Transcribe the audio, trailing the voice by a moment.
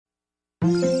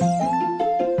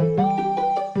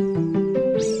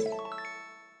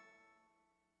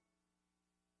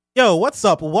Yo, what's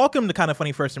up? Welcome to Kind of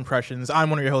Funny First Impressions. I'm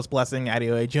one of your hosts, Blessing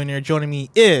Adeoye Jr. Joining me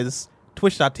is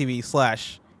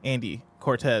twitch.tv/Andy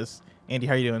Cortez. Andy,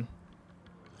 how are you doing?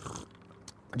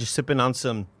 Just sipping on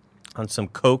some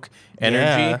Coke Energy,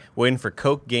 Yeah. waiting for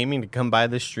Coke Gaming to come by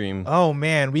the stream. Oh,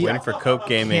 man. Waiting for Coke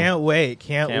Gaming. Can't wait.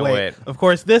 Can't wait. Of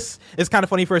course, this is Kind of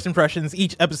Funny First Impressions.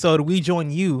 Each episode, we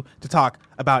join you to talk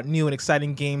about new and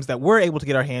exciting games that we're able to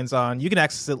get our hands on. You can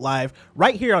access it live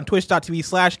right here on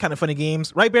twitch.tv/Kind of Funny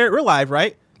Games. Right, Barrett? We're live,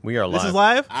 right? We are live. This is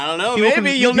live? I don't know. People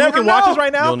Maybe you'll people never can know. watch us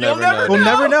right now. You'll never know. We'll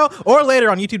never know. Or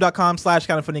later on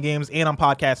youtube.com/Kind of Funny Games and on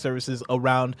podcast services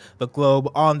around the globe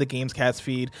on the Gamescast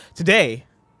feed. Today,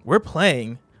 we're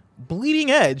playing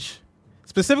Bleeding Edge,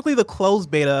 specifically the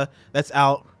closed beta that's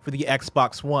out for the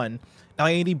Xbox One. Now,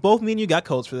 Andy, both me and you got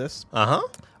codes for this. Uh-huh.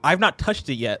 I've not touched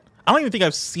it yet. I don't even think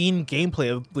I've seen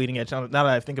gameplay of Bleeding Edge now that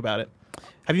I think about it.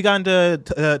 Have you gotten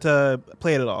to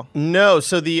play it at all? No,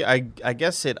 so I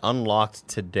guess it unlocked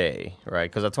today, right?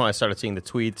 Because that's when I started seeing the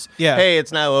tweets. Yeah. Hey,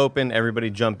 it's now open. Everybody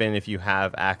jump in if you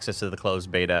have access to the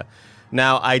closed beta.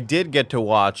 Now, I did get to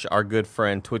watch our good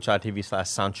friend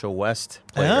twitch.tv/Sancho West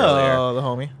play earlier. The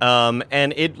homie.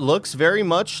 And it looks very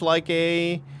much like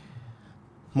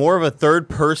more of a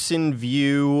third-person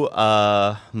view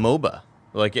MOBA.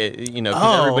 Like,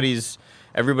 because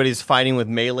everybody's fighting with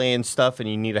melee and stuff, and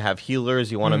you need to have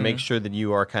healers. You want to make sure that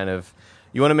you are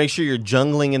you want to make sure you're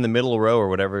jungling in the middle row or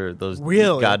whatever those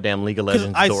goddamn League of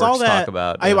Legends dorks talk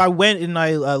about. I went and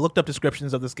I looked up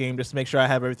descriptions of this game just to make sure I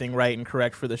have everything right and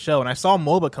correct for the show, and I saw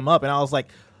MOBA come up, and I was like,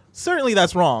 certainly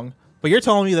that's wrong, but you're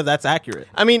telling me that that's accurate.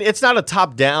 I mean, it's not a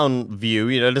top-down view.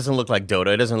 It doesn't look like Dota.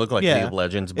 It doesn't look like League of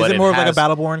Legends. But is it more of like a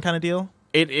Battleborn kind of deal?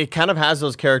 It kind of has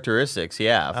those characteristics,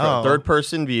 yeah. From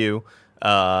third-person view.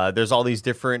 There's all these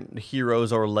different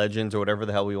heroes or legends or whatever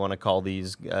the hell we want to call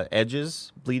these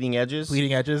edges, bleeding edges,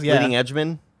 yeah. bleeding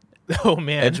edgemen. Oh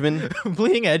man, edgemen.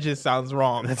 Bleeding edges sounds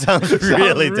wrong. That sounds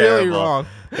really terrible. Really wrong.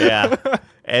 Yeah,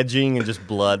 edging and just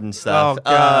blood and stuff. Oh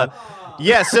god.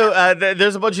 Yeah, so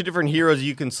there's a bunch of different heroes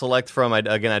you can select from. I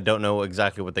don't know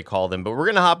exactly what they call them, but we're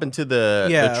going to hop into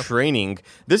the training.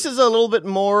 This is a little bit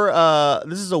more,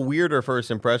 this is a weirder first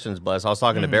impressions, Bless. I was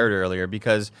talking to Barrett earlier,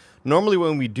 because normally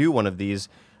when we do one of these,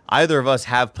 either of us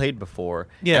have played before,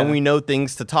 and we know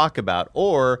things to talk about,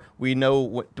 or we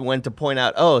know when to point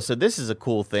out, oh, so this is a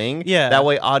cool thing. Yeah. That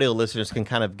way audio listeners can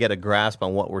kind of get a grasp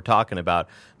on what we're talking about.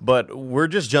 But we're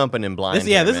just jumping in blind.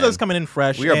 This is us coming in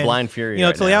fresh. We are blind fury.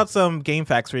 To lay out some game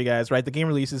facts for you guys, right? The game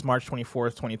releases March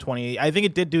 24th, 2020. I think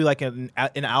it did do like an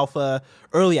alpha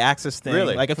early access thing,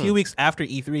 really? Like a few weeks after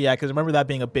E3. Yeah, because I remember that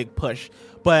being a big push.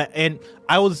 And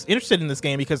I was interested in this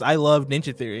game because I love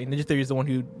Ninja Theory. Ninja Theory is the one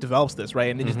who develops this,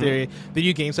 right? And Ninja Theory, they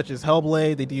do games such as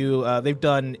Hellblade. They do. They've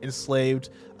done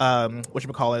Enslaved.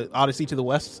 Odyssey to the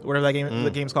West, whatever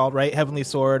the game's called, right? Heavenly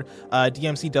Sword,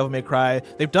 DMC Devil May Cry.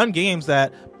 They've done games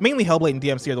that mainly Hellblade and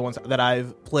DMC are the ones that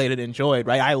I've played and enjoyed,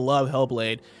 right? I love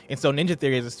Hellblade, and so Ninja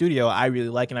Theory as a studio I really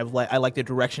like, and I like their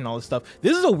direction and all this stuff.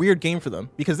 This is a weird game for them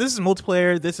because this is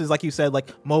multiplayer. This is, like you said, like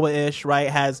MOBA-ish, right?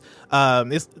 It has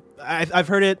I've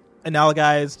heard it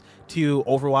analogized to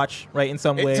Overwatch, right? In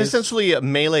some ways, it's essentially a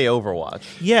melee Overwatch.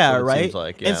 Yeah, right. Seems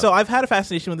like, yeah. And so I've had a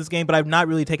fascination with this game, but I've not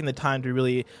really taken the time to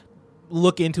really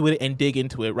look into it and dig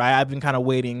into it. Right, I've been kind of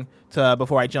waiting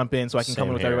before I jump in so I can come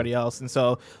in with everybody else. And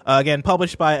so again,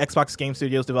 published by Xbox Game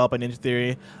Studios, developed by Ninja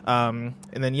Theory. And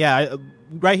then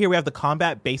right here we have the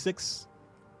combat basics.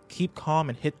 Keep calm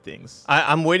and hit things.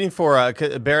 I'm waiting for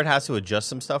Barrett has to adjust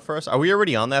some stuff for us. Are we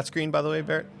already on that screen, by the way,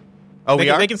 Barrett? Oh, we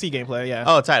are. They can see gameplay. Yeah.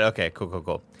 Oh, it's tight. Okay,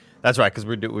 cool. That's right, because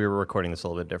we were recording this a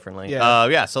little bit differently.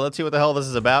 Yeah. So let's see what the hell this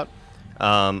is about.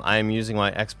 I am using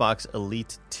my Xbox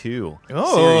Elite 2 Series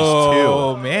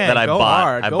 2 man, that I bought.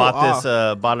 Hard. I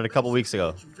bought it a couple weeks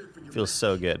ago. Feels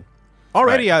so good.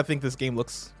 Already, right. I think this game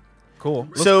looks cool.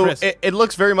 It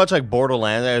looks very much like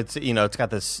Borderlands. It's got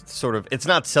this sort of, it's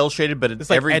not cel shaded, but it's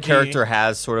like every edgy. character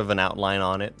has sort of an outline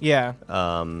on it. Yeah.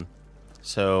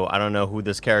 So I don't know who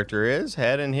this character is.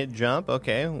 Head and hit jump.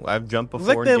 Okay, I've jumped before.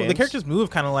 It's like in games. the characters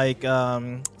move kind of like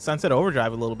Sunset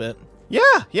Overdrive a little bit.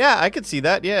 Yeah, I could see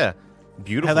that. Yeah,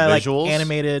 beautiful visuals, like,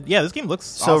 animated. Yeah, this game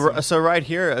looks awesome. So right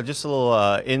here, just a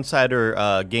little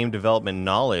insider game development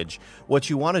knowledge.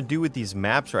 What you want to do with these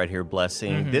maps right here,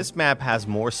 Blessing. This map has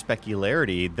more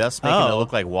specularity, thus making it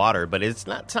look like water, but it's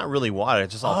not. It's not really water.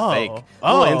 It's just all fake.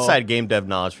 A little inside game dev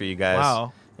knowledge for you guys.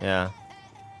 Wow. Yeah.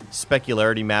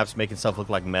 Specularity maps, making stuff look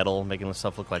like metal, making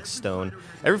stuff look like stone.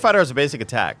 Every fighter has a basic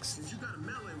attacks.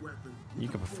 You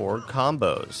can perform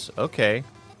combos. Okay.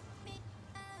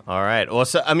 All right. Well,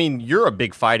 so I mean, you're a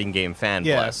big fighting game fan,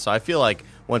 Bless. So I feel like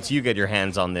once you get your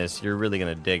hands on this, you're really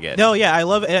gonna dig it. No, yeah, I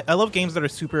love games that are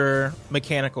super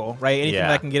mechanical, right? Anything that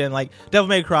I can get in, like Devil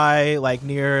May Cry, like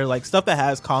Nier, like stuff that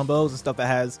has combos and stuff that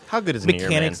has how good is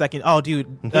mechanics Nier, that can. Oh, dude,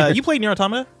 you played Nier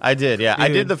Automata? I did, yeah.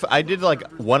 Dude. I did like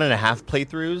 1.5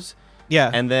 playthroughs.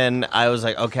 Yeah, and then I was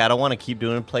like, okay, I don't want to keep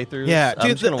doing playthroughs. Yeah,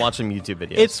 I'm just gonna watch some YouTube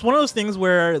videos. It's one of those things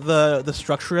where the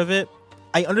structure of it,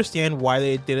 I understand why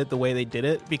they did it the way they did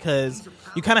it, because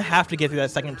you kind of have to get through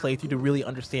that second playthrough to really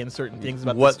understand certain things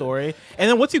about the story. And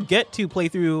then once you get to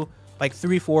playthrough like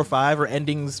 3, 4, 5, or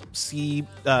endings C,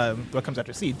 what comes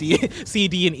after C, D, C,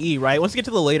 D, and E, right? Once you get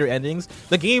to the later endings,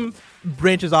 the game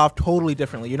branches off totally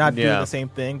differently. You're not doing the same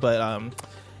thing, but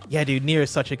yeah, dude, Nier is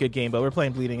such a good game, but we're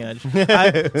playing Bleeding Edge.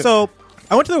 So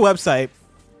I went to their website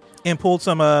and pulled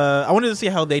some. I wanted to see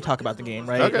how they talk about the game,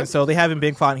 right? Okay. And so they have in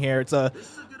big font here. It's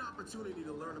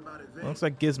looks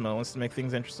like Gizmo wants to make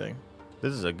things interesting.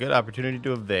 This is a good opportunity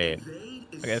to evade.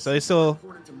 Okay, so they still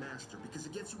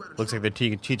looks like they're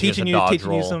teaching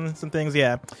you some things.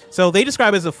 Yeah. So they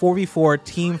describe it as a 4v4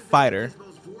 team fighter,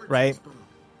 right?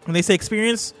 And they say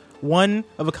experience one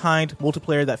of a kind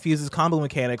multiplayer that fuses combo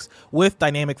mechanics with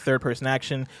dynamic third-person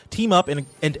action. Team up and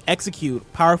execute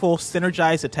powerful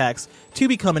synergized attacks to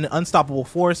become an unstoppable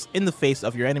force in the face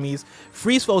of your enemies.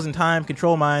 Freeze foes in time,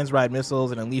 control mines, ride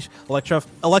missiles, and unleash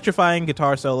electrifying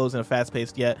guitar solos in a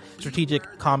fast-paced yet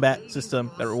strategic combat system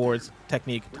that rewards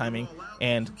technique, timing,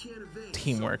 and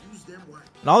teamwork.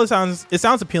 And all this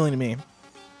sounds appealing to me.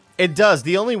 It does.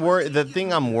 The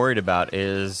thing I'm worried about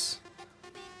is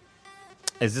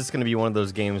this going to be one of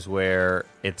those games where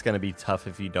it's going to be tough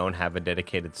if you don't have a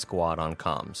dedicated squad on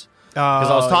comms?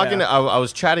 Because I was talking, I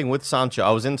was chatting with Sancho.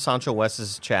 I was in Sancho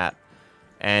West's chat,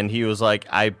 and he was like,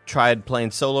 I tried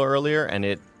playing solo earlier, and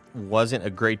it wasn't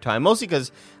a great time. Mostly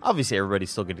because, obviously,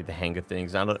 everybody's still getting the hang of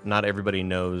things. Not everybody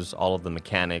knows all of the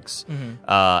mechanics. Mm-hmm.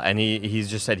 And he's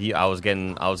just said I was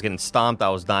getting stomped, I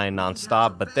was dying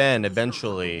nonstop, but then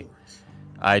eventually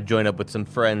I joined up with some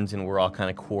friends, and we're all kind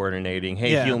of coordinating.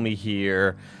 Hey, heal me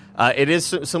here. It is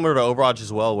similar to Overwatch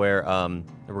as well, where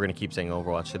we're going to keep saying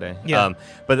Overwatch today. Yeah.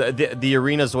 But the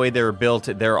arenas, the way they were built,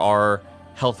 there are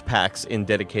health packs in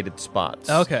dedicated spots.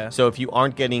 Okay. So if you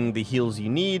aren't getting the heals you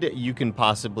need, you can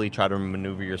possibly try to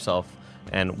maneuver yourself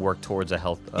and work towards a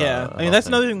health. I mean, that's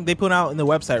another thing they put out in the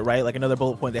website, right? Like another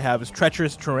bullet point they have is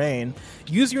treacherous terrain.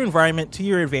 Use your environment to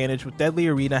your advantage with deadly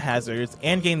arena hazards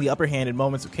and gain the upper hand in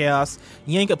moments of chaos.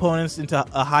 Yank opponents into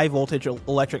a high voltage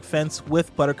electric fence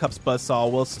with Buttercup's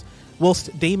buzzsaw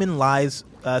whilst Damon lies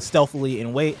stealthily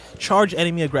in wait. Charge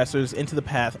enemy aggressors into the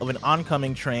path of an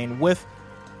oncoming train with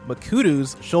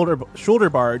Makudu's shoulder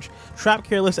barge, trap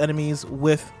careless enemies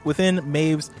within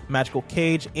Maeve's magical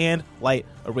cage, and light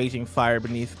a raging fire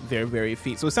beneath their very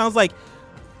feet. So it sounds like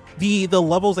the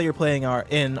levels that you're playing are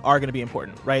going to be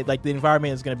important, right? Like the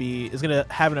environment is going to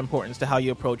have an importance to how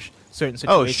you approach certain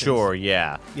situations. Oh, sure,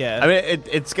 yeah. Yeah. I mean,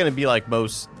 it's going to be like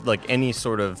any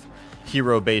sort of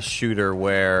hero-based shooter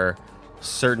where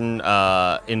certain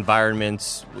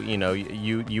environments,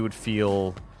 you would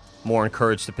feel more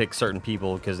encouraged to pick certain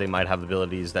people because they might have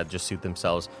abilities that just suit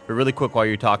themselves. But really quick, while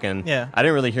you're talking, I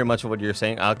didn't really hear much of what you were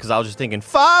saying because I was just thinking,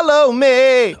 follow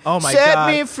me, oh my set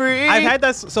God. me free. I've had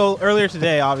that. So earlier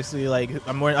today, obviously, like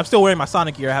I'm still wearing my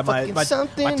Sonic gear. I have my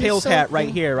Tails hat right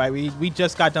here. Right, we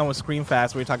just got done with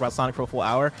Screamfast where we talked about Sonic for a full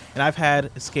hour, and I've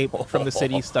had Escape from the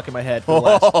City stuck in my head for the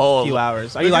last few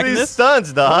hours. Are you liking this?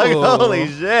 Stunts, dog. Ooh. Holy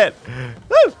shit!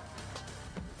 Woo!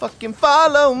 Fucking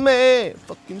follow me,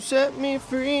 fucking set me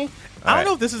free. I don't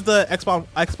know if this is the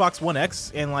Xbox One X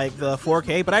in like the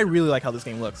 4K, but I really like how this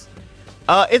game looks.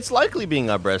 It's likely being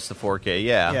up-res to 4K,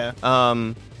 yeah.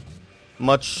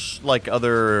 Much like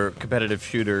other competitive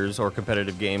shooters or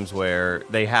competitive games where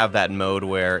they have that mode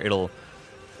where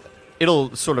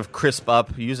it'll sort of crisp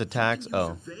up, use attacks.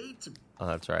 Oh,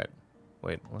 that's right.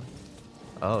 Wait, what?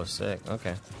 Oh, sick.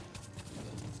 Okay.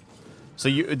 So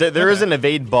there is an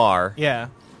evade bar. Yeah.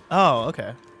 Oh,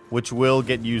 okay. Which will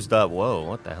get used up. Whoa,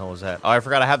 what the hell was that? Oh, I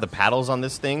forgot I have the paddles on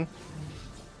this thing.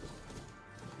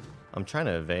 I'm trying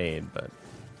to evade, but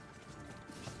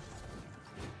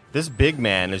this big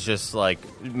man is just like,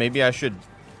 maybe I should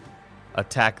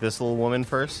attack this little woman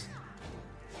first,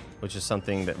 which is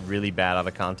something that really bad out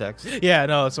of context. Yeah,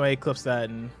 no, somebody clips that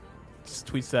and just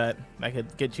tweets that. I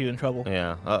could get you in trouble.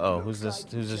 Yeah. Uh-oh, who's this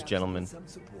gentleman?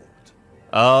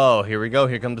 Oh, here we go.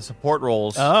 Here come the support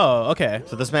roles. Oh, okay.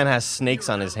 So this man has snakes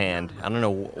on his hand. I don't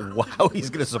know how he's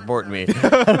going to support me.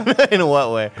 In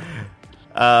what way?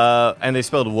 And they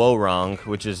spelled "woe" wrong,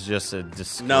 which is just a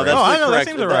disgrace. No, that's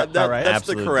the correct. Right. That's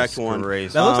the correct one.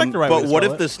 That looks like the right way But to what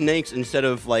spell if the snakes, instead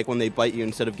of like when they bite you,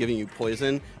 instead of giving you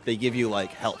poison, they give you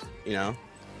like health? You know?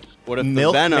 What if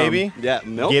milk, the Venom? Maybe? Yeah,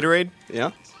 milk. Gatorade?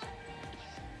 Yeah.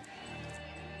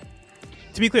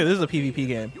 To be clear, this is a PvP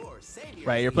game,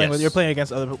 right? You're playing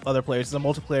against other players. It's a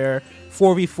multiplayer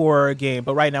 4v4 game,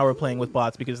 but right now we're playing with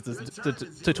bots because it's the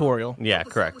tutorial. Yeah,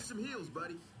 correct.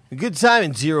 Good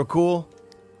timing, Zero Cool.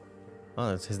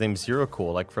 Oh, his name's Zero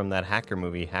Cool, like from that hacker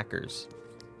movie, Hackers.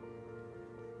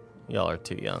 Y'all are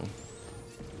too young.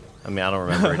 I mean, I don't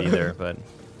remember it either, but...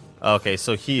 Okay,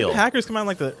 so heal. Did Hackers come out in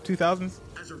like the 2000s?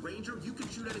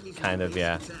 Kind of,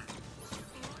 yeah.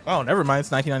 Oh, never mind.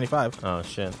 It's 1995. Oh,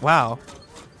 shit. Wow.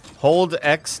 Hold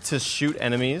X to shoot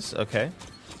enemies. Okay.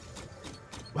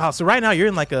 Wow, so right now you're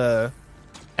in like a...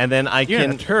 And then you're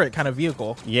in a turret kind of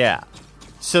vehicle. Yeah.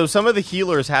 So some of the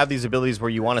healers have these abilities where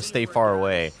you want to stay far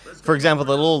away. For example,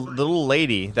 the little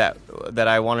lady that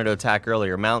I wanted to attack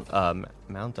earlier, mount up.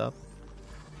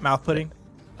 Mouth pudding.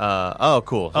 Oh,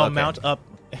 cool. Oh, okay. Mount up.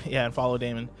 Yeah, and follow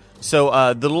Damon. So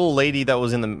the little lady that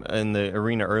was in the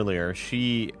arena earlier,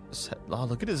 she... Oh,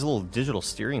 look at his little digital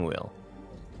steering wheel.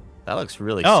 That looks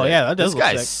really sick. Oh, yeah, that does This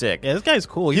guy's sick. Yeah, this guy's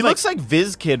cool. He looks like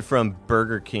VizKid from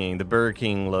Burger King. The Burger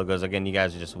King logos. Again, you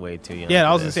guys are just way too young. Yeah,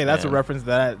 I was gonna say that's a reference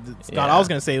that I was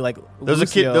gonna say like there was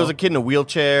a kid in a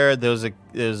wheelchair. There's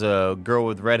a girl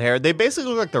with red hair. They basically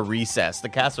look like the Recess, the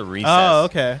cast of Recess. Oh,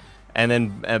 okay. And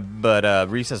then,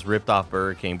 Recess ripped off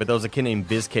Burger King. But there was a kid named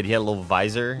VizKid. He had a little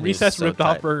visor. Recess ripped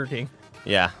off Burger King.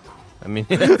 Yeah, I mean,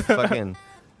 fucking.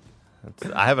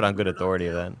 I have it on good authority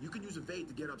of that. You can use evade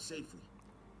to get up safely.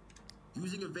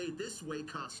 Using evade this way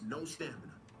costs no stamina.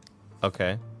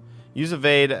 Okay. Use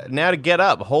evade now to get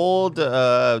up. Hold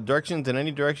directions in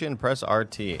any direction. Press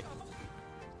RT.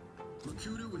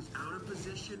 Makuto is out of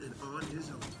position and on his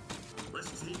own.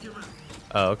 Let's take him out.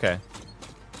 Oh, okay.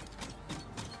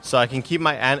 So I can keep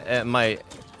my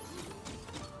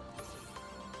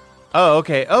Oh,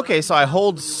 okay. Okay, so I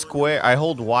hold square. I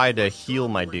hold Y to heal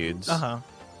my dudes. Uh-huh.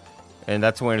 And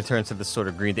that's when it turns to this sort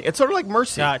of green thing. It's sort of like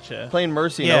Mercy. Gotcha. Playing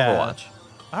Mercy in Overwatch.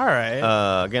 All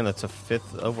right. Again, that's a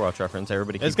 5th Overwatch reference.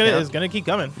 Everybody keep It's gonna keep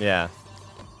coming. Yeah.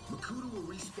 Makuto will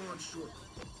respawn shortly.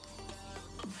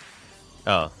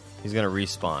 Oh, he's gonna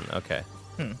respawn. Okay.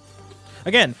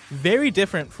 Again, very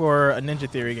different for a Ninja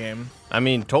Theory game. I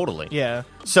mean, totally. Yeah.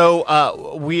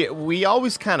 So we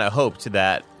always kind of hoped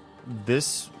that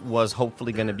this was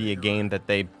hopefully going to be a game that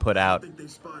they put out. I think they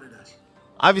spotted us.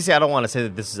 Obviously, I don't want to say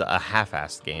that this is a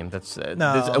half-assed game. That's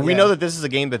we know that this is a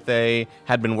game that they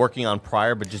had been working on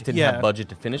prior, but just didn't have budget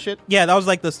to finish it. Yeah, that was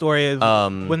like the story of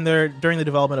when they're during the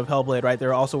development of Hellblade, right? They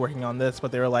were also working on this,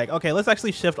 but they were like, okay, let's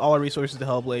actually shift all our resources to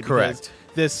Hellblade. Correct.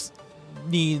 Because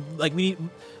we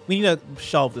need to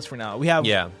shelve this for now. We have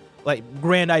like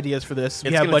grand ideas for this.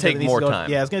 It's going to take more time.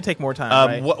 Yeah, it's going to take more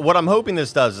time. Right? What I'm hoping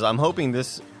this does is I'm hoping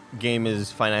this game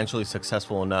is financially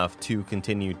successful enough to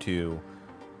continue to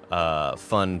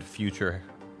fund future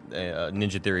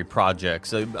Ninja Theory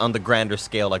projects on the grander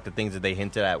scale, like the things that they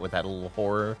hinted at with that little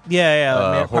horror.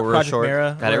 Horror Project short.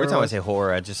 Mara, God, every time I say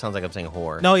horror, it just sounds like I'm saying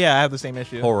horror. No, yeah, I have the same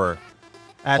issue. Horror.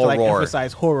 I have to like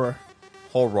emphasize horror.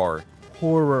 Horror.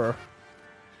 Horror.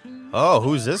 Oh,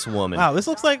 who's this woman? Wow, this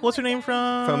looks like what's her name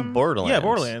from Borderlands. Yeah,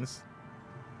 Borderlands.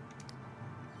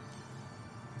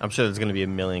 I'm sure there's going to be a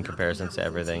million comparisons to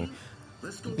everything.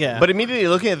 Yeah, but immediately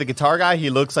looking at the guitar guy, he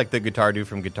looks like the guitar dude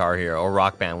from Guitar Hero or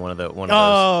Rock Band, one of those.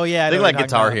 Oh yeah, they like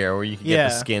Guitar Hero, where you can get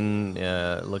the skin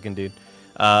looking dude.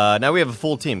 Now we have a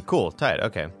full team. Cool, tight.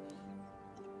 Okay.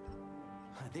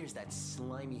 There's that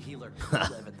slimy healer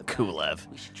Kulev at the back. Kulev.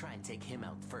 We should try and take him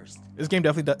out first. This game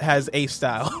definitely has a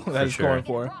style that is going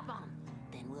for.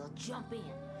 Then we'll jump in.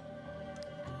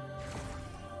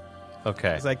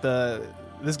 Okay. It's like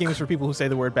this game is for people who say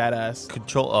the word badass.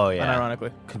 Control. Oh yeah.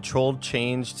 Unironically. Controlled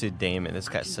change to Damon. This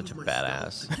guy's such a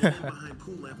badass.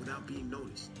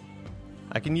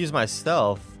 I can use my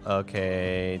stealth.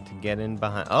 Okay, to get in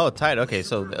behind. Oh, tight. Okay,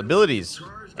 so abilities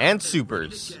and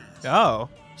supers. Oh.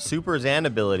 Supers and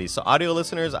abilities. So audio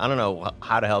listeners, I don't know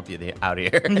how to help you out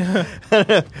here.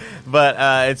 But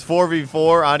it's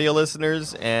 4v4 audio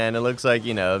listeners, and it looks like,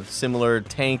 similar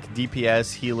tank,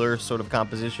 DPS, healer sort of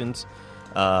compositions.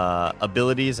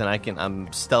 Abilities, and I'm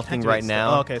stealthing right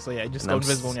now. Oh, okay, so yeah, just go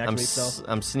invisible and you activate stealth.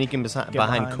 I'm sneaking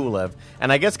behind Kulev.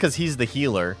 And I guess because he's the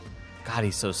healer, God,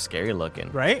 he's so scary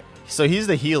looking. Right? So he's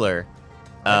the healer.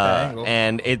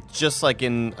 And it's just like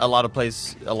in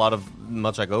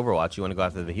much like Overwatch, you want to go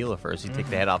after the healer first. You take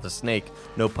the head off the snake.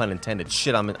 No pun intended.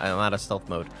 Shit, I'm out of stealth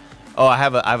mode. Oh, I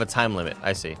have a time limit.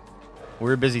 I see.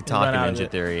 We're busy talking Ninja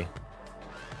Theory.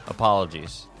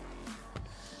 Apologies.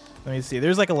 Let me see.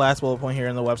 There's like a last bullet point here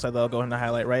in the website that I'll go ahead and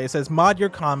highlight, right? It says, mod your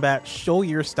combat, show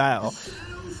your style.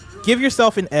 Give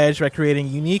yourself an edge by creating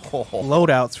unique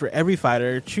loadouts for every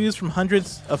fighter. Choose from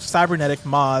hundreds of cybernetic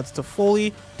mods to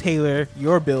fully tailor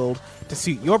your build to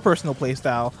suit your personal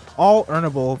playstyle, all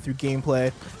earnable through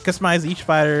gameplay. Customize each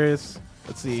fighter's,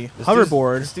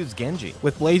 hoverboard. This dude's Genji.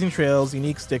 With blazing trails,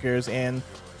 unique stickers, and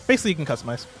basically you can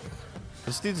customize.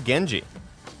 This dude's Genji.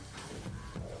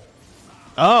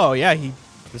 Oh, yeah, he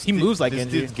moves like this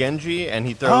Genji. This dude's Genji, and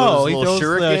he throws little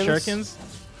shurikens.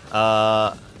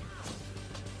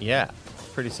 Yeah,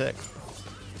 pretty sick.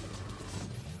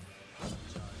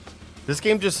 This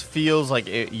game just feels like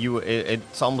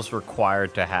it's almost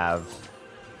required to have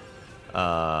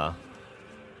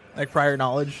like prior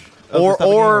knowledge,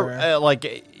 or like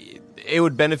it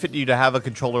would benefit you to have a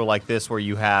controller like this where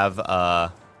you have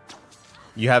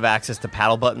access to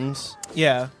paddle buttons.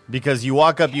 Yeah, because you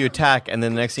walk up, you attack, and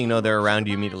then the next thing you know, they're around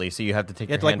you immediately. So you have to take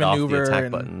your hand off the attack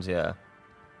buttons. Yeah,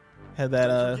 had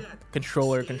that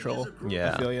controller control.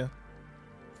 Yeah, I feel you.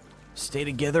 Stay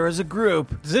together as a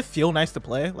group. Does it feel nice to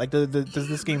play? Like, does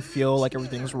this game feel like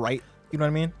everything's right? You know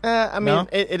what I mean? I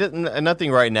mean, no? Nothing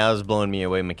right now is blowing me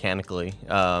away mechanically.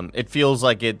 It feels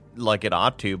like it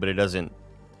ought to, but it doesn't.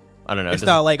 I don't know. It's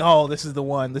not like, oh, this is the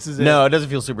one. This is it. No, it doesn't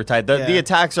feel super tight. The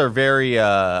attacks are very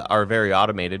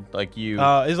automated. Like you,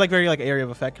 it's like very like area of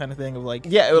effect kind of thing of like.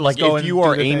 Yeah, like if you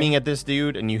are aiming at this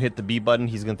dude and you hit the B button,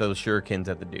 he's gonna throw shurikens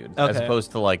at the dude, as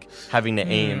opposed to like having to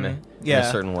aim in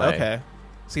a certain way. Okay.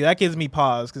 See, that gives me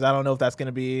pause because I don't know if that's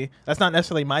not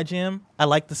necessarily my jam. I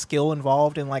like the skill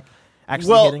involved in like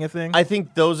actually hitting a thing. I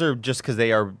think those are just because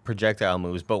they are projectile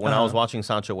moves. But when I was watching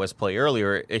Sancho West play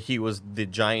earlier, he was the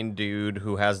giant dude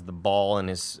who has the ball in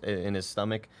his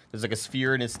stomach. There's like a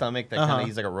sphere in his stomach that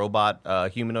he's like a robot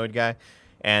humanoid guy,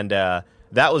 and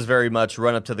that was very much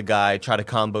run up to the guy, try to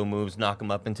combo moves, knock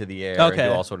him up into the air, and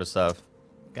do all sort of stuff.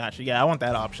 Gotcha. Yeah, I want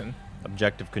that option.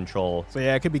 Objective control. So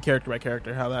yeah, it could be character by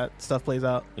character how that stuff plays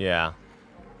out. Yeah.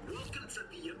 Welcome to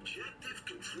the objective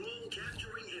control.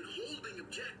 Capturing and holding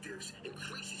objectives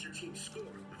increases your team's score.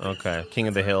 Okay, King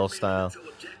of the Hill style.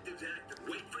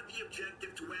 Wait for the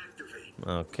objective to activate.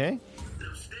 Okay.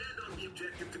 Now stand on the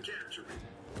objective to capture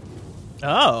it.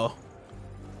 Oh.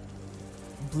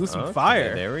 Blew some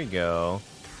fire. There we go.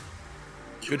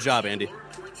 Good job, Andy.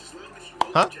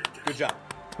 Huh? Good job.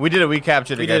 We did it. We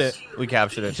captured it, We did guys. it. We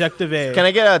captured it. Objective A. Can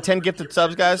I get 10 gifted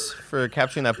subs, guys, for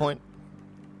capturing that point?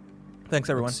 Thanks,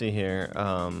 everyone. Let's see here.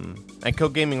 And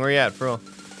Coke Gaming, where you at, bro?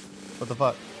 What the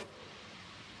fuck?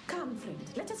 Come, friend.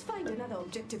 Let us find another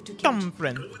objective to capture. Come,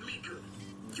 friend. Go with me, Go.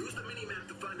 Use the minimap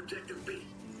to find objective B.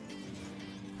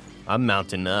 I'm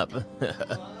mounting up.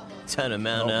 Time to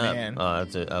mount up. Man. Oh,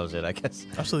 that's it. That was it, I guess.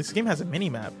 Oh, so this game has a mini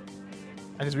map.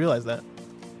 I just realized that.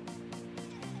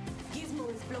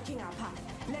 Gizmo is blocking our path.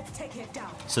 Let's take it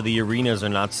down. So the arenas are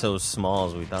not so small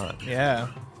as we thought. Yeah.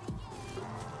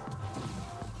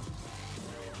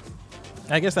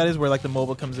 I guess that is where like the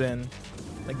mobile comes in,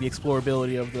 like the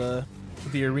explorability of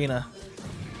the arena.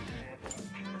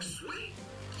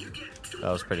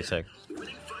 That was pretty sick.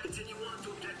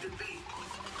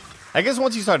 I guess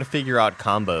once you start to figure out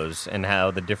combos and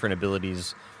how the different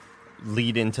abilities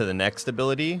lead into the next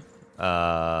ability,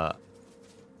 I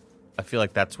feel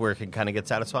like that's where it can kind of get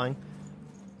satisfying.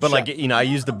 But like, you know, I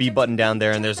use the B button down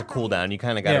there and there's a cooldown. You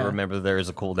kind of got to remember there is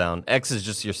a cooldown. X is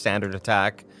just your standard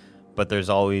attack, but there's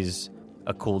always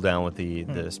a cooldown with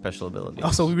the special abilities.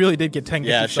 Also, we really did get 10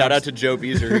 Yeah, shout out to Joe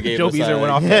Beezer who gave Joe us Beezer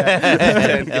went off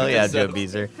that. Hell yeah, Joe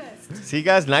Beezer. See,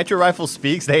 guys, Nitro Rifle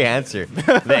speaks, they answer. The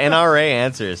NRA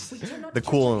answers. The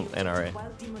cool NRA.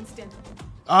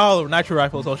 Oh, Nitro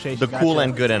Rifle Association. The cool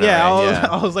and good NRA. Yeah,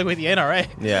 I was like, wait, the NRA?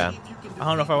 Yeah. I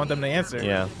don't know if I want them to answer.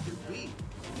 Yeah.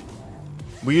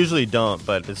 We usually don't,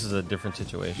 but this is a different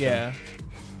situation. Yeah.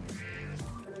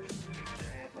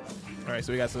 All right,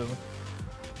 so we got some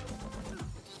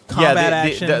combat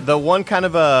action. The one kind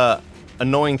of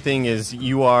annoying thing is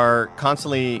you are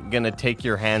constantly going to take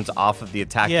your hands off of the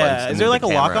attack buttons. Yeah, to is there move like the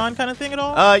a camera. lock-on kind of thing at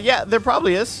all? Yeah, there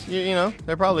probably is. You know,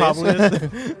 there probably is. Oh,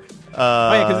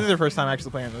 yeah, because this is their first time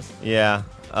actually playing this. Yeah.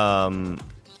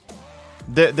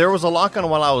 There was a lock-on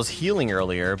while I was healing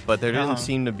earlier, but there didn't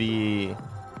seem to be...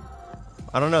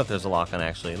 I don't know if there's a lock-on,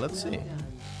 actually. Let's see.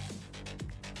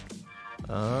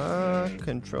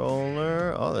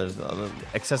 Controller. Oh, there's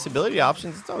accessibility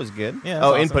options. It's always good. Yeah,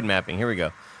 oh, awesome. input mapping. Here we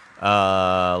go.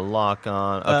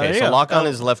 Lock-on. Okay, so lock-on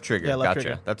is left trigger. Yeah, left gotcha.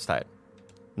 trigger. That's tight.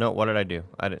 No, what did I do?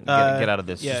 I didn't get out of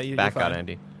this. yeah, Just you're back out, fine.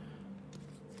 Andy.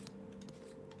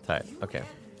 Tight. Okay.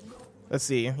 Let's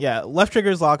see. Yeah, left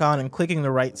trigger is lock on, and clicking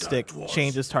the right stick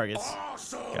changes targets.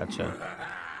 Gotcha.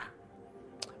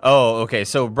 Oh, okay.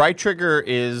 So right trigger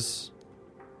is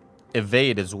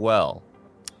evade as well.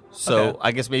 So Okay.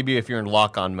 I guess maybe if you're in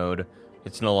lock-on mode,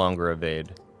 it's no longer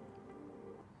evade.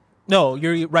 No,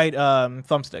 you're right.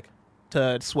 Thumbstick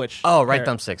to switch. Oh, right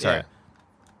There. thumbstick. Sorry. Yeah.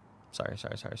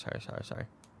 Sorry.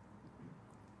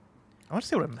 I want to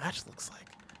see what a match looks like.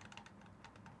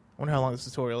 I wonder how long this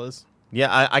tutorial is.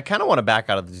 Yeah, I kind of want to back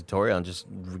out of the tutorial and just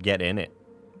get in it.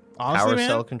 Honestly, Power man,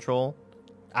 cell control.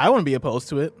 I wouldn't be opposed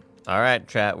to it. All right,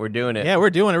 chat. We're doing it. Yeah, we're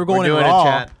doing it. We're going doing in raw. it,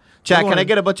 chat. Chat, We're can I going-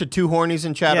 get a bunch of two hornies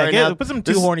in chat Yeah, right get- now? put some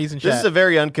two hornies in This is chat. a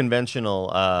very unconventional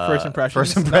First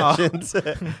impressions. First impressions.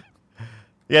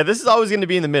 Yeah, this is always going to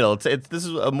be in the middle. This is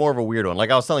more of a weird one. Like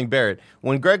I was telling Barrett,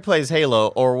 when Greg plays Halo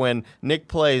or when Nick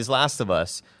plays Last of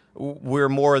Us, we're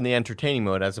more in the entertaining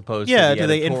mode as opposed to the do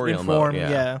they editorial inform? mode.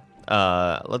 Yeah.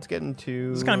 Let's get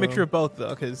into. It's kind of a mixture of both, though,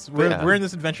 because we're in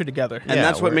this adventure together. And Yeah,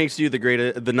 that's what we're- makes you the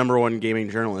 #1 gaming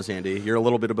journalist, Andy. You're a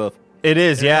little bit of both. It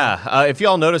is, yeah. If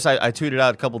y'all notice, I tweeted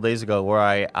out a couple days ago where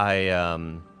I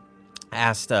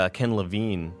asked Ken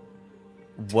Levine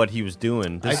what he was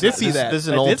doing. I did see that. This is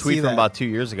an I old did tweet see from that. about 2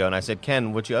 years ago, and I said,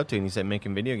 "Ken, what you up to?" And he said,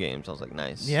 "Making video games." I was like,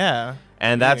 "Nice." Yeah.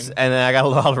 And that's and then I got a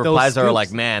lot of Those replies that were scoops.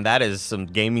 like, "Man, that is some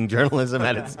gaming journalism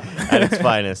at its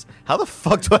finest." How the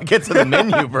fuck do I get to the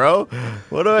menu, bro?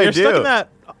 What do I You're do? stuck in that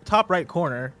top right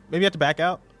corner. Maybe you have to back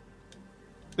out.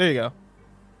 There you go.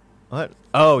 What?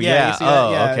 Oh yeah. You see that?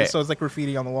 Oh, Yeah, okay. so it's like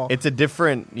graffiti on the wall. It's a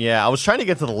different. Yeah, I was trying to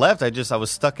get to the left. I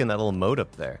was stuck in that little mode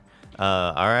up there.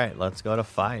 All right, let's go to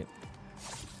fight.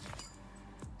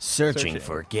 Searching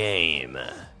for game.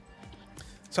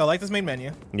 So I like this main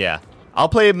menu. Yeah, I'll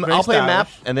play a map stylish.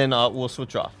 and then we'll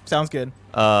switch off. Sounds good.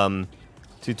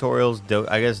 Tutorials.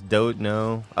 I guess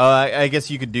no. I guess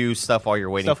you could do stuff while you're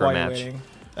waiting Stuff for a while you're match. waiting.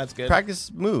 That's good.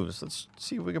 Practice moves. Let's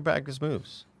see if we can practice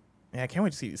moves. Yeah, I can't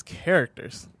wait to see these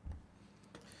characters.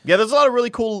 Yeah, there's a lot of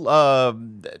really cool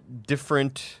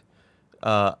different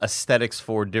aesthetics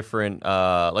for different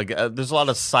there's a lot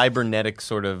of cybernetic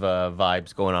sort of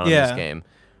vibes going on in this game.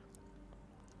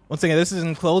 Once again, this is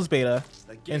in closed beta,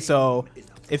 and so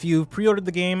if you pre-ordered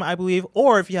the game, I believe,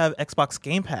 or if you have Xbox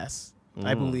Game Pass,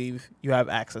 I believe you have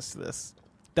access to this.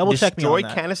 Double check me on Destroy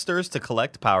that. canisters to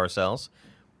collect power cells,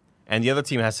 and the other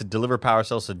team has to deliver power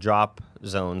cells to drop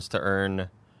zones to earn.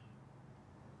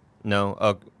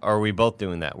 No, are we both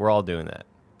doing that? We're all doing that.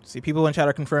 See, people in chat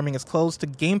are confirming it's closed to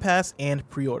Game Pass and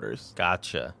pre-orders.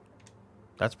 Gotcha.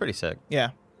 That's pretty sick. Yeah.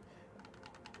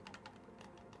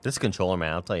 This controller,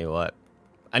 man, I'll tell you what.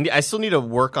 I still need to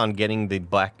work on getting the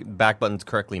back buttons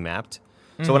correctly mapped.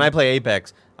 So when I play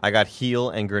Apex, I got heal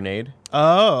and grenade.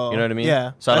 Oh. You know what I mean?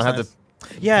 Yeah. So I don't that's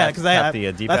have nice. Yeah, because tap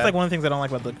the, D-pad. that's like one of the things I don't like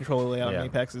about the controller layout Yeah. in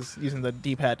Apex is using the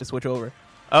D-pad to switch over.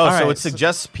 Oh, All so right, it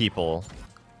suggests people, which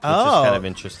Oh, is kind of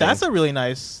interesting. That's a really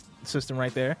nice system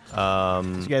right there. So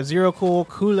Um, you got Zero Cool,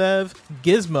 Kulev,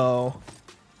 Gizmo,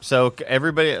 so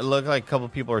everybody, it looked like a couple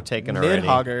people are taken already.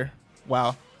 Nidhogger.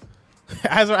 Wow.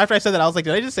 After I said that, I was like,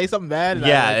 did I just say something bad? And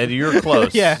Yeah, I was like, you're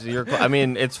close. Yeah. I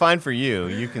mean, it's fine for you.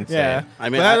 You can say. yeah. I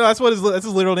mean, But that's what that's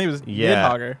his literal name is. Yeah.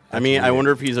 Nidhogger. I mean, I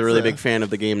wonder if he's a really It's a- big fan of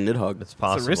the game Nidhogg. It's It's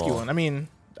possible. a risky one. I mean,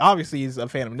 obviously he's a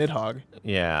fan of Nidhogg.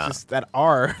 Yeah. Just that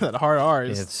R, that hard R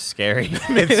is It's scary.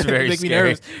 It's very make me scary.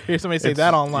 nervous. Hear somebody say It's-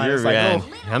 that online. It's like, yeah,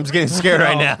 oh, I'm just getting scared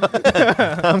right now.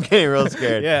 I'm getting real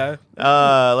scared. yeah.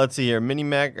 Let's see here. Mini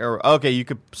Mac. Okay, you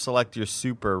could select your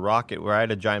super rocket. Ride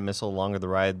a giant missile. Longer the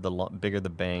ride, the bigger the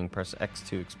bang. Press X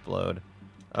to explode.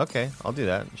 Okay, I'll do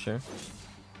that. Sure.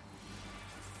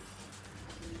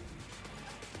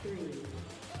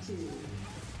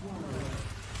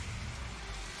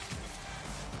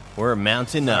 We're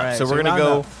mounting up, All right, so so we're gonna round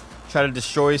go up. try to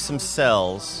destroy some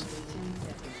cells.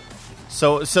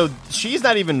 So she's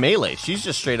not even melee. She's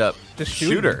just straight up Just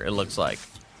shooting. shooter. It looks like.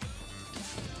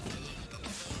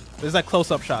 There's like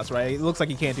close-up shots, right? It looks like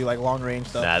you can't do like long-range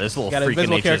stuff. Nah, this little Got an freak of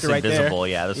invisible nature is character right there. invisible.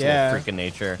 Yeah, this Yeah. little freak of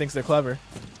nature. Thinks they're clever.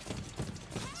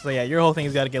 So yeah, your whole thing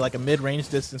is got to get like a mid-range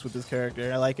distance with this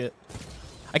character. I like it.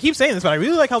 I keep saying this, but I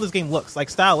really like how this game looks. Like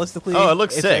stylistically, Oh, it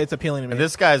looks it's, sick. It's appealing to me.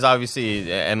 This guy's obviously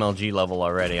MLG level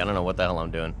already. I don't know what the hell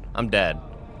I'm doing. I'm dead.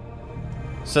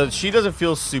 So she doesn't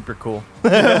feel super cool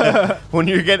when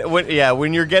you're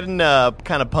getting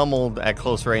kind of pummeled at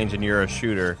close range and you're a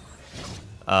shooter.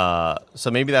 So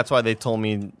maybe that's why they told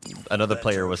me another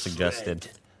player was suggested.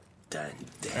 All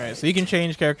right, so you can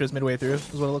change characters midway through.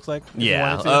 Is what it looks like. if you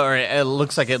Yeah, wanted to. or it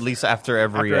looks like at least after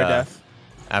every After a death.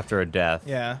 After a death.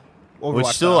 Yeah. Which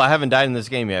Overwatch still style. I haven't died in this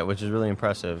game yet, which is really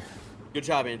impressive. Good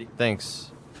job, Andy.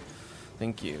 Thanks.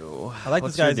 Thank you. I like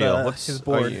What's this your guy's, deal? What's his Are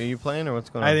board. you playing or what's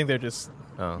going on? I think they're just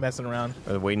Oh. messing around.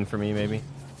 Are they waiting for me, maybe?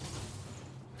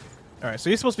 All right, so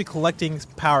you're supposed to be collecting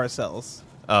power cells,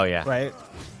 Oh yeah. right?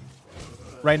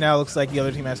 Right now, it looks like the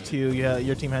other team has 2. Yeah,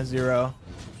 your team has 0.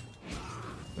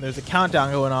 And there's a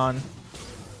countdown going on.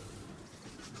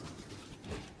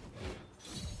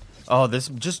 Oh, this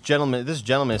gentleman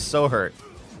is so hurt.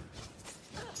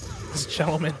 This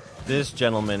gentleman. This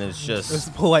gentleman is This is just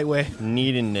the polite way.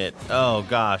 needing it. Oh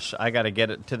gosh, I gotta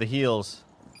get it to the heels.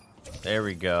 There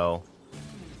we go.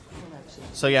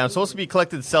 So yeah, I'm supposed to be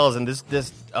collecting cells, and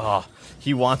this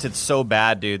he wants it so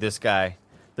bad, dude. This guy,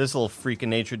 this little freak of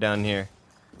nature down here.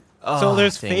 Oh, So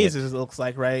there's dang it. phases, it looks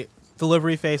like, right?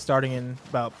 Delivery phase starting in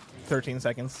about 13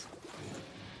 seconds.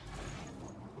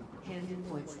 Hand-in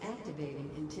points activating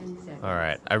in 10 seconds. All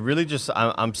right, I really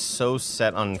I'm so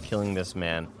set on killing this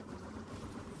man.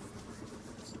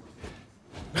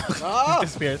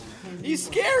 Disappears. He's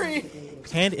scary.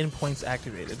 Hand in points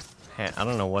activated. I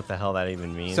don't know what the hell that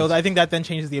even means. So I think that then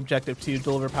changes the objective to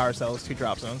deliver power cells to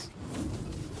drop zones.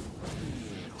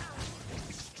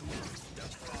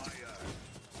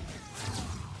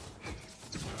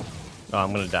 Oh,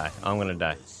 I'm gonna die. I'm gonna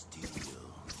die.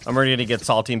 I'm ready to get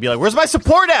salty and be like, "Where's my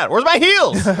support at? Where's my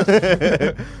heals?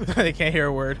 They can't hear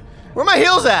a word. Where are my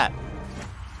heals at?"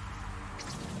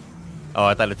 Oh,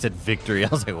 I thought it said victory. I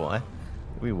was like, "What?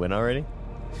 We win already?"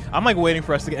 I'm like waiting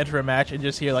for us to enter a match and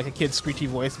just hear like a kid's screechy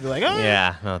voice and be like, "Oh,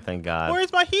 Yeah. Oh, thank God.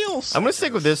 where's my heels?" I'm gonna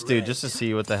stick with this dude just to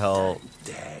see what the hell.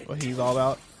 What he's all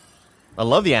about. I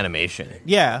love the animation.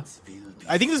 Yeah,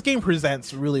 I think this game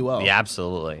presents really well. Yeah,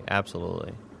 absolutely,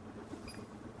 absolutely.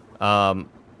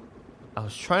 I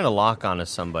was trying to lock onto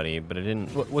somebody, but it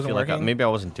didn't. Wasn't feel like working? maybe I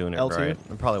wasn't doing it L2? right.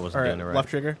 I probably wasn't Or doing it right. left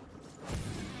trigger.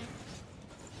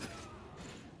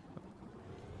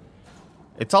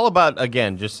 It's all about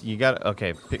again. Just you got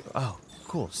okay. Oh,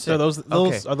 cool. Sick. So those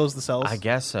okay. are those the cells? I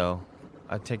guess so.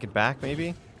 I take it back,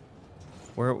 maybe.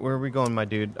 Where are we going, my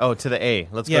dude? Oh, to the A.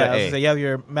 Let's Yeah, go I to was A. gonna say, you have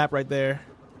your map right there,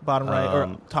 bottom right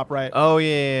or top right. Oh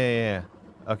yeah.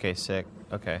 Okay, sick.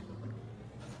 Okay.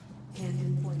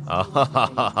 Hand-in points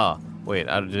Oh, wait.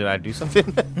 Did I do something?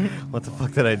 What the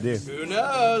fuck did I do? Who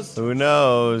knows? Who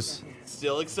knows?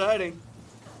 Still exciting.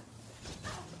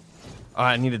 Oh,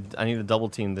 I need to double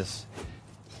team this.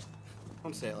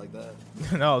 Don't say it like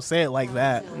that. No, say it like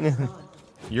that.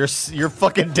 You're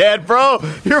fucking dead, bro.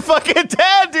 You're fucking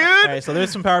dead, dude. All right, so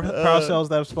there's some power cells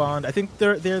that have spawned. I think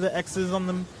they're the X's on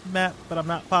the map, but I'm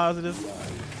not positive.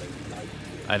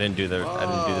 I didn't do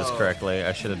this correctly.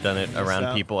 I should have done it around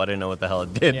out. people. I didn't know what the hell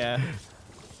it did. Yeah.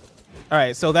 All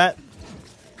right, so that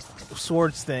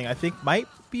swords thing I think might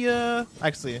be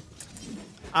actually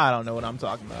I don't know what I'm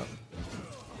talking about.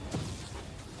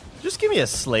 Just give me a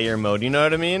Slayer mode. You know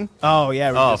what I mean? Oh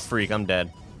yeah. Oh freak, I'm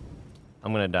dead.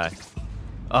 I'm gonna die.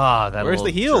 Ah, that. Where's little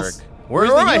the heals? jerk. Where's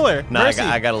Where the am I? healer? Nah, Mercy.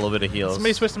 I got a little bit of heals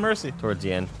Somebody switch to Mercy. towards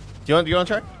the end. Do you want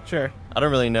to try? Sure. I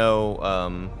don't really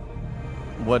know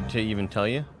what to even tell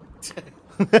you.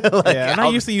 Yeah, I'm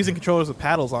not used to using controllers with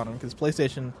paddles on them because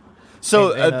PlayStation.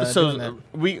 So, ain't doing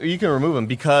that. you can remove them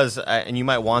because, and you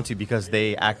might want to because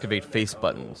they activate face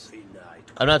buttons.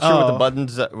 I'm not sure what the Oh.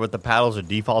 buttons, what the paddles are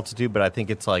defaults to, but I think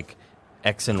it's like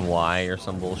X and Y or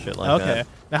some bullshit like Okay.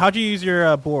 Now, how'd you use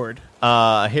your board?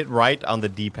 that. Hit right on the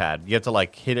D-pad. You have to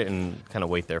like hit it and kind of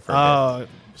wait there for a Oh,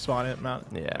 spawn it, mount.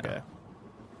 It. Yeah. Okay.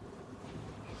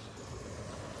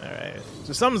 All right.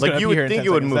 So something's bit. Like gonna you be here would in think 10 it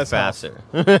would seconds. move That's faster.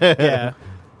 how- Yeah.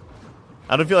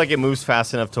 I don't feel like it moves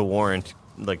fast enough to warrant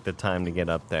like the time to get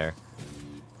up there.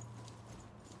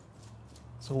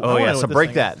 So I Oh wanna yeah, know so what this break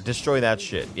thing that. Destroy that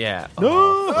shit. Yeah. No.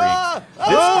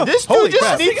 Oh, freak. This Holy dude just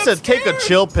crap. needs to take a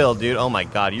chill pill, dude. Oh my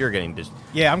god, you're getting just. is.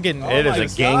 Yeah, I'm getting. It is a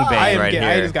gangbang I am right getting,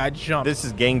 here. I just got jumped. This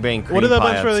is gangbang cream What are the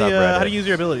pie buttons on for the subreddit. how to use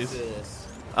your abilities?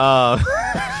 Uh,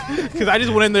 Because I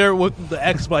just went in there with the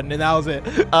X button and that was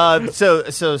it.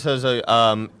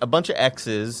 so a bunch of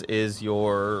X's is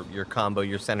your combo,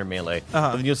 your center melee.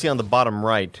 Uh-huh. But then you'll see on the bottom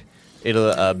right,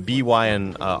 it'll B, Y,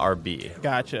 and RB.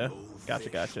 Gotcha.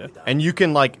 And you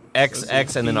can like X, So it's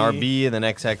X, and then B. RB, and then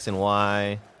X, X, and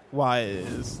Y. Y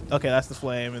is okay. That's the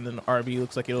flame, and then RB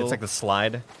looks like it'll It's like the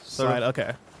slide. sort of. slide.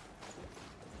 Okay,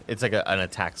 It's like an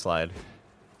attack slide.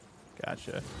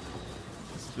 gotcha.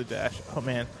 This is the dash. Oh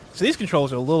man, so these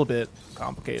controls are a little bit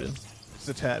complicated, just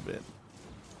a tad bit.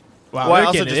 Wow, Well,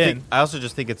 they're getting it in. I also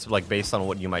just think it's like based on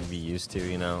what you might be used to,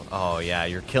 you know. Oh yeah,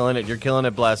 you're killing it. You're killing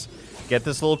it, Bless. Get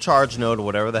this little charge node,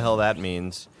 whatever the hell that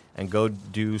means, and go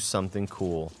do something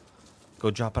cool. Go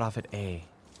drop it off at A,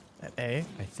 At A.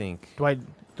 I think.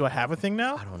 Do I have a thing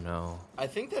now? I don't know. I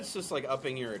think that's just like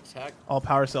upping your attack. All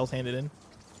power cells handed in.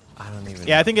 I don't even.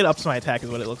 Yeah, I think it ups my attack is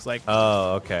what it looks like.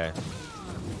 Oh, okay.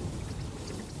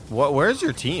 Where's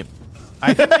your team?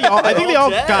 I think they all. I think they all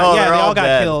dead. got. Oh, Yeah, they're they all all got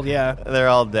dead. killed. Yeah. They're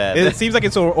all dead. It seems like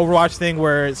it's an Overwatch thing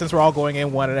where since we're all going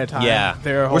in one at a time. yeah,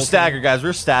 their whole we're team- staggered, guys.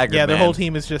 We're staggered. Yeah, their man. whole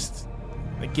team is just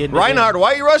Like, getting Reinhardt,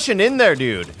 why are you rushing in there,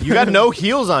 dude? You got no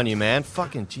heals on you, man.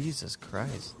 Fucking Jesus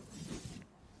Christ.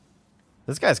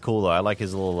 This guy's cool though. I like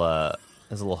his little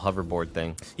hoverboard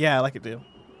thing. Yeah, I like it too.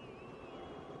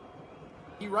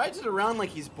 He rides it around like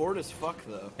he's bored as fuck,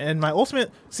 though. And my ultimate...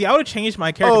 See, I would have changed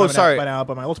my character by now,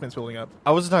 but my ultimate's building up.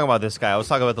 I wasn't talking about this guy. I was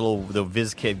talking about the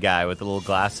Viz Kid guy with the little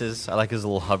glasses. I like his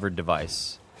little hover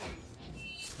device.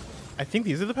 I think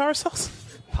these are the power cells.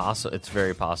 It's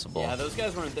very possible. Yeah, those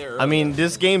guys weren't there earlier. I mean,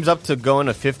 this game's up to going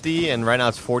to 50, and right now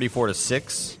it's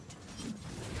 44-6.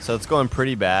 So it's going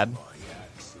pretty bad.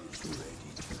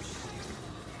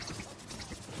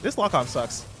 This lock-on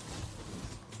sucks.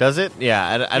 Does it?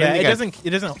 Yeah, I don't think it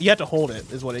doesn't. You have to hold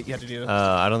it. Is what you have to do.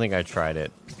 I don't think I tried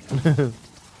it.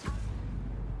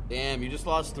 Damn, you just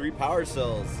lost 3 power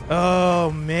cells. Oh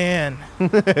man,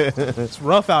 it's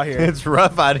rough out here. It's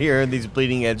rough out here in these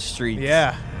bleeding edge streets.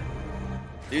 Yeah,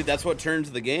 Dude, that's what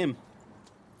turns the game.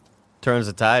 Turns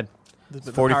the tide.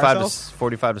 The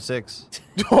 45 to 6.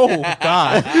 Oh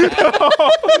god.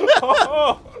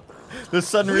 The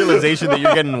sudden realization that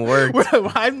you're getting worked.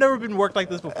 I've never been worked like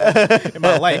this before in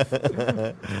my life.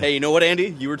 Hey, you know what,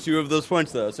 Andy? You were 2 of those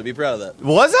points, though, so be proud of that.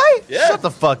 Was I? Yeah. Shut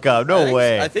the fuck up. No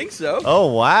way. I think so. Oh,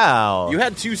 wow. You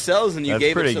had 2 cells and you That's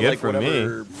gave pretty it to good like for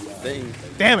whatever thing.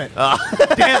 Damn it.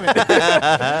 Damn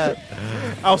it.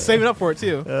 I'll save it up for it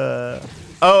too.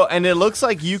 Oh, and it looks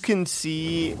like you can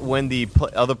see when the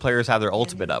other players have their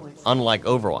ultimate up, unlike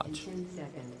Overwatch. 10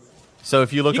 seconds. So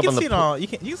if you look You up on can the see it on. You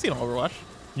can see it on Overwatch.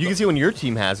 you can see when your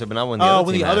team has it, but not when the other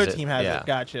When team the has other it. team has Yeah. it.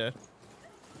 Gotcha.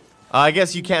 I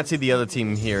guess you can't see the other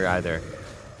team here either.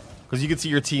 Because you can see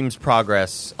your team's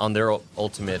progress on their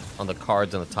ultimate on the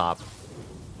cards on the top.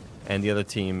 And the other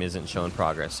team isn't showing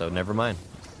progress, so never mind.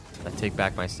 I take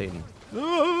back my statement.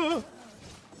 God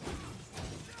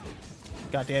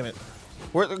damn it.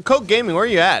 Coke Gaming, where are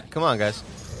you at? Come on, guys.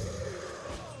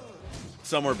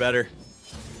 Somewhere better.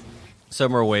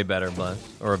 Somewhere way better, Buzz.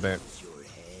 Or a bear.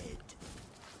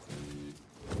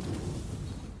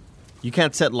 You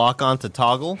can't set lock on to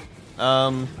toggle.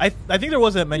 I think there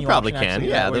was a menu. You probably option, can. actually,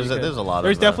 Yeah, where you could. there's a lot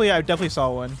There's of. definitely. I definitely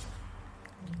saw one.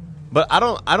 But I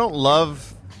don't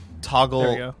love toggle.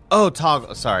 There we go. Oh,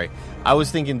 toggle. Sorry, I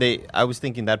was thinking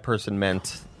that person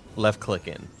meant left click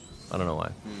in. I don't know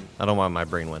why. I don't know why my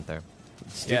brain went there.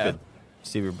 It's stupid.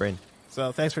 Stupid brain.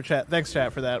 So thanks for chat. Thanks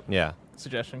chat for that Yeah.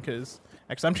 suggestion because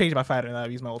actually I'm changing my fighter now.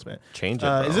 I've used my ultimate. Change it,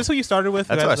 bro. Is this who you started with?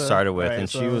 That's Who what I has started with, alright, and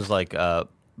so- she was like,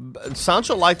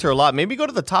 Sancho liked her a lot. Maybe go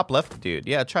to the top left, dude.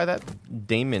 Yeah, try that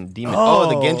demon. Oh,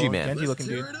 the Genji man. Genji looking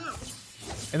dude.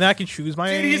 And then I can choose my.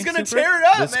 Dude, he's gonna super. tear it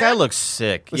up, This man. guy looks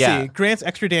sick. Let's yeah. see. Grants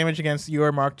extra damage against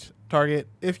your marked target.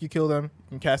 If you kill them, you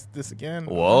can cast this again.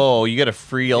 Whoa, you get a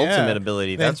free Yeah. ultimate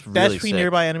ability. Then That's dash really between sick.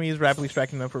 nearby enemies, rapidly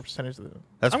striking them for a percentage of the.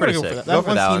 That's I'm pretty gonna go sick. for that. Go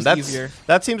for that one. Seems That's easier.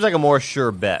 that seems like a more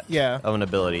sure bet. Yeah. Of an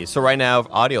ability. So right now,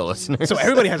 audio listeners. So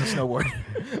everybody has a snowboard.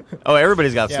 Oh,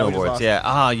 everybody's got Yeah, we just snowboards. lost. Yeah.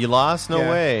 Ah, you lost? No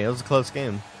Yeah. way. It was a close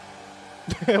game.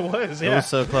 It was. Yeah. It was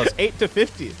so close.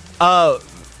 8-50.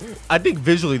 I think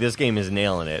visually this game is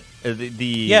nailing it.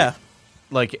 Yeah.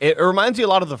 Like it reminds me a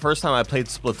lot of the first time I played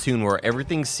Splatoon, where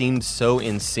everything seemed so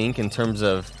in sync in terms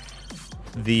of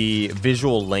the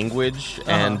visual language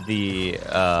and the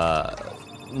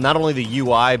not only the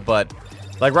UI, but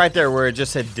like right there where it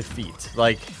just said defeat.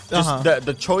 Like just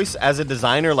the choice as a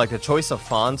designer, like the choice of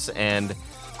fonts and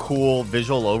cool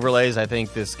visual overlays. I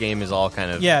think this game is all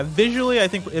kind of Yeah, visually, I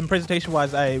think in presentation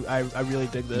wise, I really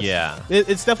dig this. Yeah.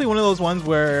 It's definitely one of those ones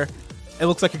where it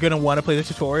looks like you're gonna want to play the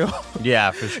tutorial. Yeah,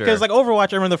 for sure. Because like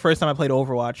Overwatch, I remember the first time I played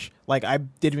Overwatch, like I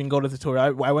didn't even go to the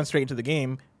tutorial. I went straight into the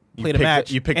game, played a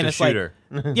match. You picked and a it's like- shooter.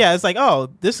 yeah, it's like, oh,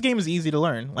 this game is easy to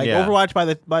learn. Like Yeah. Overwatch, by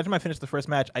the time I finished the first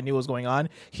match, I knew what was going on.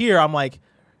 Here, I'm like,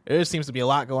 there seems to be a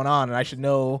lot going on, and I should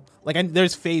know. Like,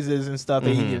 there's phases and stuff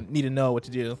that you need to know what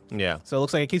to do. Yeah. So it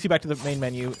looks like it keeps you back to the main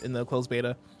menu in the closed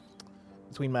beta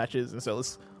between matches, and so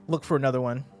let's look for another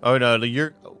one. Oh no,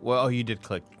 you're well. Oh, you did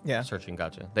click. Yeah. Searching.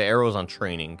 Gotcha. The arrow's on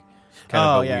training. Kind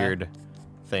of a yeah. weird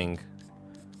thing.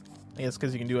 I guess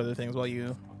because you can do other things while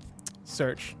you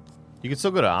search. You can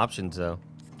still go to options though.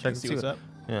 Check See what's up.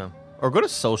 Yeah. Or go to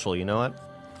social. You know what?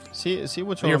 See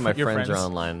which one Your of my your friends are friends.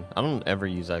 online. I don't ever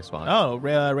use Xbox. Oh,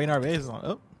 Raynar Vase is on.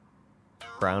 Oh,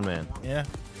 Brown Man yeah.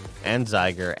 and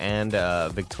Zyger and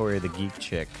Victoria the Geek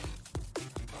Chick.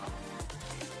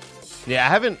 Yeah, I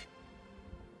haven't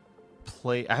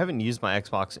used my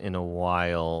Xbox in a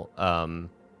while.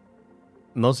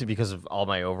 Mostly because of all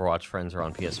my Overwatch friends are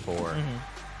on PS4.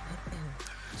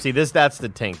 See, that's the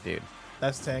tank dude.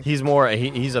 That's tank. He's more.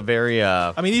 He's a very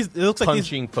I mean, it looks like these.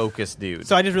 punching focused dude.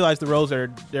 So I just realized the roles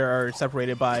are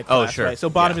separated by class, sure. right? So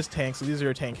bottom Yeah. is tank. So these are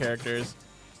your tank characters.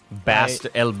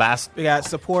 El Bast. We got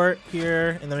support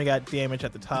here, and then we got damage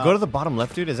at the top. Go to the bottom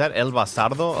left, dude. Is that El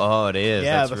Bastardo? Oh, it is.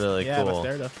 Yeah, that's really cool.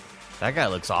 Bastardo. That guy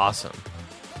looks awesome.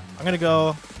 I'm gonna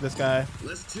go this guy.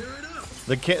 Let's tear it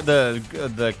up.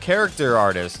 The character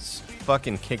artists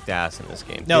fucking kicked ass in this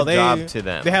game. No, Good job to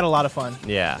them. They had a lot of fun.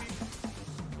 Yeah.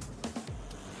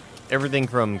 Everything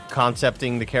from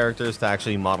concepting the characters to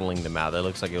actually modeling them out. That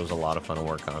looks like it was a lot of fun to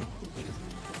work on.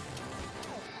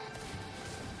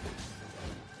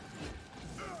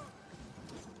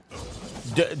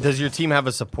 Does your team have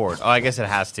a support? Oh, I guess it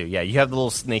has to. Yeah, you have the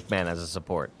little snake man as a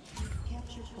support.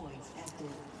 Capture points active.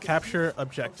 Capture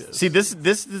objectives. See, this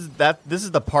is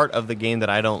the part of the game that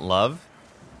I don't love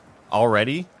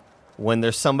already. When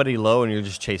there's somebody low and you're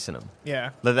just chasing them.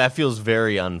 Yeah. That feels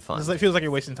very unfun. It feels like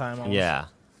you're wasting time. Almost. Yeah.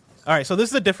 All right, so this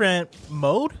is a different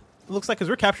mode. It looks like because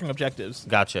we're capturing objectives.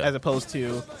 Gotcha. As opposed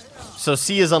to. So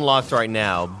C is unlocked right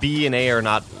now. B and A are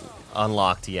not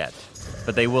unlocked yet,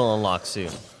 but they will unlock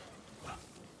soon.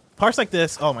 Parts like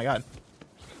this. Oh my god.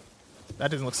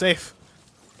 That doesn't look safe.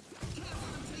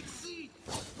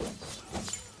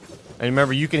 And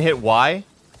remember, you can hit Y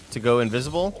to go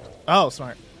invisible. Oh,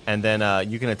 smart. And then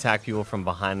you can attack people from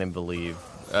behind, I believe.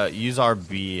 Use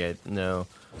RB. No.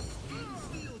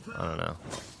 I don't know.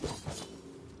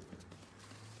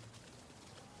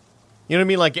 You know what I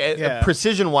mean? Like, Yeah.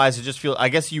 precision-wise, it just feels... I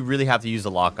guess you really have to use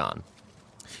the lock-on.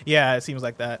 Yeah, it seems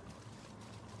like that.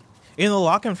 In the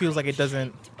lock-on feels like it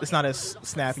doesn't. It's not as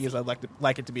snappy as I'd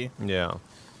like it to be. Yeah. Are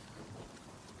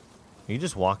you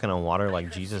just walking on water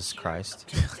like Jesus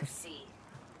Christ?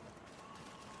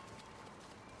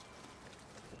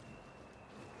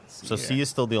 So C is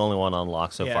still the only one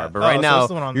unlocked so Yeah. far. But Oh, right so now, it's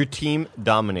the one on- your team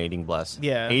dominating, Bless.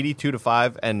 Yeah.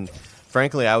 82-5. And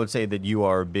frankly, I would say that you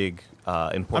are a big,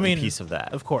 important piece of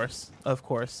that. Of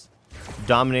course.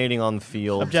 Dominating on the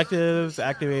field. Objectives,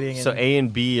 activating. So and, A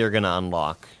and B are going to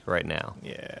unlock right now.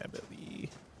 Yeah, baby.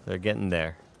 They're getting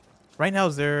there. Right now,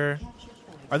 are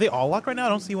they all locked right now? I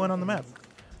don't see one on the map.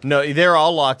 No, they're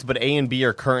all locked, but A and B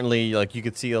are currently, like, you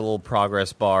could see a little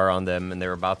progress bar on them, and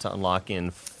they're about to unlock in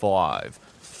 5,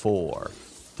 4,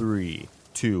 3,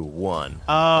 2, 1.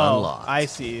 Oh, Unlocked. I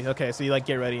see. Okay, so you like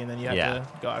get ready and then you have to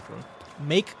go after them.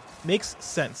 Makes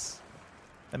sense.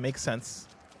 That makes sense.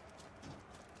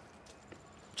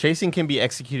 Chasing can be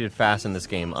executed fast in this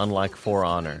game, unlike For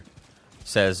Honor.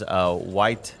 Says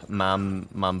White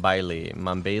Mambaili?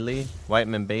 White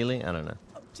Mambaili? I don't know.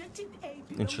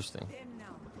 Interesting.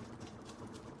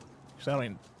 So I don't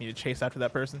even need to chase after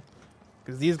that person.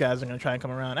 Because these guys are going to try and come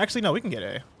around. Actually, no, we can get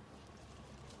A.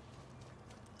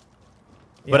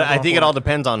 Yeah, But I'm I going think for it all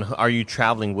depends on are you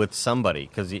traveling with somebody?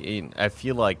 Because I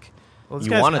feel like this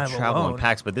you guy's want to kind of travel in alone.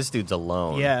 packs, but this dude's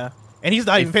alone. Yeah. And he's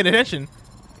not even paying attention.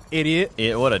 Idiot.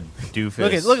 What a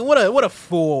doofus. Look, what a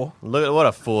fool. Look at what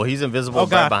a fool. He's invisible Oh, right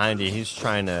God. behind you. He's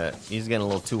getting a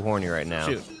little too horny right now.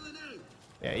 Shoot.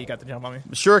 Yeah, you got the jump on me.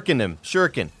 Shuriken him.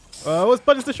 Shuriken. What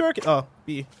button's the shuriken? Oh,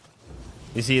 B.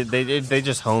 You see, they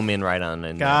just home in right on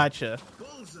in there. Gotcha.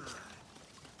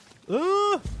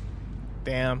 Ooh.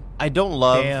 Damn. I don't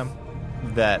love Damn.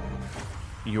 that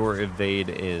your evade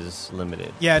is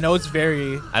limited. Yeah, no, it's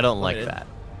very... I don't like limited. that.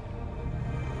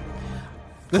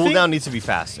 The Cooldown thing- needs to be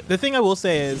faster. The thing I will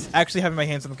say is, actually having my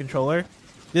hands on the controller,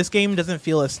 this game doesn't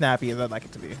feel as snappy as I'd like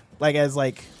it to be. As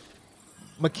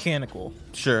mechanical.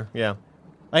 Sure, yeah.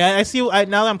 I see. Now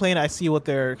that I'm playing it, I see what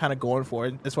they're kind of going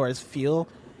for as far as feel,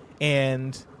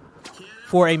 and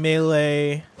for a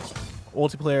melee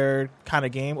multiplayer kind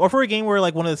of game, or for a game where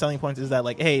one of the selling points is that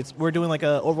hey, we're doing a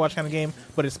Overwatch kind of game,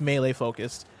 but it's melee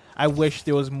focused. I wish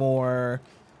there was more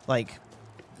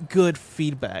good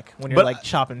feedback when you're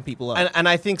chopping people up. And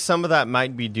I think some of that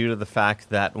might be due to the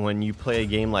fact that when you play a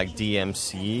game like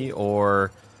DMC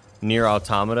or Nier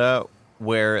Automata,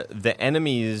 where the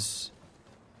enemies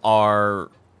are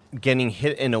getting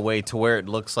hit in a way to where it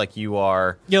looks like you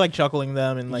are... You're chuckling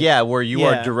them and where you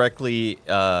are directly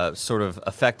sort of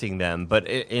affecting them. But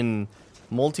in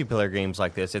multiplayer games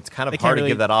like this, it's kind of hard to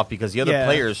give that off because the other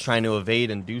player is trying to evade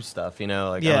and do stuff,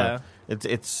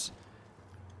 it's...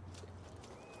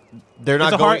 They're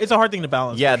not it's a hard thing to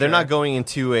balance. Yeah, they're not going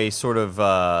into a sort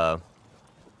of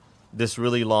this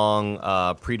really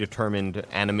long predetermined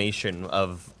animation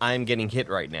of I'm getting hit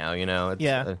right now.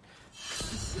 It's,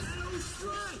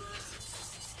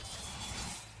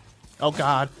 oh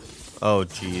God. Oh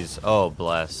jeez. Oh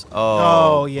bless.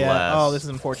 Oh yeah. Bless. Oh, this is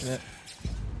unfortunate.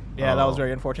 Yeah, that was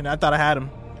very unfortunate. I thought I had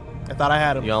him.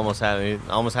 You almost had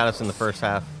us in the first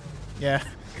half. Yeah.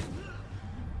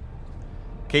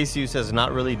 KCU says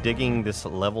not really digging this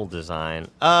level design.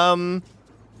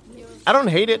 I don't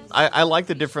hate it. I like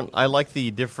the different. I like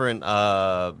the different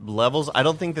levels. I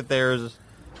don't think that there's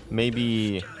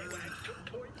maybe.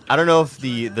 I don't know if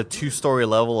the 2-story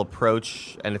level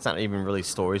approach, and it's not even really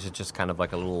stories. It's just kind of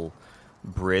like a little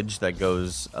bridge that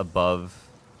goes above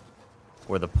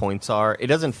where the points are. It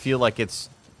doesn't feel like it's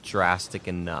drastic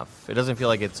enough. It doesn't feel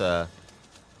like it's a.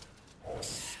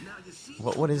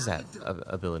 What is that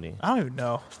ability? I don't even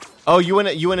know. Oh, you went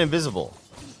invisible,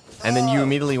 and then you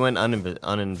immediately went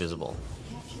uninvisible.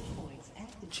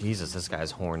 Jesus, this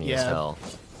guy's horny as hell.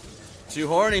 Too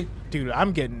horny. Dude,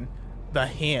 I'm getting the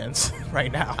hands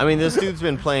right now. I mean, this dude's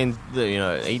been playing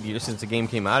 8 years since the game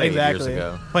came out 8 years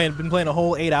ago. Been playing a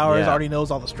whole 8 hours. Yeah. already knows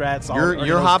all the strats.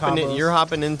 You're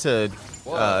hopping into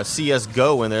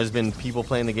CS:GO when there's been people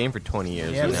playing the game for 20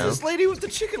 years. Yeah, you Who's know? this lady with the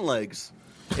chicken legs?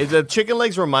 The chicken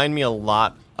legs remind me a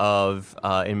lot of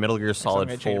in Metal Gear Solid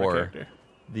gonna change my 4. character.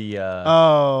 The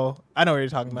Oh, I know what you're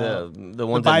talking about. the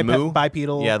ones that moo.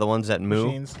 Bipedal. Yeah, the ones that moo.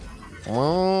 Machines.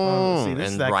 Mm, see, this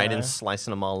is and that Raiden's guy.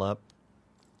 slicing them all up.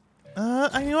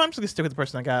 I know I'm just gonna stick with the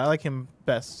person I got. I like him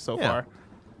best so Yeah. far.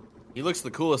 He looks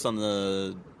the coolest on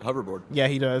the hoverboard. Yeah,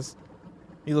 he does.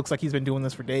 He looks like he's been doing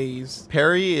this for days.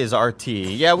 Parry is RT.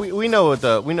 Yeah, we know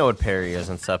what parry is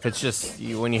and stuff. It's just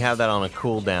when you have that on a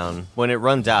cooldown, when it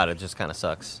runs out, it just kind of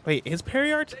sucks. Wait, is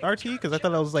parry RT? Because I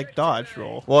thought that was like dodge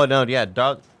roll Well, no, yeah,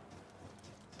 or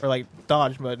like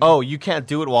dodge, but oh, you can't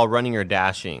do it while running or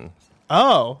dashing.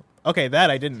 oh, okay, that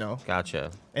I didn't know,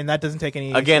 Gotcha. and that doesn't take any.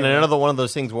 Again, stamina. another one of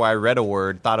those things where I read a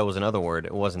word, thought it was another word.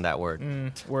 It wasn't that word.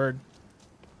 Word.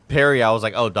 Parry, I was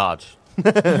like, oh, dodge.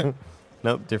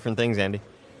 Nope, different things, Andy.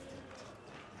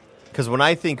 Because when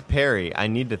I think parry, I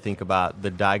need to think about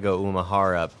the Daigo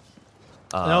Umehara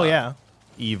Oh yeah.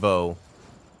 Evo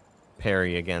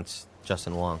parry against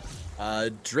Justin Wong.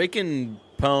 Drake and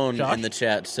Pone Josh? in the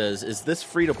chat says, "Is this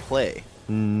free to play?"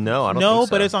 No, I don't No, think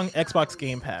so. but it's on Xbox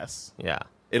Game Pass. Yeah.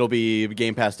 It'll be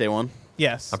Game Pass day one.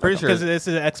 Yes, I'm pretty sure- because this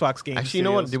is an Xbox game. Actually, you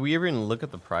know what? Studios. Did we ever even look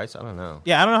at the price? I don't know.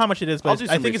 Yeah, I don't know how much it is, I'll but do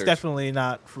I some think it's research. definitely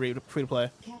not free to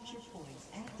play. Capture points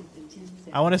active in 10 seconds.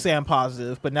 I want to say I'm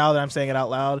positive, but now that I'm saying it out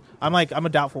loud, I'm a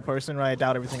doubtful person, right? I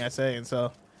doubt everything I say, and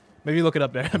so maybe look it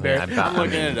up there. Barrett. I'm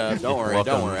looking it up. Don't worry.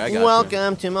 Don't worry. I got you.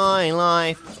 Welcome to my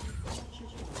life.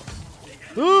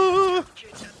 Ooh.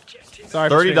 Sorry,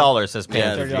 for $30 says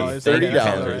Yeah, Panther G. $30. Thank you, $30.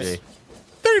 Panther G.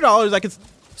 $30. I could.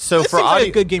 So This for seems like audio,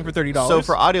 a good game for $30. So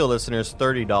for audio listeners,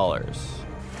 $30.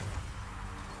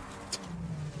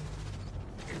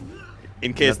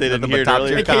 In case they didn't Nothing hear it but top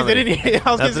earlier. in case they didn't hear, I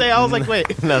was gonna say, I was like,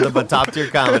 wait. Nothing but top tier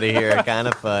comedy here. Kind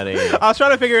of funny. I was trying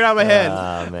to figure it out in my head.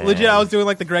 Ah, man. Legit, I was doing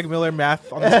like the Greg Miller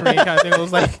math on the screen kind of thing.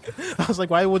 I was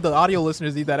like, why would the audio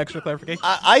listeners need that extra clarification?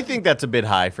 I think that's a bit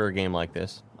high for a game like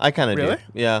this. I kind of Really? do.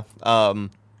 Yeah.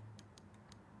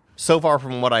 So far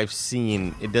from what I've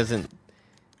seen, it doesn't.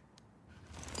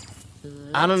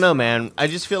 I don't know, man. I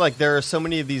just feel like there are so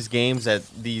many of these games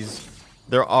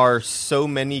there are so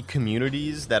many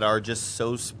communities that are just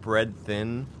so spread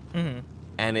thin,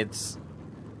 and it's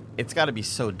got to be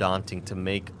so daunting to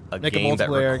make a game that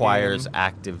multiplayer requires game.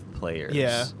 active players.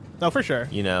 Yeah, no, for sure.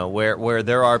 You know, where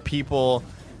there are people,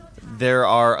 there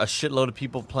are a shitload of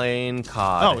people playing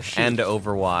COD Oh, shoot. and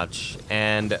Overwatch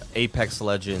and Apex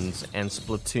Legends and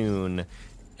Splatoon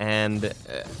and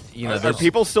Are there's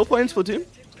people still playing Splatoon?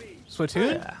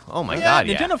 Splatoon. Yeah. Oh my Yeah, god,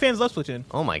 yeah. Nintendo fans love Splatoon.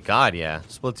 Oh my god, yeah.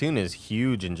 Splatoon is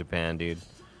huge in Japan, dude.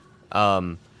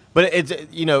 But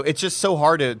it's just so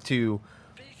hard to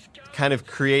kind of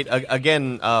create like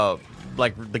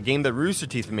the game that Rooster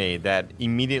Teeth made that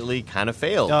immediately kind of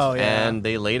failed. Oh, yeah. And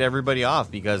they laid everybody off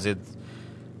because it's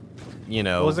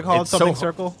What was it called? it's Something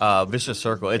Circle? Vicious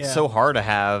Circle. It's Yeah. so hard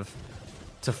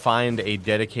to find a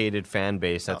dedicated fan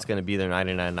base that's going to be there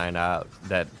 99 night out.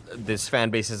 That this fan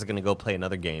base isn't going to go play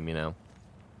another game, you know.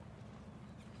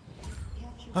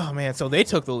 Oh man, so they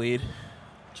took the lead.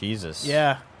 Jesus.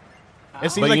 Yeah. It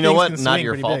seems But like you know things what? can Not swing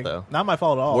your pretty fault, big. though. Not my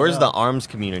fault at all. Where's no. the ARMS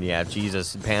community at?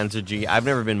 Jesus, Panzer G. I've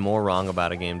never been more wrong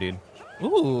about a game, dude.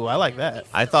 Ooh, I like that.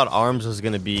 I thought ARMS was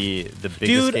going to be the biggest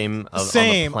Dude, game on the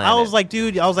same. planet. I was like,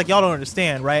 y'all don't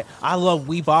understand, right? I love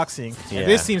Wii boxing. Yeah. And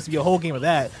this seems to be a whole game of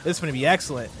that. This is going to be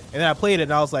excellent. And then I played it,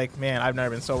 and I was like, man, I've never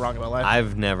been so wrong in my life.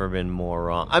 I've never been more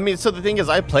wrong. I mean, so the thing is,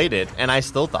 I played it, and I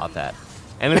still thought that.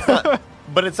 And it's not,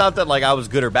 but it's not that like I was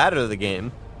good or bad at the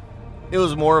game. It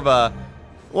was more of a,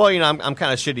 well, I'm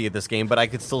kind of shitty at this game, but I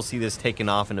could still see this taking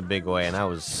off in a big way, and I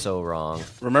was so wrong.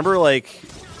 Remember, like,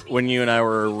 when you and I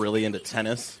were really into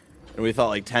tennis? And we thought,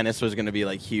 like, tennis was going to be,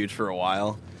 like, huge for a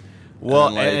while. Well,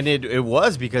 And, like, and it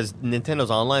was because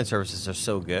Nintendo's online services are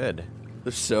so good.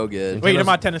 they're so good. Wait, you're Nintendo's- talking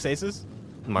about Tennis Aces?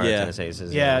 Mario Yeah. Tennis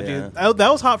Aces. Yeah, Yeah. dude.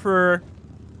 That was hot for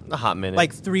A hot minute.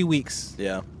 like 3 weeks.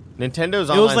 Yeah. Nintendo's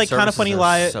It online was like Kind of services Funny are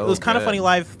Live. so It was Kind of good. Funny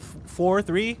Live 4,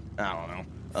 3, I don't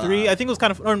know. 3. I think it was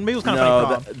kind of, or maybe it was Kind of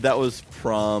Funny Prom. that was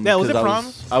prom. Yeah, was it 'cause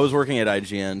prom? I was working at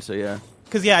IGN, so yeah.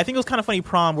 Because I think it was Kind of Funny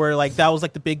Prom, where like that was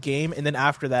like the big game, and then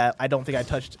after that, I don't think I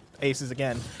touched Aces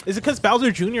again. Is it because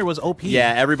Bowser Jr. was OP?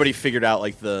 Yeah, everybody figured out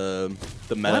like the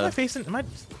What am I meta. facing? Am I?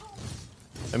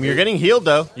 I mean, you're getting healed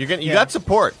though. You Yeah. got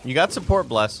support. You got support,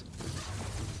 Bless.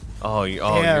 Oh,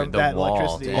 Yeah, you're the that wall.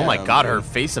 electricity. Oh my Yeah, God, man. her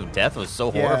face of death was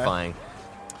so Yeah. horrifying.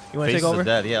 You want to Faces take over? of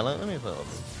death. Yeah, let me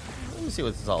see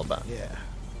what this is all about. Yeah.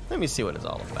 Let me see what it's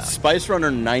all about. Spice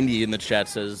Runner 90 in the chat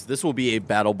says this will be a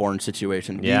Battleborn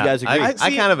situation. Do Yeah, you guys agree? I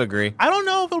see- kind of agree. I don't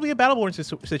know if it'll be a Battleborn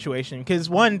situation because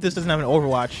one, this doesn't have an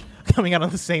Overwatch coming out on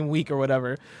the same week or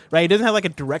whatever, right? It doesn't have like a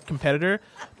direct competitor,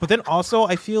 but then also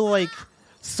I feel like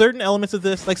certain elements of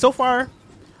this, like so far,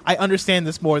 I understand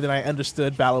this more than I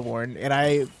understood Battleborn,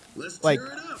 and Let's Like- tear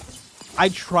it up. I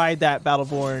tried that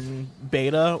Battleborn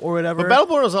beta or whatever. But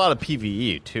Battleborn was a lot of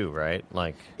PvE too, right?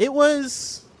 Like, It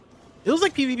was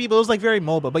like PvP, but it was like very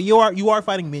MOBA. But you are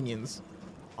fighting minions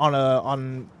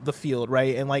on the field,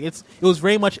 right? And like it was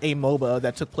very much a MOBA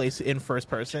that took place in first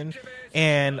person,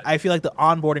 and I feel like the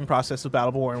onboarding process of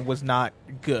Battleborn was not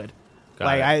good.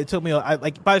 Got it. It took me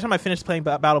like by the time I finished playing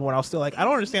Battleborn, I was still like, I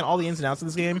don't understand all the ins and outs of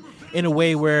this game in a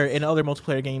way where in other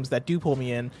multiplayer games that do pull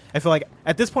me in, I feel like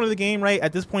at this point of the game, right,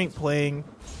 at this point playing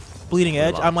Bleeding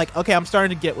Edge, I'm like, okay, I'm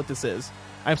starting to get what this is.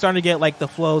 I'm starting to get like the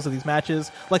flows of these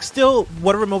matches. Like still,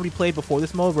 whatever mode we played before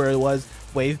this mode, where it was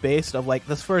wave based of like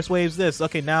this first wave's this.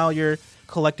 Okay, now you're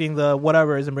collecting the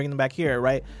whatevers and bringing them back here,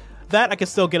 right? That I can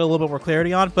still get a little bit more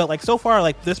clarity on. But like so far,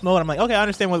 like this mode, I'm like, okay, I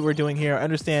understand what we're doing here. I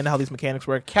understand how these mechanics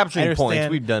work. Capturing I understand-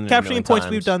 points, we've done it a capturing million points.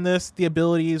 times. We've done this. The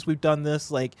abilities, we've done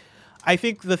this. Like, I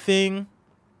think the thing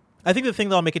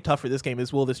that'll make it tough for this game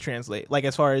is will this translate? Like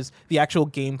as far as the actual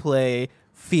gameplay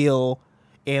feel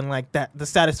and like that the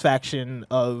satisfaction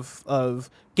of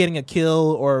getting a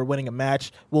kill or winning a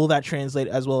match, will that translate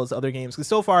as well as other games? Because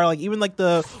so far, like even like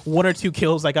the 1 or 2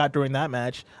 kills I got during that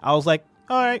match, I was like,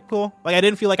 all right, cool. Like I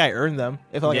didn't feel like I earned them.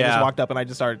 It felt like I just Yeah. walked up and I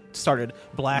just started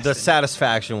blasting. the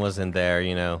satisfaction wasn't there,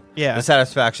 you know. Yeah. The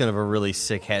satisfaction of a really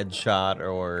sick headshot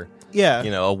or yeah,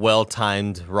 you know, a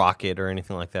well-timed rocket or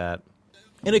anything like that.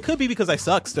 and it could be because I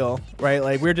suck still, right?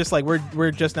 Like we're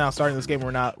just now starting this game.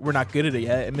 We're not good at it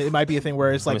yet. It might be a thing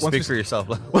where it's I like mean, once speak for yourself.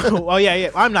 well, yeah,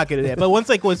 I'm not good at it. But once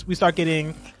we start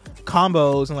getting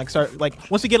combos and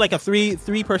once we get like a three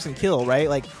person kill, right?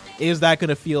 Like, is that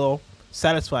gonna feel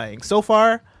satisfying? So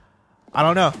far, I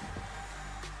don't know.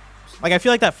 Like, I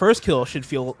feel like that first kill should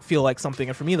feel like something.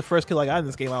 And for me, the first kill I got in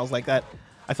this game, I was like that.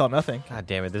 I felt nothing. God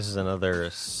damn it! This is another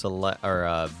select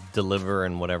or deliver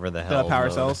and whatever the hell. power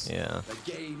mode. cells. Yeah.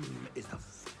 The game is a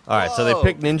All right, so they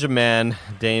picked Ninja Man,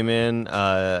 Damon,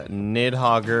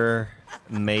 Nidhogger,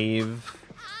 Maeve.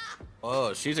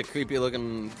 Oh, she's a creepy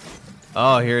looking.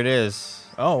 Oh, here it is.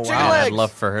 Oh Chicken wow, Man, I'd legs.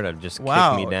 love for her to just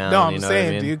wow. kick me down. No, I'm you know saying, what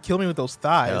I mean? dude, kill me with those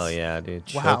thighs. Hell yeah, dude.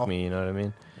 Choke Wow. me, you know what I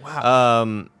mean? Wow.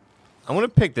 I'm going to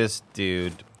pick this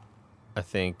dude, I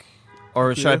think.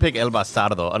 Or should I pick El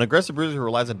Bastardo? An aggressive bruiser who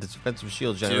relies on defensive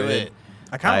shields generated. it.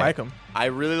 I kind I- of like him. I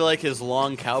really like his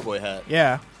long cowboy hat.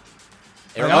 Yeah.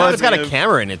 It Oh, reminds it's got me a of-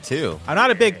 camera in it, too. I'm not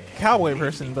a big cowboy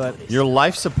person, but Your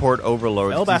life support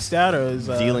overload. El Bastardo is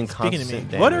dealing speaking to me.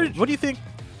 constant What damage. do you think?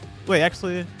 Wait,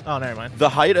 actually, oh, never mind. The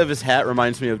height of his hat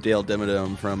reminds me of Dale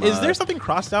Dimmadome from. Is there something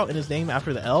crossed out in his name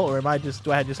after the L, or do I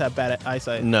just have bad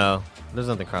eyesight? No, there's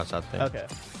nothing crossed out there. Okay,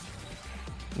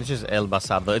 It's just El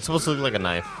Bastardo. It's supposed to look like a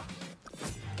knife.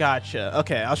 gotcha.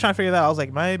 Okay, I was trying to figure that out. I was like,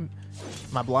 am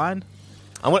I blind?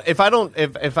 If I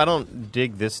don't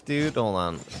dig this dude, hold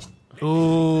on.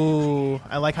 Ooh,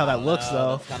 I like how that looks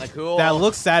though. Kind of cool. That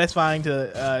looks satisfying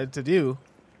to do.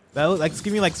 That looks like it's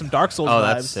giving me like some Dark Souls Oh,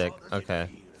 vibes. that's sick. Okay.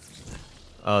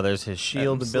 Oh, there's his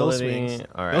shield Those ability. swings.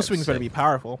 All right, Those swings better sick. be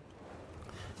powerful.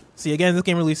 See, again, this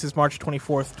game releases March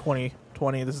 24th,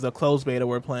 2020. This is the closed beta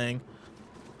we're playing.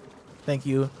 Thank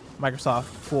you, Microsoft,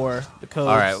 for the codes.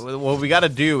 All right, what we got to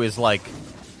do is like,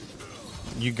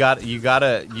 you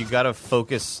gotta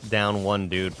focus down one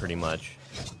dude pretty much.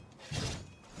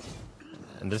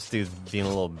 And this dude's being a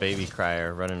little baby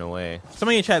crier, running away.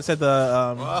 Somebody in chat said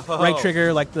the right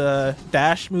trigger, like the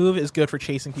dash move, is good for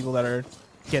chasing people that are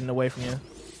getting away from you.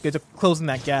 Good to closing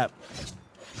that gap.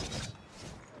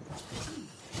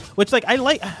 Which, like, I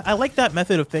like that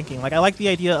method of thinking. Like, I like the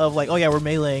idea of like, oh yeah, we're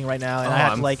meleeing right now, and I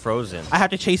have I'm to like frozen. I have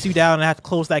to chase you down, and I have to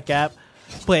close that gap.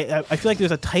 But I feel like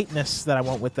there's a tightness that I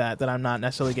want with that I'm not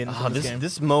necessarily getting Oh, from this game.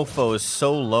 this mofo is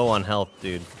so low on health,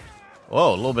 dude.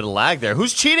 Whoa, a little bit of lag there.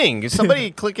 Who's cheating? Is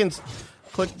somebody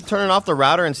turning off the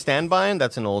router and standby?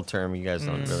 That's an old term. You guys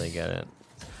don't really get it.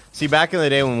 See, back in the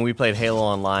day when we played Halo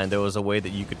Online, there was a way that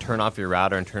you could turn off your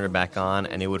router and turn it back on,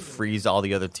 and it would freeze all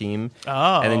the other team.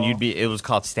 Oh. And then it was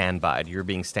called standbyed. You were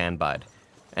being standbyed.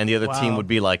 And the other team would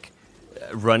be like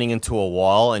running into a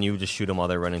wall, and you would just shoot them while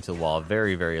they're running into the wall.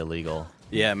 Very, very illegal.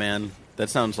 Yeah, man. That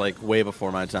sounds like way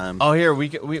before my time. Oh, here, we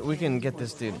can get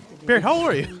this dude. Barry, how old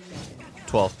are you?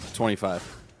 12.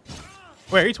 25.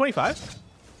 Wait, are you 25?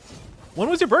 When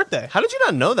was your birthday? How did you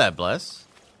not know that, Bless?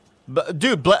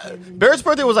 Dude, Barrett's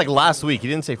birthday was like last week. He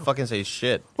didn't fucking say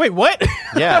shit. Wait, what?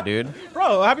 Yeah, dude.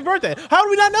 Bro, happy birthday. How did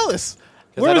we not know this?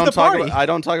 Where was the party? I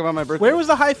don't talk about my birthday. Where was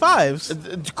the high fives?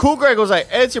 Cool Greg was like,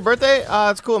 hey, it's your birthday?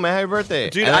 It's cool, man. Happy birthday.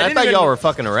 Dude, and I I didn't thought even- y'all were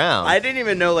fucking around. I didn't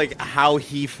even know like how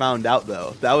he found out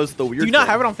though. That was the weird. Do you not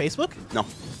thing. have it on Facebook? No.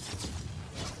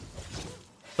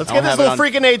 Let's I get don't this have it little on-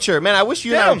 freak of nature. Man, I wish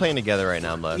you and I were Damn. playing together right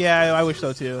now, Bless. Yeah, I wish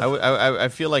so too. I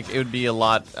feel like it would be a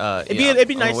lot. It'd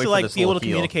be nice to like be able to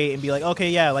communicate and be like,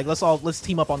 okay, yeah, like let's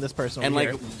team up on this person. And over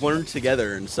like here. learn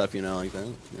together and stuff, you know, like that.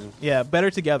 Yeah. Yeah, better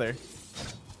together.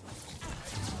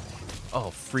 Oh,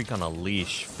 freak on a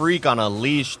leash. Freak on a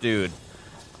leash, dude.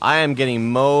 I am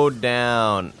getting mowed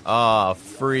down. Oh,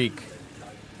 freak.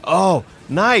 Oh,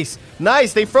 nice.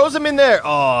 Nice. They froze him in there.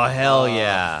 Oh, hell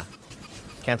yeah.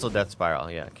 Cancel Death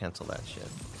Spiral. Yeah, cancel that shit.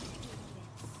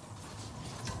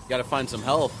 Gotta find some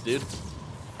health, dude.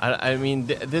 I mean,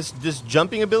 this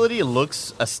jumping ability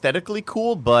looks aesthetically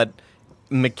cool, but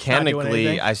mechanically,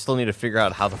 anything. I still need to figure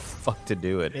out how the fuck to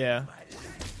do it. Yeah.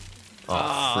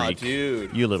 Oh, freak.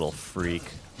 Dude. You little freak.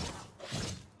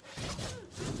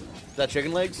 Is that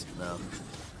chicken legs? No.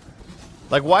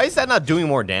 Like, why is that not doing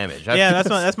more damage? Yeah,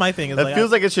 that's my thing. Is That like,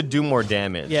 feels like it should do more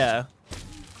damage. yeah.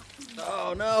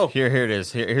 Oh no. Here it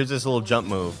is. Here's this little jump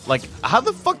move. Like, how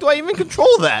the fuck do I even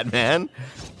control that, man?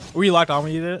 Were you locked on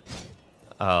when you did it?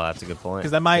 Oh, that's a good point.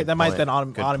 Because that might Good then point. Good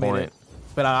automate point. it.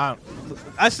 But I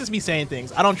don't. That's just me saying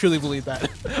things. I don't truly believe that.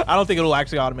 I don't think it'll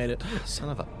actually automate it. Son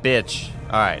of a bitch.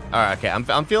 All right, okay.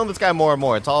 I'm feeling this guy more and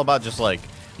more. It's all about just like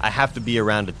I have to be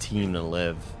around a team to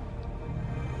live.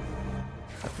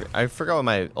 I forgot what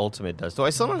my ultimate does. Do I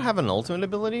still not have an ultimate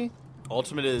ability?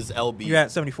 Ultimate is LB. You're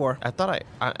at 74. I thought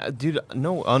dude,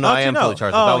 no. Oh no, How'd I you am know? fully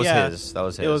charged. Oh, That was yeah. his. That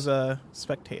was his. It was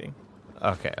spectating.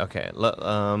 Okay.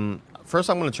 First,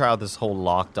 I'm going to try out this whole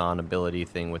locked on ability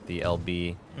thing with the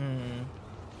LB.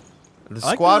 The I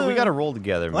like squad, the- we got to roll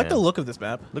together, I man. like the look of this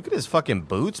map. Look at his fucking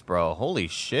boots, bro. Holy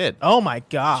shit. Oh my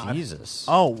god. Jesus.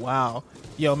 Oh wow.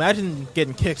 Yo, imagine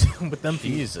getting kicked with them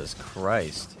feet. Jesus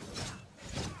Christ.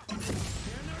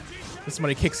 If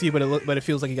somebody kicks you, but it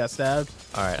feels like you got stabbed.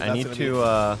 All right, I That's need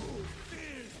gonna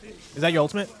to. Is that your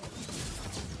ultimate?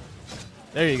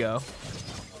 There you go.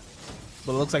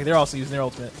 But it looks like they're also using their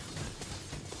ultimate.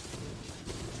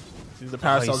 These are the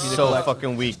power Oh, cells you he's need to so collect.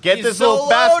 fucking weak. Get He's this so little low,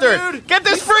 bastard! dude. Get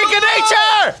this He's freak so of low.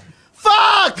 nature!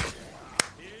 Fuck!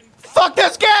 Fuck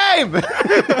this game!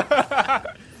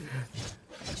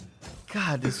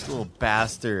 God, this little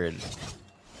bastard.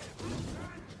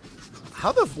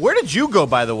 Where did you go,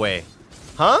 by the way?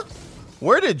 Huh?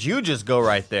 Where did you just go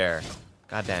right there?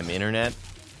 Goddamn internet.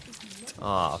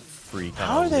 Aw, freak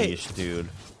How on are a they- leash, dude.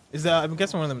 Is that? I'm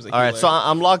guessing one of them is a All right, healer. so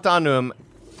I'm locked onto him.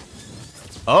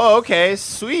 Oh, okay,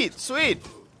 sweet.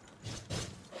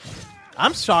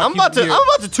 I'm shocked. I'm about to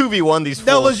 2v1 these fools.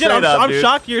 No, legit. straight I'm, up, I'm dude.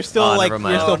 shocked you're still Oh, like never you're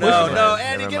mind. still No, pushing. no, it.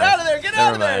 Andy, Never get mind. out of there, get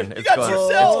out of Never there. mind. You got going,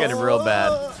 yourself. It's getting real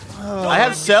bad. I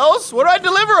have cells? What do I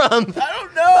deliver them? I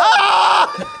don't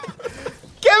know.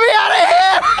 Get me out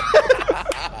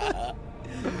of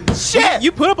here! Shit!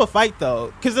 You put up a fight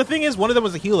though, because the thing is, one of them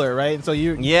was a healer, right? And so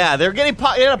you, Yeah, they're getting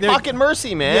They're- pocket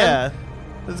mercy, man. yeah.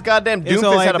 This goddamn And Doomfist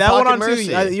so like had a that one pocket on mercy.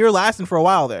 two, you were lasting for a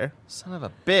while there. Son of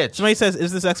a bitch. Somebody says,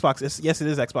 "Is this Xbox?" Yes, it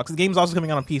is Xbox. The game's also coming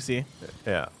out on PC.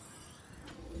 Yeah.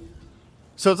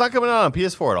 So it's not coming out on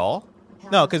PS4 at all?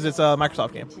 No, because it's a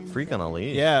Microsoft game. Freak on a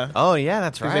leash. Yeah. Oh, yeah,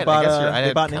 that's 'Cause right. they bought, I guess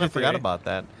they bought I kind Ninja of forgot Theory. about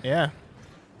that. Yeah.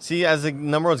 See, as a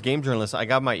number one game journalist, I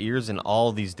got my ears in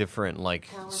all these different like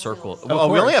circles. Of Oh,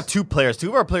 we only course. have 2 players. 2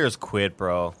 of our players quit,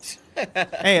 bro.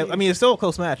 Hey, I mean, it's still a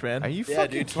close match, man. Are you Yeah,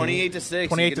 fucking dude, kidding? 28 to 6.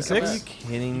 28 to You can 6? come Are you back.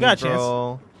 kidding me, got a chance.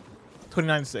 bro?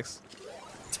 29-6.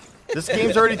 This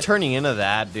game's already turning into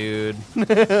that, dude.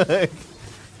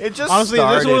 It just Honestly,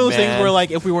 started, this is one of those things man. where, like,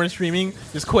 if we weren't streaming,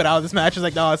 just quit out of this match. It's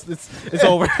like, no, it's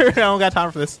over. I don't got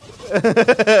time for this.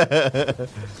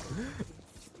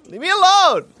 Leave me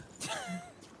alone.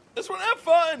 This one have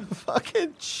fun.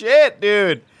 Fucking shit,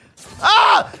 dude.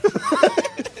 Ah!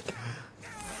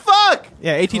 Fuck!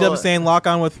 Yeah, ATW saying lock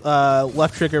on with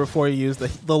left trigger before you use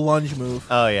the lunge move.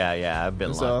 Oh, yeah. I've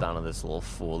been So- locked onto this little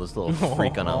fool, this little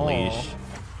freak on a leash.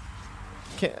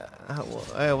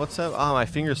 Hey, what's up? Oh, my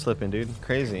finger's slipping, dude.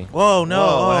 Crazy. Whoa, no. Whoa,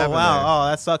 what Oh, happened wow. there? Oh,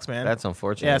 that sucks, man. That's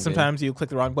unfortunate. Yeah, dude. sometimes you click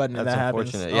the wrong button and That's that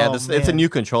happens. unfortunate. Yeah, Oh, it's a man. new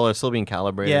controller. It's still being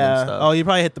calibrated and Yeah. stuff. Oh, you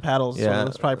probably hit the paddles. yeah. So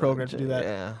it's probably programmed to do that.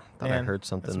 Yeah. Thought I Man, heard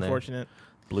something that's there. unfortunate.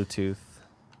 Bluetooth.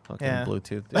 Fucking Yeah. Bluetooth.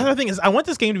 Dude. The other thing is, I want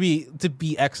this game to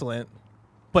be excellent,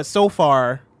 but so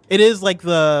far, it is like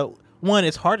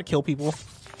it's hard to kill people,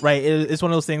 right? It's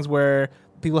one of those things where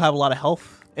people have a lot of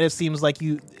health, and it seems like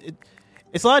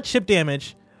it's a lot of chip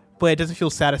damage, but it doesn't feel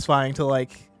satisfying to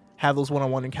like have those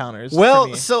one-on-one encounters. Well,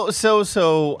 for me.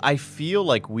 so I feel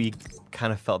like we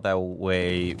kind of felt that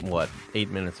way 8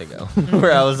 minutes ago,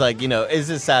 where I was like, is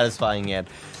this satisfying yet?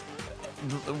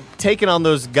 Taking on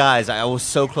those guys, I was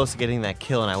so close to getting that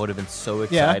kill, and I would have been so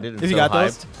excited and if you so got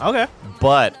hyped. those, okay.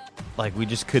 But like we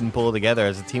just couldn't pull it together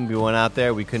as a team. We went out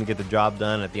there, we couldn't get the job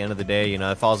done. At the end of the day,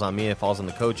 it falls on me. It falls on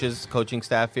the coaching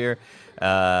staff here.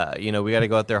 We got to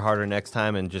go out there harder next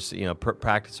time and just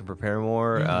practice and prepare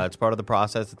more. It's part of the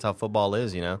process. That's how football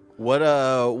is. What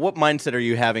mindset are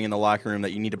you having in the locker room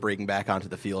that you need to bring back onto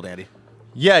the field, Andy?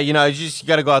 Yeah, you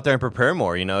got to go out there and prepare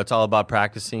more. It's all about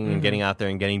practicing and getting out there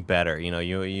and getting better.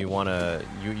 You want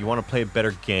to play a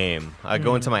better game. I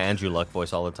go into my Andrew Luck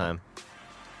voice all the time.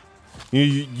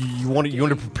 You want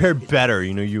to prepare better.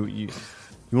 You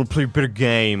want to play a better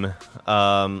game.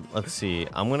 Let's see.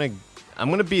 I'm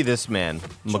gonna be this man.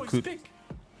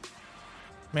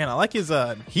 Man, I like his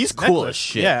He's cool necklace. as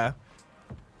shit. Yeah,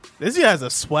 this guy has a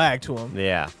swag to him,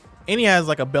 Yeah. and he has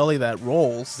like a belly that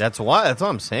rolls. That's what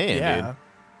I'm saying, yeah, dude.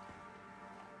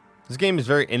 This game is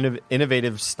very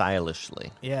innovative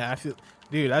stylishly. yeah. I feel,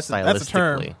 dude, that's a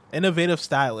term. Stylistically. Innovative,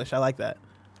 stylish. I like that.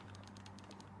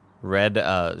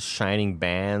 Red shining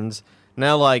bands.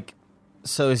 Now,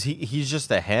 so is he's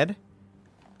just a head?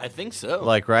 I think so.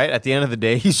 Right? At the end of the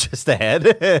day, he's just a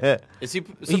head. Is he?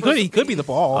 He could be the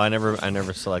ball. Oh, I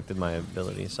never selected my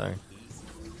ability, sorry.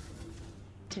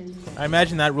 10 seconds. I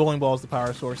imagine that rolling ball is the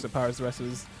power source that powers the rest of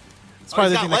his. It's Oh,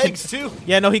 probably he's the got thing that legs too.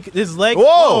 Yeah, no, his leg.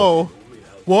 Whoa!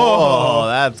 Whoa! Oh,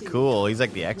 that's cool. He's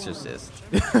like the Exorcist.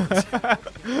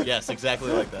 Yes,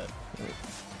 exactly like that.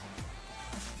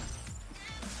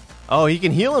 Oh, he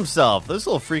can heal himself. This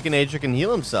little freaking nature can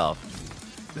heal himself.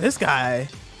 This guy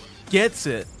gets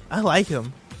it. I like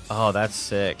him. Oh, that's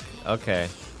sick. Okay.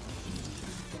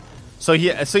 So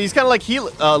he's kind of like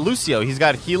Lucio. He's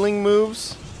got healing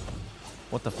moves.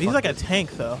 What the fuck? He's like a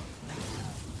tank, though.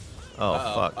 Oh,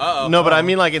 fuck. Uh-oh. No, but I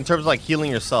mean in terms of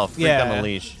healing yourself. Freak on Yeah. the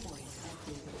leash.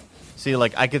 See,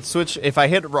 I could switch if I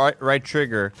hit right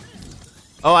trigger.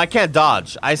 Oh, I can't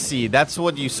dodge. I see. That's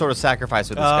what you sort of sacrifice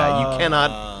with this guy. You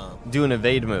cannot do an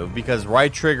evade move because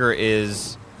right trigger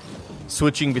is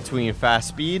switching between fast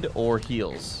speed or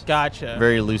heals. Gotcha.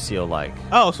 Very Lucio-like.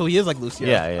 Oh, so he is like Lucio.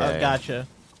 Yeah. Gotcha.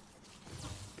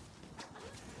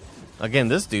 Again,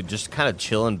 this dude just kind of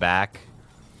chilling back.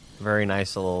 Very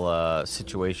nice little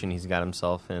situation he's got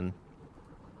himself in.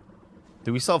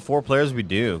 Do we still have 4 players? We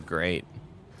do. Great.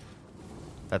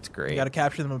 That's great. You got to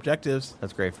capture them objectives.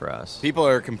 That's great for us. People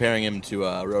are comparing him to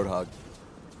Roadhog.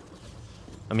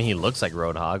 I mean, he looks like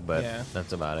Roadhog, but Yeah.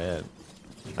 that's about it.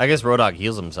 I guess Roadhog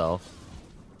heals himself.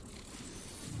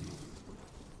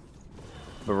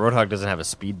 But Roadhog doesn't have a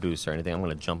speed boost or anything. I'm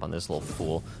going to jump on this little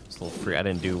fool. This little free. I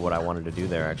didn't do what I wanted to do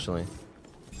there, actually.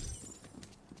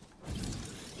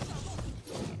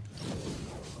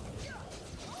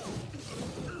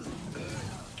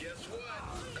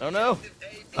 Oh no!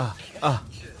 I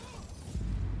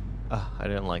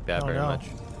didn't like that Oh, very no. much.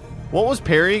 What was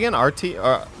parry again? RT?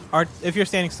 If you're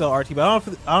standing still, RT. But I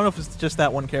don't know if it's just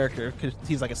that one character because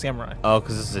he's like a samurai. Oh,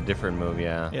 because this is a different move,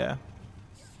 yeah. Yeah.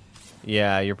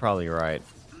 Yeah, you're probably right.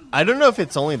 I don't know if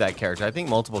it's only that character. I think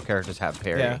multiple characters have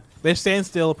parry. Yeah. They stand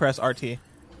still, press RT.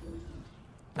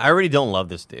 I already don't love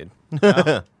this dude.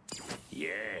 Oh.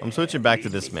 I'm switching back to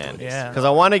this man. Yeah. Because I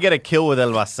want to get a kill with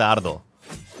El Bastardo.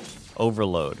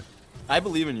 Overload. I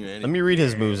believe in you, Andy. Let me read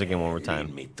his moves again one more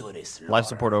time. Life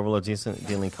support overload,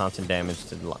 dealing constant damage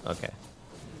to... Okay.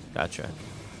 Gotcha.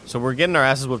 So we're getting our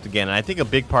asses whooped again, and I think a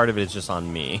big part of it is just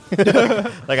on me.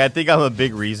 I think I'm a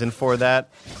big reason for that.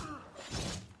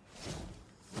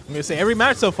 I'm going to say every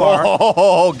match so far,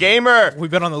 Oh, gamer! we've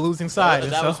been on the losing side.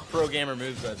 that and was so- pro gamer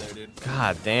moves right there, dude.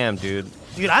 God damn, dude.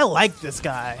 Dude, I like this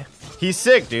guy. He's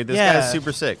sick, dude. This Yeah. guy's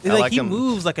super sick. I Like, like he him.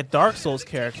 moves like a Dark Souls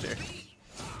character.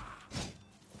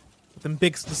 Them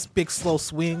big slow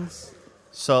swings.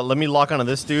 So let me lock onto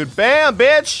this dude. Bam,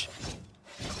 bitch!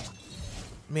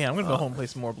 Man, I'm gonna go home and play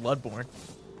some more Bloodborne.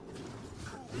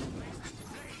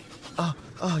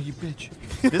 Oh, you bitch.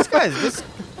 This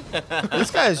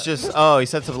guy's just... Oh, he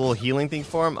sets up a little healing thing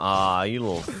for him? Ah, you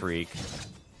little freak.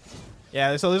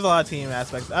 Yeah, so there's a lot of team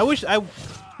aspects. I wish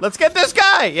Let's get this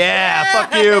guy. Yeah,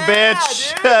 fuck you,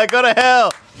 bitch. Go to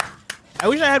hell. I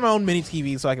wish I had my own mini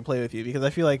TV so I could play with you because I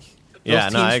feel like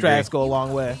those team strats go a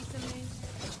long way.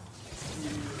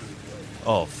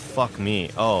 Oh, fuck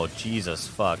me. Oh, Jesus,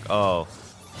 fuck. Oh,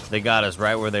 they got us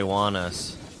right where they want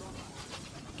us.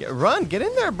 Get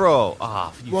in there, bro.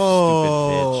 Ah, you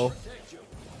Whoa. stupid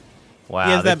bitch.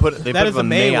 Wow, they put a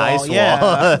Mei wall. ice Yeah.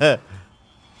 wall.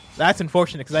 That's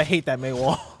unfortunate because I hate that Mei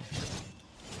wall.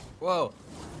 Whoa.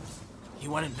 He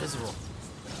went invisible.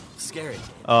 Scary.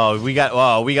 Oh, we got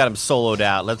him soloed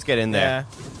out. Let's get in there.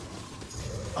 Yeah.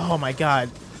 Oh my god.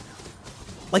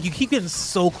 Like you keep getting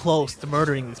so close to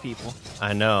murdering these people.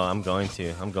 I know. I'm going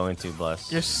to,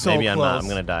 bless. You're so Maybe close. I'm not. I'm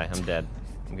gonna die. I'm dead.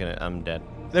 I'm dead.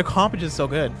 Their comp is just so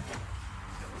good.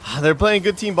 They're playing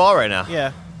good team ball right now.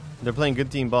 Yeah. They're playing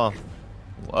good team ball.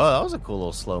 Whoa, that was a cool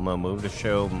little slow-mo move to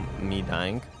show me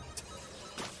dying.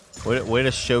 Way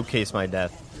to showcase my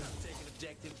death.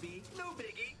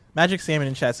 Magic Salmon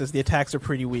in chat says the attacks are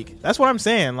pretty weak. That's what I'm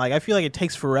saying. Like I feel like it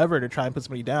takes forever to try and put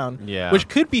somebody down. Yeah. Which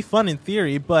could be fun in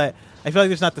theory, but I feel like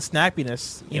there's not the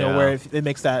snappiness, you know, where it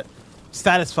makes that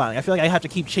satisfying. I feel like I have to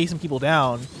keep chasing people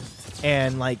down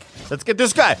and like let's get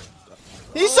this guy.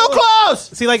 He's so close.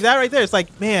 See, like that right there. It's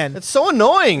like, man, it's so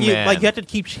annoying, man. Like you have to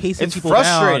keep chasing it's people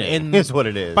frustrating. down. And is what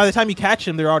it is. By the time you catch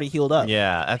them, they're already healed up.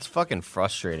 Yeah, that's fucking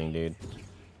frustrating, dude.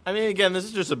 I mean, again, this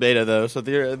is just a beta, though, so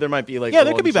there might be like there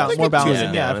could be more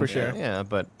balancing. Yeah, for sure. Yeah,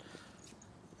 but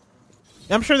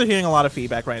I'm sure they're hearing a lot of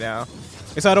feedback right now,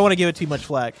 so I don't want to give it too much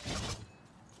flack.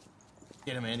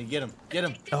 Get him, Andy. Get him. Get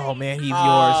him. Oh man, he's yours.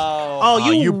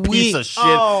 Oh, you piece of shit.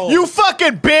 You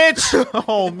fucking bitch.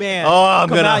 Oh man. Oh, I'm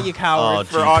Come gonna. out, you coward.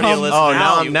 Oh, For audio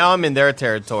listeners. now I'm in their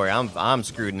territory. I'm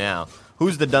screwed now.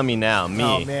 Who's the dummy now? Me.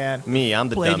 Oh man. Me. I'm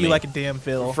the Played dummy. you like a damn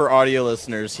fiddle. For audio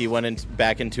listeners, he went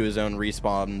back into his own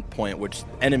respawn point, which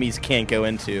enemies can't go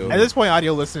into. At this point,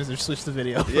 audio listeners have switched the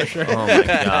video for sure. Oh my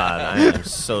god, I am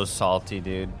so salty,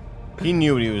 dude. He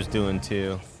knew what he was doing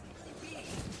too.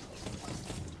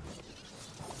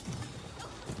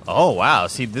 Oh wow,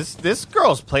 see this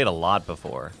girl's played a lot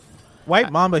before.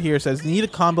 White Mamba here says you need a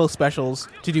combo specials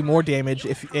to do more damage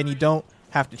and you don't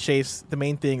have to chase. The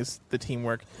main thing is the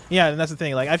teamwork. Yeah, and that's the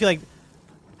thing. Like I feel like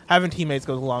having teammates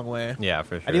goes a long way. Yeah,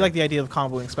 for sure. I do like the idea of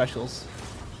comboing specials,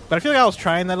 but I feel like I was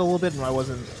trying that a little bit and I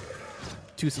wasn't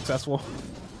too successful.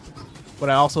 But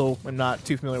I also am not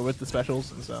too familiar with the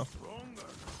specials, and so.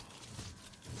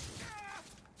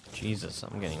 Jesus,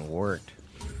 I'm getting worked.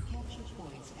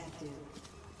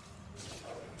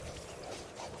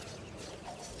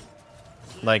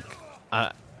 Like,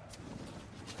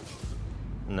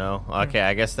 no. Okay,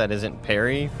 I guess that isn't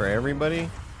parry for everybody.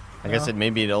 I guess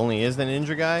maybe it only is the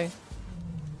ninja guy.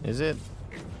 Is it?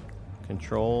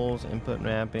 Controls, input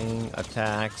mapping,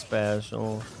 attack,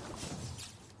 special.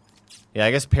 Yeah,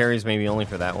 I guess parry's maybe only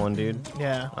for that one, dude.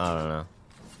 Yeah. I don't know.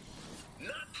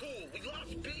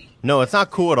 No, it's not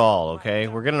cool at all, okay?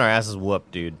 We're getting our asses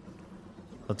whooped, dude.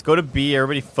 Let's go to B.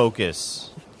 Everybody focus.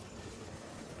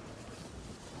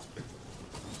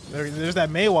 There's that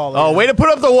Mei wall. Oh, way to put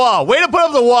up the wall. Way to put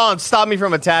up the wall and stop me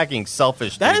from attacking.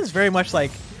 Selfish, That dude. is very much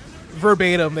like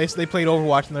verbatim. They played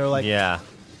Overwatch and they were like, yeah.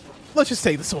 let's just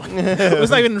take this one.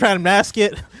 It's not even trying to mask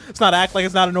it. It's not act like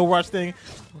it's not an Overwatch thing.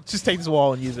 Let's just take this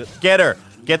wall and use it. Get her.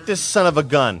 Get this son of a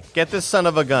gun. Get this son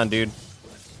of a gun, dude.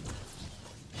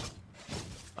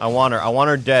 I want her. I want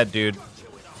her dead, dude.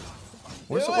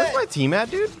 Where's my team at,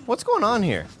 dude? What's going on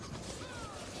here?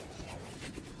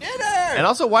 Get her! And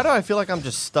also, why do I feel like I'm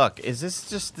just stuck? Is this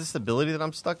just this ability that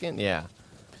I'm stuck in? Yeah.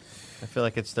 I feel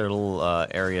like it's their little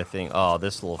area thing. Oh,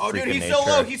 this little freak dude, of he's nature. so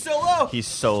low. He's so low. He's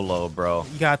so low, bro.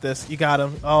 You got this. You got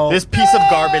him. Oh, This piece of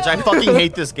garbage. I fucking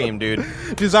hate this game, dude.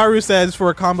 Jizaru says, for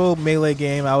a combo melee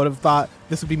game, I would have thought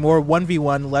this would be more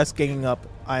 1v1, less ganging up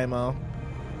IMO.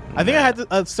 I think I had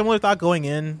a similar thought going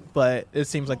in, but it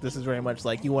seems like this is very much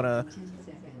like you wanna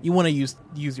use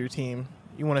your team.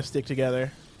 You wanna stick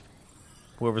together.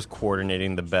 Whoever's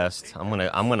coordinating the best. I'm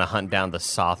gonna hunt down the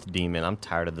Soth demon. I'm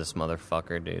tired of this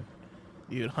motherfucker, dude.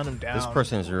 Dude, hunt him down. This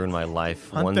person has ruined my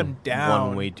life. Hunt them down.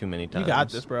 One way too many times. You got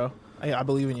this, bro. I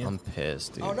believe in you. I'm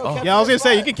pissed, dude. Oh, no, Yeah, I was gonna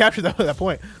say you can capture that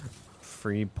point.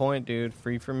 Free point, dude.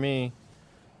 Free for me.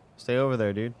 Stay over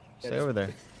there, dude. Stay over there.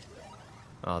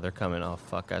 Oh, they're coming. Oh,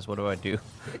 fuck, guys. What do I do?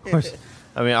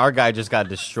 I mean, our guy just got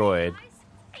destroyed.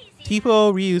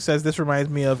 Tipo Ryu says this reminds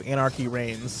me of Anarchy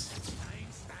Reigns.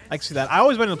 I can see that. I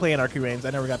always wanted to play Anarchy Reigns. I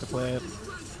never got to play it.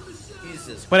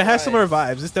 Jesus But it has Christ. similar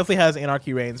vibes. This definitely has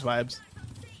Anarchy Reigns vibes.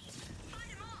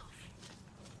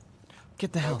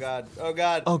 Get the hell. Oh god. Oh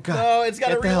god. Oh, God. No, it's got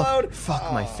to Get the hell. reload.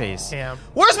 Fuck my face. Damn.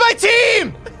 Where's my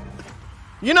team?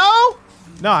 You know?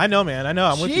 No, I know, man. I know.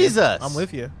 I'm with you. Jesus. I'm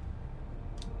with you.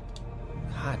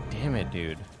 God damn it,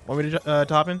 dude. Want me to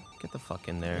top in? Get the fuck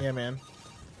in there. Yeah, man.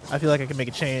 I feel like I can make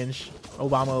a change.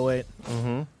 Obama, wait.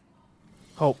 Mm-hmm.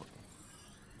 Hope.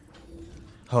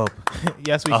 Hope.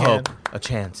 Yes, we A can. hope. A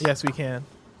chance. Yes, we can.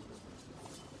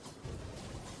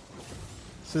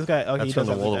 So this guy, okay, That's he from does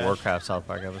the have World of dash. Warcraft South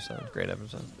Park episode. Great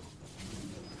episode.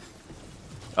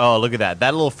 Oh, look at that.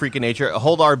 That little freak of nature.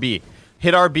 Hold RB.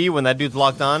 Hit RB when that dude's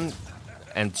locked on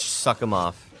and suck him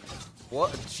off.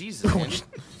 What? Jesus, man.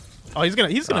 Oh, he's gonna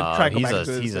try to go back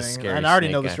into he's a this thing. scary And I already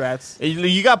snake know the guy. strats.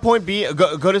 You got point B.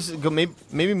 Go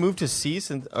maybe move to C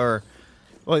since or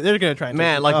Well, they're gonna try. And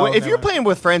man, take like it. Oh, if never you're mind. playing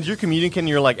with friends, you're communicating.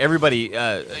 You're like everybody.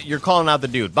 You're calling out the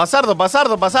dude. Basardo,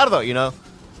 basardo, basardo. You know,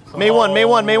 May 1, May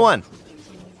 1, May 1.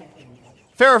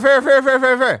 Fair.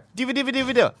 Diva.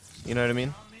 You know what I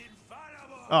mean?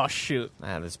 Oh shoot!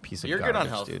 This piece of You're good garbage, on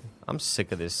health. dude. I'm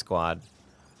sick of this squad.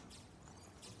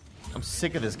 I'm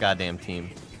sick of this goddamn team.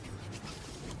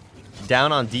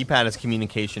 Down on D-pad is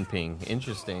communication ping.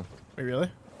 Interesting. Wait, really?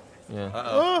 Yeah.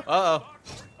 Uh-oh.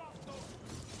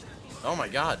 Oh, my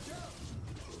God.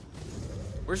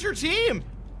 Where's your team?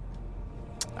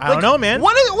 I don't know, man.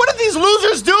 What are these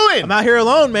losers doing? I'm out here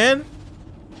alone, man.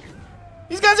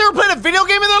 These guys ever played a video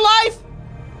game in their life?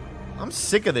 I'm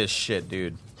sick of this shit,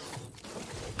 dude.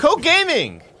 Code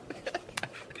Gaming.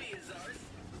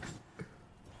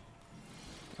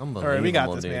 All right, we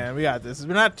got this, dude. man. We got this.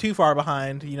 We're not too far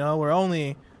behind. You know, we're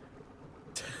only.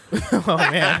 Oh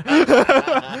man.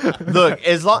 Look,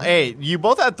 as long hey, you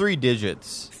both had 3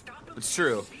 digits. It's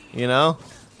true. You know.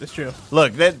 That's true.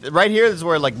 Look, right here is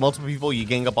where like multiple people you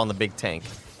gang up on the big tank.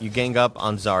 You gang up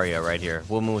on Zarya right here,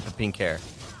 woman with the pink hair.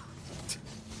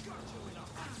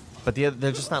 But they're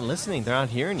just not listening. They're not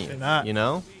hearing you. They're not. You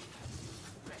know.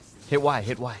 Hit Y.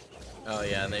 Hit Y. Oh,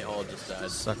 yeah, and they all just died.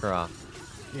 Suck her off.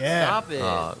 Yeah. Stop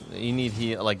it. You need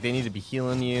heal. Like they need to be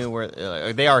healing you.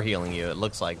 Where they are healing you, it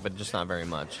looks like, but just not very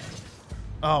much.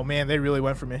 Oh man, they really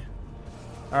went for me.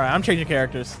 All right, I'm changing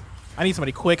characters. I need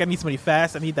somebody quick. I need somebody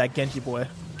fast. I need that Genji boy.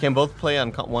 Can both play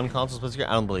on one console split screen?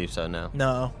 I don't believe so. No.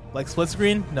 No, like split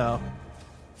screen. No.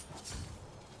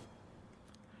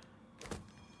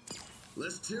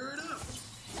 Let's tear it up.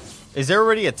 Is there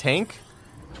already a tank?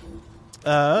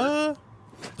 Uh.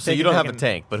 So you don't have a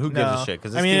tank, but who gives a shit?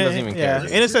 Because this team doesn't even care.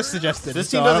 Yeah, NSS suggested. This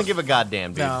so team I doesn't don't- give a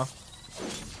goddamn, dude. No.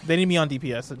 They need me on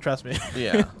DPS. Trust me.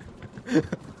 Yeah.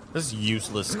 This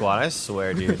useless squad. I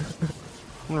swear, dude.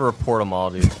 I'm gonna report them all,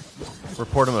 dude.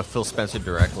 Report them to Phil Spencer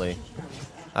directly.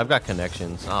 I've got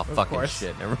connections. Oh, fucking course.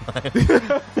 shit. Never mind.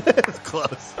 It's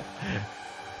close.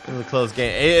 It was a close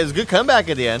game. It was a good comeback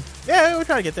at the end. Yeah, we'll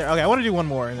try to get there. Okay, I want to do one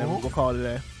more, and then we'll call it a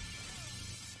day.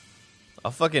 I'll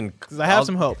fucking. Because I have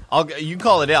some hope. You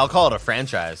call it. I'll call it a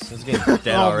franchise. This game's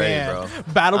dead already, bro.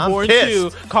 Battleborn I'm 2.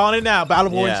 pissed. Calling it now.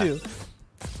 Battleborn Yeah. 2.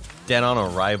 Dead on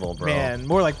arrival, bro. Man,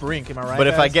 more like Brink. Am I right? But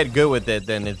if I guys? get good with it,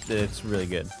 then it's really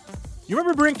good. You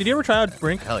remember Brink? Did you ever try out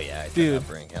Brink? Hell yeah, I Dude. tried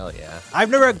Brink. Hell yeah. I've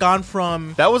never gone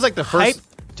from That was like the hype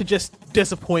first. to just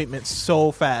disappointment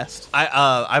so fast.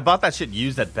 I bought that shit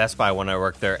used at Best Buy when I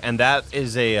worked there, and that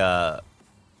is I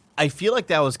feel like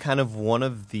that was kind of one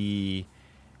of the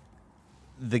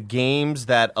games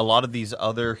that a lot of these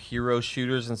other hero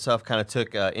shooters and stuff kind of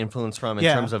took influence from in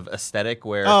Yeah. terms of aesthetic,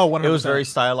 where Oh, it was 100%. very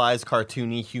stylized,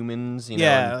 cartoony humans. You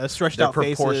Yeah, know, and stretched their out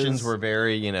proportions faces. were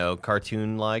very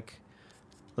cartoon-like.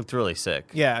 Looked really sick.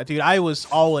 Yeah, dude, I was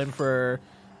all in for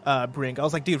Brink. I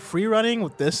was like, dude, free running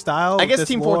with this style. I with guess this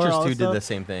Team lore, Fortress all 2 this did stuff. the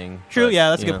same thing. True, but, yeah,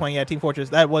 that's a you good know. point. Yeah, Team Fortress,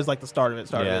 that was like the start of it.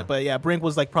 Yeah. But yeah, Brink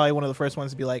was like probably one of the first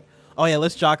ones to be like, oh yeah,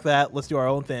 let's jock that, let's do our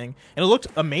own thing. And it looked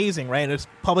amazing, right? And it was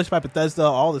published by Bethesda,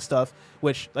 all this stuff,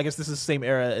 which I guess this is the same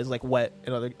era as like Wet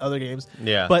and other games.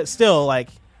 Yeah. But still, like,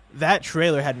 that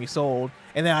trailer had me sold.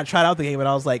 And then I tried out the game and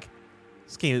I was like,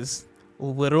 this game is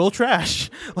literal trash.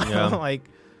 Yeah. Like,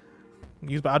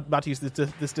 about to use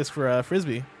this disc for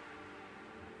Frisbee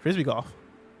golf.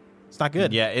 It's not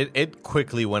good. Yeah, it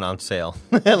quickly went on sale.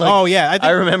 Like, oh yeah, I think I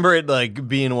remember it like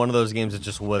being one of those games that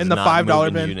just was In the not $5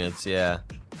 moving bin. units. Yeah,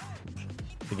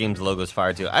 the game's logo's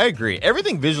fire too. I agree.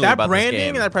 Everything visually that about branding this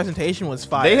game, and that presentation was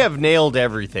fire. they have nailed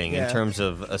everything Yeah. in terms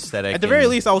of aesthetic. At the very and-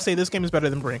 least, I will say this game is better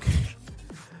than Brink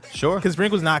sure, because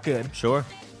Brink was not good. sure.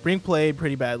 Brink played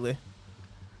pretty badly.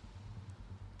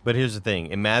 But here's the thing: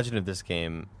 imagine if this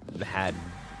game had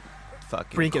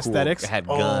fucking Brink cool, aesthetics. had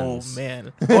guns. Oh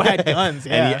man, it had guns.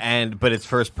 Yeah, and but it's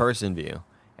first person view,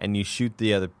 and you shoot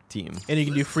the other team. and you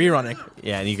can do free running.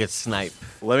 Yeah, and you get snipe.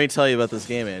 Let me tell you about this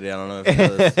game, Andy. I don't know if you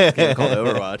know this. It's a game called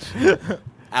Overwatch.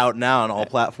 out now on all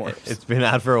platforms. It's been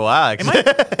out for a while. Am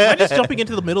I just jumping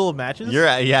into the middle of matches? You're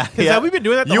yeah. Because have we been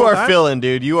doing that the You whole are time? filling,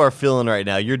 dude. You are filling right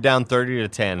now. You're down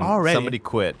 30-10. Already? Somebody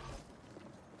quit.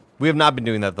 We have not been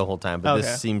doing that the whole time, but Okay.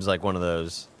 this seems like one of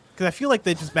those. Because I feel like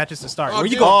they just matches to start. Oh, Where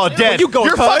you dude. going? Oh, dead. Where you going,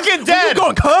 You're cuz? fucking Where dead. you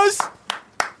going, cuz?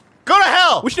 Go to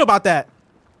hell. What you know about that?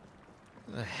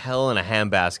 Hell in a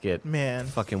handbasket. Man.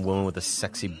 Fucking woman with the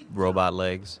sexy robot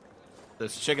legs.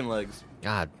 Those chicken legs.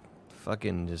 God,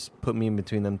 fucking just put me in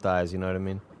between them thighs. You know what I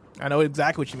mean? I know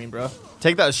exactly what you mean, bro.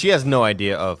 Take that. She has no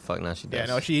idea. Oh fuck, now she does. Yeah,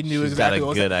 no, she knew She's exactly got a what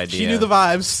was good up. idea. She knew the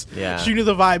vibes. Yeah. She knew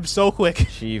the vibes so quick.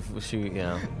 She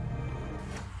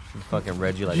fucking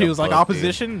read you like She a was like, book,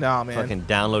 opposition? Nah, dude. man. Fucking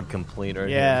download complete right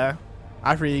Yeah.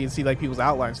 After you can see like people's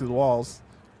outlines through the walls.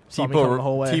 Saw me coming the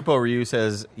whole way. Tipo Ryu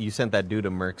says you sent that dude to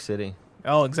Merc City.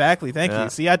 Oh, exactly. Thank Yeah. you.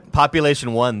 See, I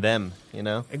Population 1, them, you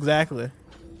know? exactly.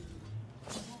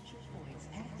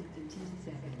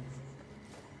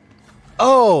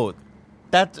 Oh,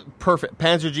 that's perfect.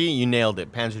 Panzer G, you nailed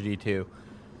it. Panzer G2.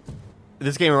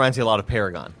 This game reminds me a lot of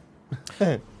Paragon.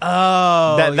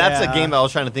 Oh, That's yeah. a game I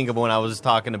was trying to think of when I was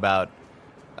talking about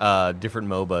different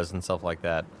MOBAs and stuff like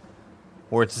that,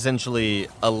 where it's essentially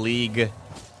a League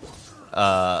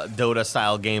Dota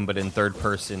style game, but in third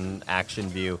person action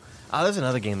view. Oh, there's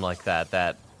another game like that.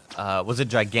 That was it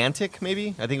Gigantic?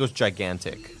 Maybe I think it was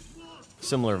Gigantic.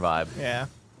 Similar vibe. Yeah.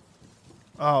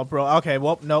 Oh, bro. Okay.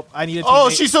 Well, nope. I need a teammate. Oh,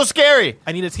 she's so scary.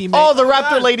 I need a teammate. Oh, the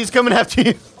Raptor lady's coming after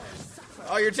you.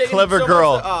 Oh, you're taking Clever so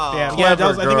girl. Much oh. Yeah, Clever that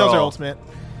was, I think that was her girl. ultimate.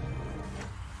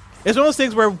 It's one of those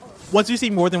things where once you see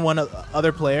more than one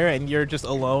other player and you're just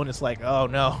alone, it's like, oh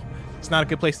no, it's not a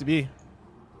good place to be.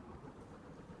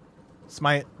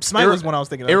 Smite was one I was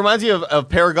thinking It of. reminds me of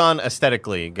Paragon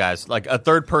aesthetically, guys. Like a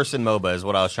third-person MOBA is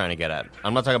what I was trying to get at.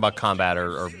 I'm not talking about combat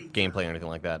or gameplay or anything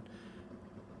like that.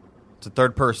 It's a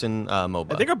third-person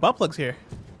MOBA. I think our butt plug's here.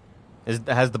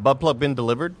 Has the butt plug been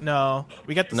delivered? No,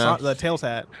 we got the, No. the Tails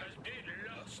hat.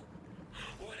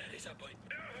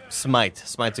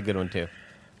 Smite's a good one too.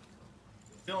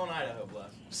 Still in Idaho, bless.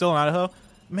 Still in Idaho.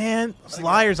 Man, it's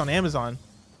Liars on Amazon.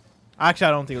 Actually,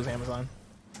 I don't think it was Amazon.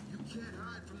 You can't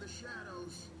hide from the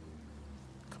shadows.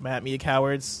 Come at me, you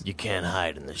cowards. You can't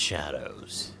hide in the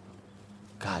shadows.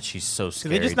 God, she's so they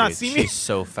scary. just not dude. see me? She's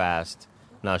so fast.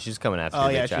 No, she's coming after Oh,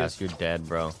 you, yeah, bitch she ass. is. You're dead,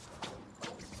 bro.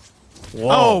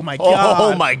 Oh, my Oh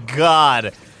God. my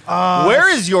god.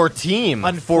 Where is your team? For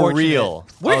unfortunate. real.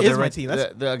 Where is they're my team?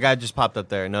 That's- The guy just popped up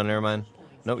there. No, never mind.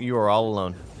 No, you are all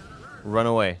alone. Run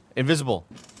away. Invisible.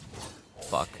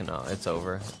 Fuck, no, it's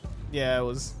over. Yeah, it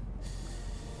was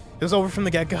over from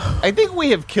the get-go. I think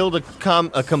we have killed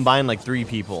a combined like 3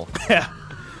 people. Yeah.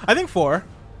 I think 4.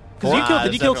 Because Four? you killed, did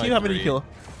you it's kill definitely 2? How many did you 3.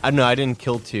 kill? No, I didn't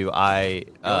kill 2. I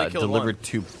only killed delivered one.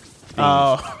 2 things.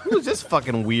 Oh. Who's this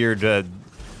fucking weird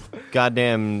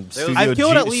goddamn I've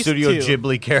killed at least Studio 2.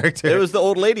 Ghibli character? It was the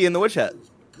old lady in the witch hat.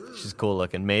 She's cool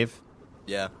looking. Maeve.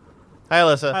 Yeah. Hi,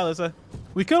 Alyssa. Hi, Alyssa.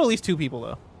 We killed at least 2 people,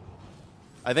 though.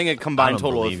 I think a I combined don't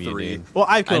total of believe you, 3. dude. Well,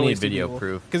 I've killed I at need least 2 video people.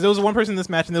 proof. Because there was one person in this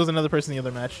match, and there was another person in the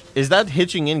other match. Is that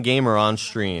hitching in game or on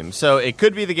stream? So it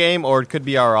could be the game or it could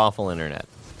be our awful internet.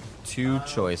 2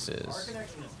 choices.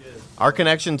 Our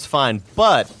connection's fine,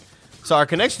 but so our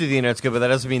connection to the internet's good, but that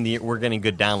doesn't mean we're getting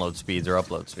good download speeds or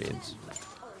upload speeds.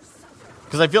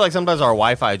 Because I feel like sometimes our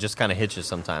Wi-Fi just kind of hitches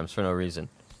sometimes for no reason.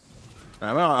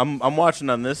 I'm watching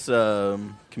on this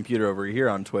computer over here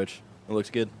on Twitch. It looks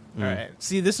good. All right.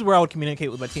 See, this is where I would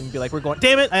communicate with my team and be like, "We're going."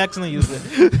 Damn it! I accidentally used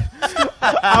it.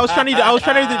 I was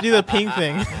trying to do the ping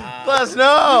thing. Plus,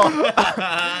 no.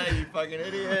 You fucking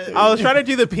idiot. I was trying to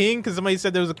do the ping because somebody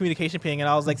said there was a communication ping, and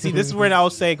I was like, "See, this is where I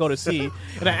would say go to C,"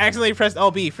 and I accidentally pressed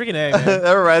LB. Freaking A, man.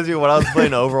 That reminds me of when I was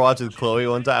playing Overwatch with Chloe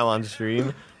one time on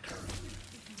stream,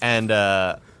 and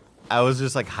I was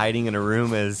just like hiding in a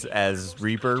room as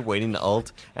Reaper waiting to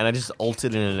ult, and I just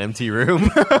ulted in an empty room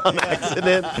on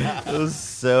accident. It was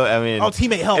so. I mean, Oh,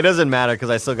 teammate, help. It doesn't matter because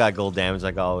I still got gold damage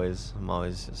like always. I'm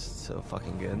always just so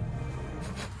fucking good.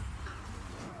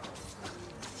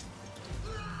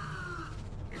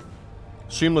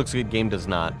 Stream looks good, game does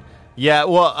not. Yeah,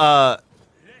 well,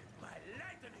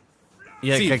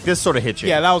 yeah, See, like this sort of hitching.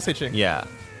 Yeah, that was hitching. Yeah.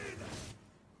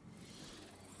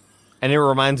 And it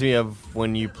reminds me of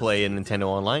when you play a Nintendo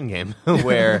Online game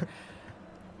where,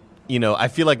 you know, I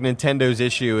feel like Nintendo's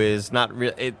issue is not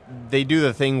they do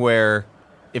the thing where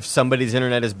if somebody's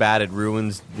internet is bad, it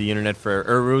ruins the internet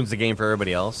or ruins the game for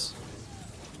everybody else.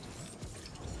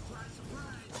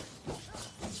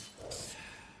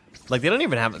 Like, they don't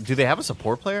even have... Do they have a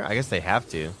support player? I guess they have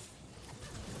to.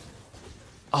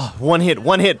 Oh, one hit.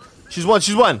 She's one.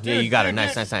 Yeah, you got her.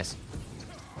 Nice.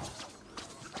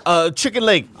 Chicken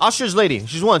leg. Ostrich lady.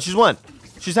 She's one.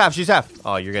 She's half.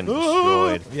 Oh, you're getting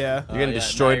destroyed. Yeah. You're getting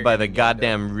destroyed by the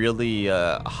goddamn really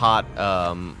hot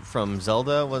from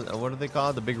Zelda. What are they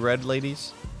called? The big red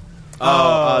ladies?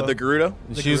 The Gerudo?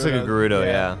 She's like a Gerudo,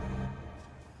 yeah.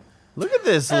 Look at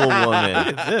this little woman.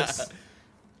 Look at this.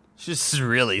 She's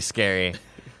really scary.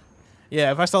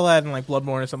 Yeah, if I saw that in like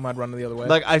Bloodborne or something, I'd run the other way.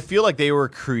 Like, I feel like they were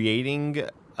creating,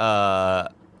 like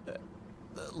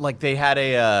they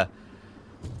had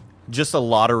just a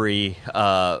lottery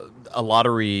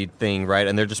thing, right?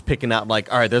 And they're just picking out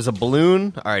like, all right, there's a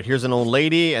balloon. All right, here's an old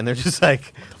lady, and they're just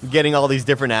like getting all these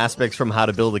different aspects from how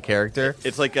to build a character.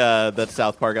 It's like that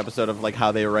South Park episode of like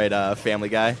how they write Family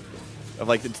Guy. Of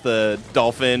like it's the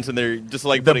dolphins and they're just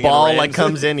like The putting in ball rams. like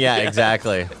comes in. Yeah,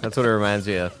 exactly. That's what it reminds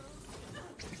me of.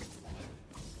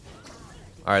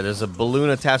 All right, there's a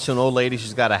balloon attached to an old lady.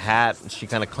 She's got a hat. And she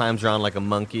kind of climbs around like a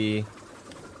monkey.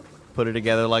 Put it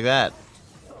together like that.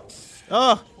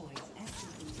 Oh, All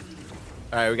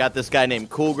right, we got this guy named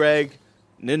Cool Greg.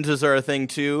 Ninjas are a thing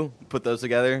too. Put those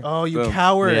together. oh, you Boom.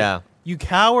 coward! Yeah. You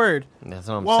coward! That's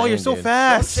what I'm Whoa, saying, you're so dude.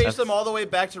 fast. Chase them all the way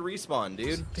back to respawn,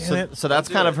 dude. Damn it. So that's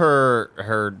do kind it. of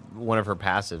her one of her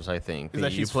passives, I think. Is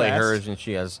that you she's play fast? hers and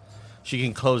she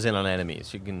can close in on enemies.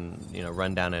 She can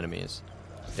run down enemies.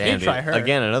 Damn, Maybe try dude. her.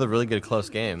 Again, another really good close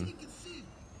game.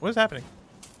 What is happening?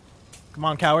 Come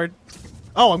on, coward!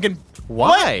 Oh, I'm getting.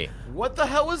 Why? What the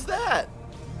hell was that?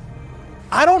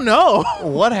 I don't know.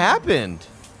 What happened?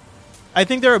 I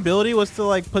think their ability was to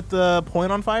like put the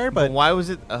point on fire, but Why was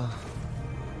it?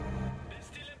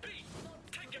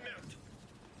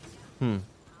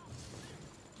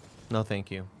 No,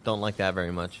 thank you. Don't like that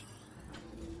very much.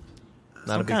 Not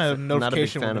some a big, kind of not a big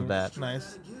notification. fan would of be that.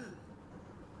 Nice.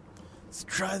 Let's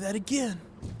try that again.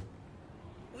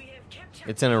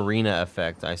 It's an arena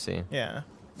effect. I see. Yeah.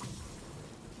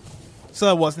 So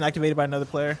that wasn't activated by another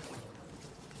player.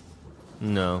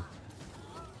 No.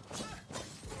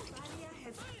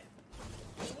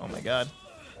 Oh my god.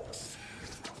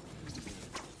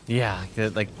 Yeah,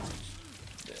 like.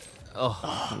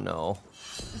 Oh no.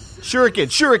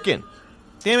 Shuriken.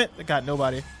 Damn it! I got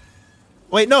nobody.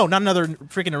 Wait, no, not another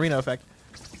freaking arena effect.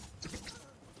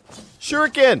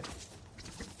 Shuriken.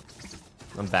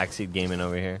 I'm backseat gaming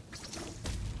over here.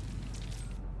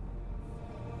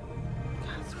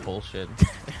 That's bullshit.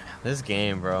 This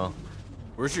game, bro.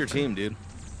 Where's your team, dude?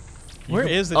 Where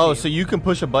is the Oh, team? so you can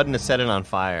push a button to set it on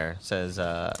fire. It says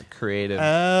creative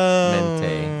Oh.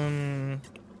 Mente.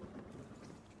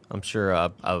 I'm sure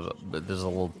there's a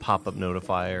little pop-up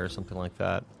notifier or something like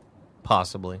that.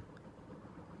 Possibly.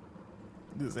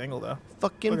 This angle though.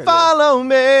 Fucking Look at follow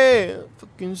me.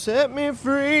 Fucking set me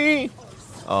free.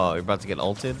 Oh, you're about to get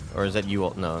ulted? Or is that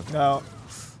you? No. No.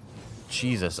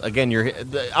 Jesus. Again,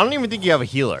 I don't even think you have a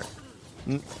healer.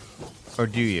 Or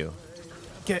do you?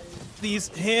 Get these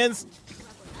hands.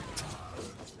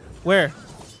 Where?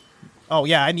 Oh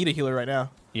yeah, I need a healer right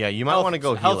now. Yeah, you might want to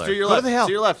go Health healer. to your Go left. to the health.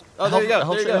 To your left. Oh, there you go. Health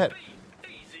There you straight go. ahead.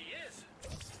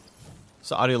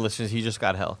 So, audio listeners, he just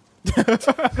got health.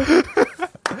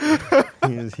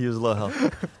 he was low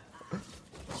health.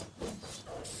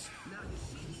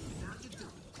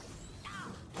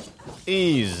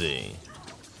 Easy.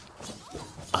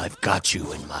 I've got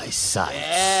you in my sights.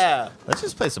 Yeah. Let's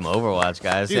just play some Overwatch,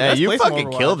 guys. Dude, yeah, let's you play some fucking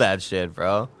Overwatch. killed that shit,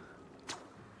 bro.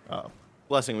 Oh,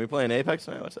 Blessing, we playing Apex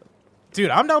tonight? What's up? dude,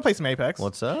 I'm down to play some Apex.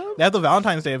 What's up? They have the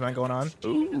Valentine's Day event going on.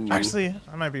 Ooh. Actually,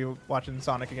 I might be watching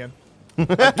Sonic again.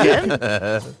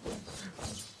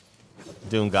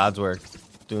 Doing God's work.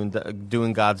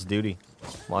 Doing God's duty.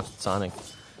 Watching Sonic.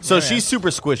 So Yeah, she's super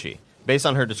squishy. Based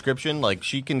on her description, like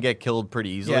she can get killed pretty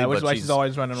easily. Yeah, which is but why she's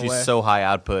always running she's away. so high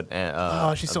output. And,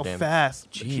 Oh, she's of so damage. fast.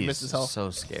 She Jeez, misses health. so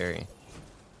scary.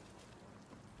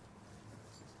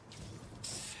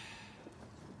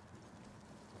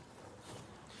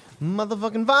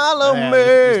 Motherfucking follow Yeah, me.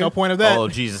 there's no point of that. Oh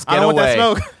Jesus, I get don't away!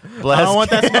 want that smoke. Bless, I don't want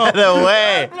that smoke. Get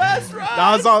away!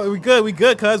 No, it's all, we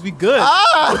good, cuz we good.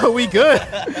 we good.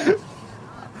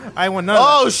 I want none of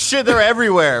Oh shit, they're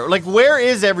everywhere. Like, where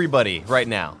is everybody right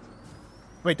now? that.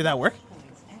 Wait, did that work?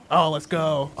 Oh, let's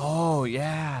go. Oh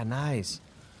yeah, nice.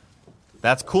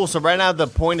 That's cool. So right now the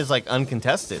point is like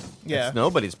uncontested. Yeah. It's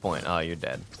nobody's point. Oh, you're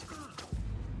dead.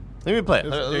 Let me play it.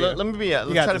 There you go. Let me be. Let's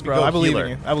You got try this, to bro. go I believe healer. in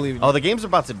you. I believe in you. Oh, the game's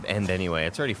about to end anyway.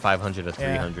 It's already 500 to Yeah.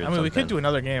 300. I mean, we could do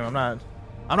another game. I'm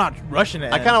not rushing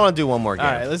it. I kind of want to do one more game.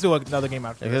 All right, let's do another game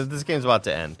after this. because this game's about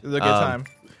to end. It was a good time.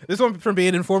 This one from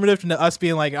being informative to us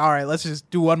being like, all right, let's just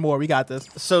do one more. We got this.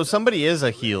 So somebody is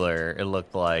a healer. It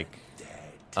looked like.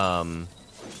 I'm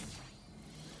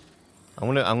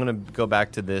gonna go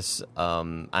back to this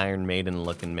Iron Maiden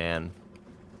looking man.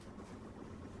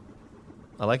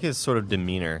 I like his sort of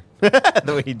demeanor,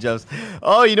 the way he jumps.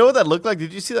 Oh, you know what that looked like?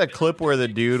 Did you see that clip where the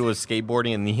dude was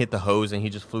skateboarding and he hit the hose and he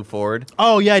just flew forward?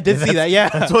 Oh yeah, I did see that. Yeah,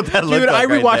 that's what that looked dude. like. I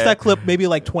right rewatched there. that clip maybe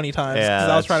like 20 times because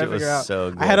I was trying to figure out. So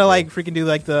good, I had to like freaking do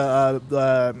like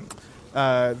the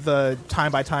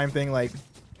time by time thing, like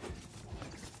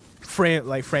frame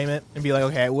it and be like,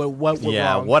 okay, what went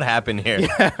wrong? What happened here?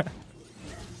 Yeah.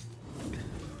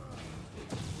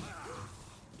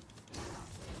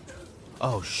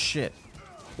 Oh shit.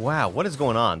 Wow, what is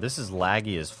going on? This is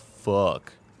laggy as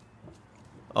fuck.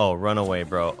 Oh, run away,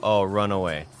 bro. Oh, run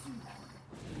away.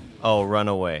 Oh, run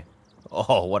away.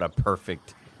 Oh, what a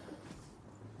perfect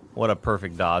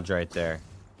dodge right there.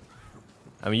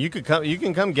 I mean, you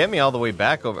can come get me all the way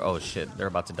back over. Oh shit, they're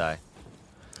about to die.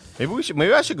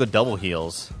 Maybe I should go double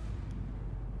heals.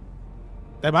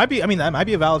 That might be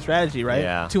a valid strategy, right?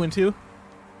 Yeah. 2 and 2.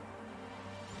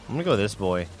 I'm gonna go this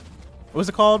boy. What was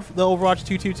it called? The Overwatch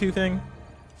 2-2-2 thing?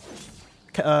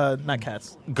 Not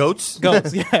cats. Goats?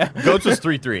 Goats, yeah. Goats was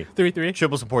 3-3. 3-3?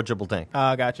 Triple support, triple tank.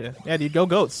 Gotcha. Yeah, dude, go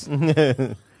goats.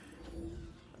 Alright,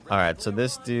 so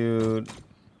this dude...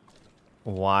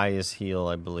 Y is heal,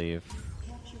 I believe.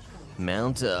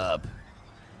 Mount up.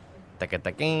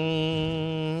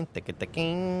 Taka-taking.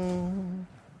 Taka-taking.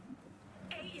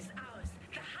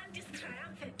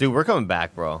 Dude, we're coming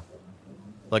back, bro.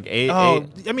 Like, I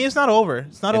mean, it's not over.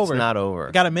 It's not over. It's not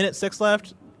over. Got a minute 6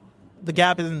 left. The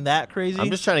gap isn't that crazy. I'm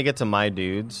just trying to get to my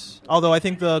dudes. Although I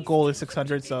think the goal is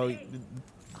 600, so you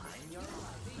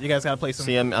guys gotta play some.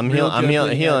 See, I'm healing.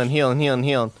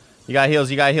 You got heals.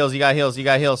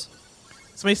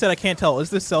 Somebody said I can't tell. Is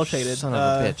this cell shaded? Son of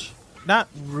a bitch.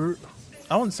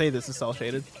 I wouldn't say this is cell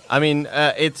shaded. I mean,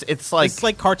 it's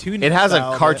like cartoon. It has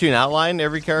style, a cartoon outline.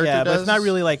 Every character yeah, does. but it's not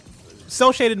really like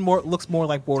cell shaded. Looks more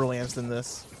like Borderlands than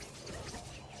this.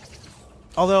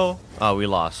 Although, oh, we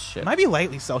lost shit. It might be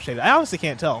lightly cell shaded. I honestly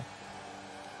can't tell.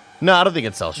 No, I don't think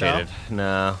it's cell shaded.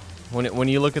 No. When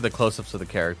you look at the close-ups of the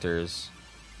characters,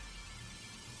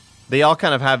 they all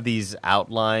kind of have these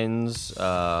outlines,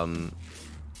 but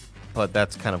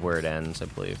that's kind of where it ends, I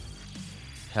believe.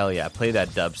 Hell yeah, play that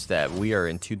dubstep. We are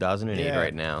in 2008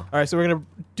 right now. All right, so we're gonna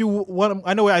do one.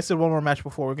 I know I said one more match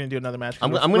before. We're gonna do another match.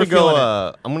 I'm gonna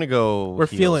go. I'm gonna go. We're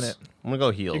heals. feeling it. I'm gonna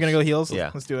go heals. You're gonna go heals.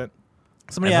 Yeah, let's do it.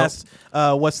 Somebody asked,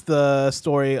 "What's the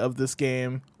story of this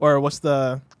game?" Or what's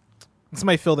the?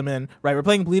 Somebody filled them in. Right, we're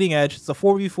playing Bleeding Edge. It's a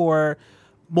 4v4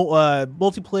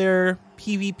 multiplayer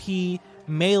PvP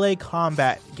melee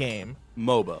combat game.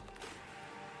 MOBA,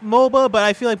 but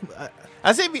I feel like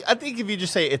I think if you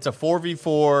just say it's a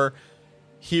 4v4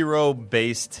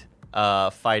 hero-based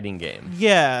fighting game.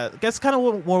 Yeah, that's kind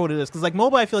of more what it is. Because like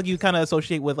MOBA, I feel like you kind of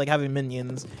associate with like having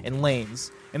minions and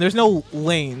lanes, and there's no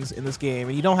lanes in this game,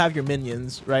 and you don't have your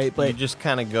minions, right? But you just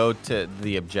kind of go to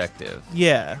the objective.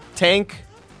 Yeah, tank,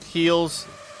 heals,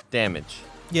 damage.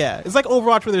 Yeah, it's like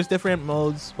Overwatch where there's different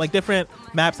modes, like different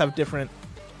maps have different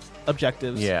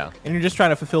objectives. Yeah, and you're just trying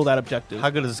to fulfill that objective.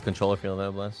 How good does this controller feel,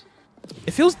 though, Bless?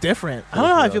 It feels different. I don't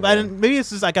know how I feel. Maybe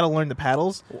it's just I gotta learn the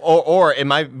paddles. Or it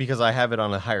might because I have it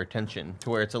on a higher tension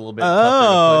to where it's a little bit tougher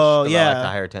to push. I like the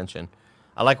higher tension.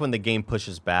 I like when the game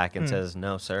pushes back and says,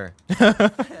 "No, sir."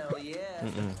 Hell yeah.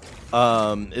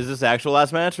 Is this the actual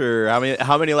last match, or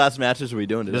how many last matches are we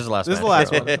doing today? This is the last. This is the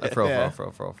last one. Fro.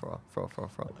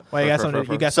 Well, you got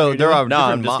something. You got so there are. No,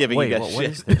 I'm just giving you guys what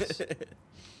shit. is this?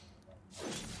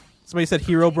 Somebody said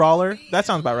hero brawler. That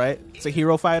sounds about right. It's a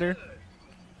hero fighter.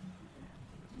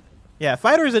 Yeah,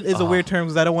 fighter is a weird term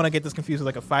because I don't want to get this confused with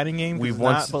like a fighting game. We've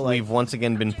once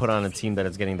again been put on a team that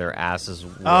is getting their asses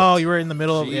whipped. Oh, you were in the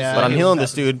middle of But I'm healing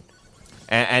this dude,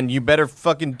 and you better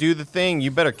fucking do the thing. You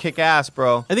better kick ass,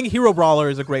 bro. I think hero brawler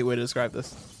is a great way to describe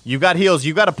this. You got heals.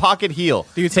 You got a pocket heal.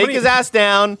 Dude, take his ass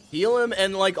down. Heal him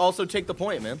and like also take the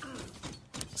point, man.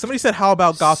 Somebody said, "How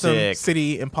about Gotham Sick.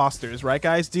 City Imposters?" Right,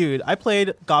 guys? Dude, I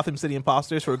played Gotham City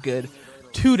Imposters for a good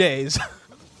 2 days.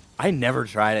 I never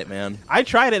tried it, man. I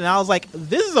tried it and I was like,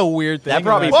 "This is a weird thing." That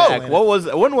brought me And I back. played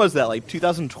it. When was that? Like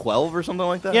 2012 or something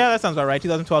like that? Yeah, that sounds about right.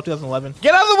 2012, 2011.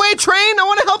 Get out of the way, train! I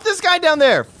want to help this guy down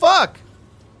there. Fuck.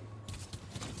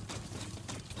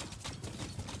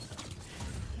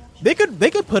 They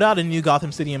could put out a new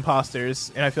Gotham City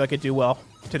Imposters, and I feel like it'd do well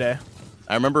today.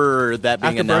 I remember that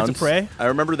being After Birds announced. of Prey? I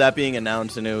remember that being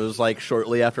announced, and it was like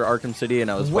shortly after Arkham City,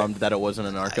 and I was bummed that it wasn't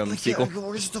an Arkham sequel.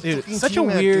 Dude, such a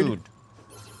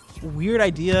weird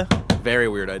idea. Very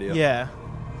weird idea. Yeah.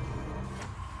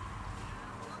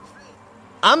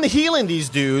 I'm healing these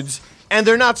dudes, and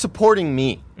they're not supporting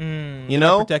me. You They're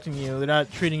know, not protecting you. They're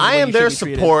not treating you. I the way am you their should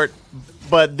be treated. support,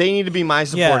 but they need to be my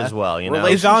support Yeah. as well. You know,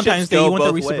 It's Valentine's Day. go You want the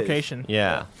both ways. reciprocation.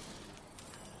 yeah.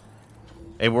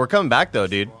 Hey, we're coming back though,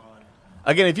 dude.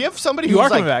 Again, if you have somebody You who's are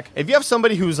like, coming back. if you have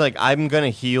somebody who's like, I'm gonna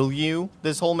heal you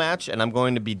this whole match, and I'm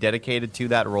going to be dedicated to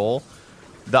that role,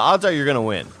 the odds are you're gonna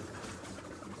win.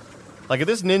 Like if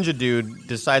this ninja dude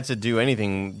decides to do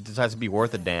anything, decides to be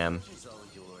worth a damn.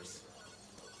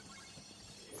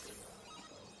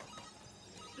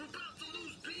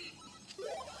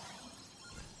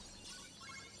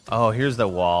 Oh, here's the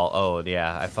wall. Oh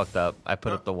yeah, I fucked up. I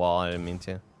put up the wall. I didn't mean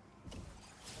to.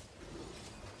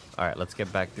 All right, let's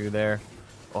get back through there.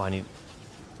 Oh, I need...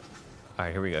 All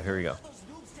right, here we go, here we go.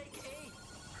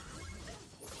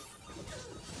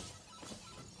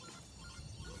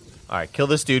 All right, kill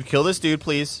this dude,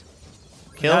 please.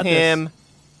 Kill Got him.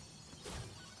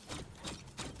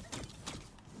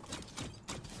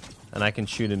 And I can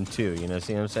shoot him too, you know,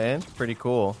 see what I'm saying? Pretty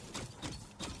cool.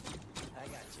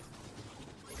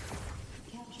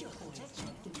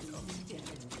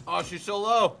 Oh, she's so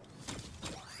low.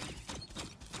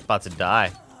 About to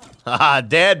die. Haha,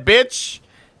 dead, bitch!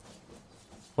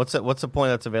 What's the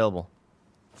point that's available?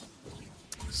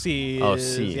 C. Oh,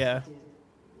 is- C. Yeah.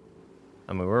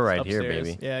 I mean, we're right here, Upstairs.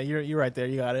 baby. Yeah, you're right there.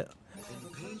 You got it.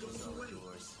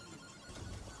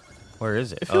 Where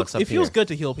is it? It Oh, feels, it's up it feels here. good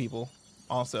to heal people.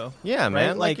 Also. Yeah, man. Right?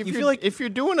 Like, Like, if you you're feel like- if you're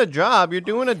doing a job, you're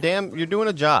doing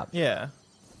a job. Yeah.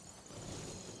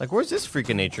 Like, where's this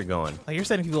freaking nature going? Like you're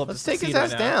setting people up. Let's to take his succeed right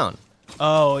ass now. down.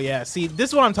 Oh yeah. See,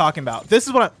 this is what I'm talking about. This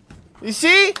is what You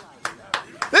see?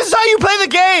 This is how you play the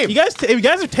game. you guys. You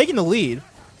guys are taking the lead.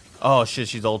 Oh shit,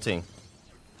 she's ulting.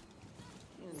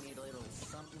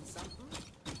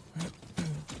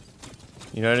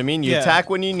 You know what I mean? You Yeah. attack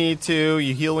when you need to.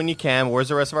 You heal when you can. Where's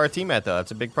the rest of our team at, though?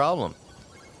 That's a big problem.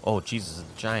 Oh, Jesus,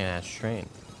 a giant-ass train.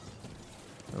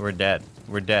 We're dead.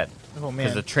 We're dead. Oh Because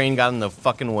man. the train got in the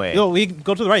fucking way. Yo, we can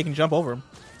go to the right. You can jump over him.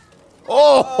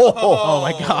 Oh! Oh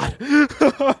my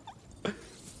god.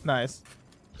 Nice.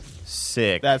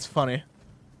 Sick. That's funny.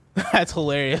 That's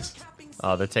hilarious.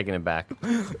 Oh, they're taking it back.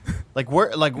 Like,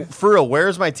 where? Like, for real,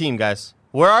 where's my team, guys?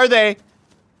 Where are they?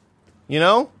 You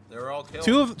know? They're all killed.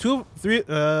 Two of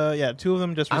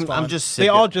them just I'm respawn. just sick They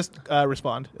of- all just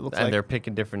respawned. It looks And like. they're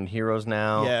picking different heroes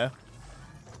now. Yeah.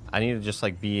 I need to just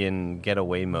like be in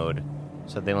getaway mode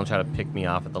so they don't try to pick me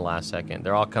off at the last second.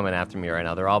 They're all coming after me right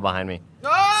now. They're all behind me.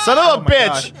 Son of a my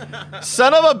bitch!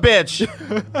 Son of a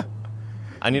bitch!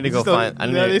 I need to go Still- find. I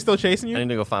need, are they to, still chasing you? I need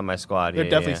to go find my squad. They're yeah,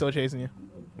 definitely yeah. still chasing you.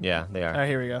 Yeah, they are. All right,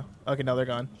 here we go. Okay, now they're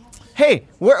gone. Hey,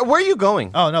 where are you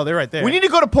going? Oh no, they're right there. We need to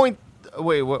go to point.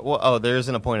 Wait, oh, there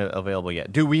isn't a point available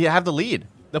yet. Dude, we have the lead.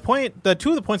 the point. The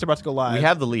two of the points are about to go live. We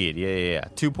have the lead. Yeah.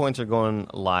 2 points are going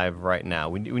live right now.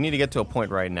 We need to get to a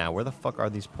point right now. Where the fuck are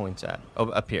these points at? Oh,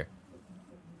 up here.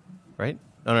 Right?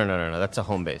 No. That's a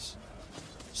home base.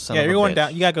 Son Yeah, of you're a going bitch.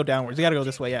 down. You gotta go downwards. You gotta go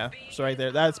this way. Yeah. So right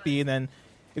there, that's B. And then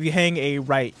if you hang a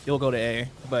right, you'll go to A.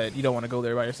 But you don't want to go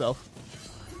there by yourself.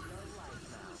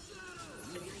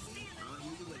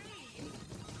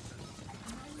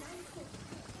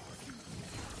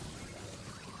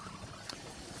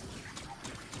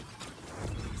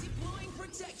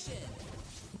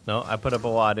 No, I put up a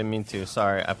wall. I didn't mean to.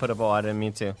 Sorry. I put up a wall. I didn't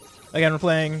mean to. Again, we're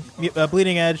playing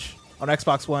Bleeding Edge on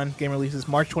Xbox One. Game releases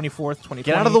March 24th, 2020.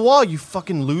 Get out of the wall, you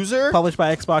fucking loser. Published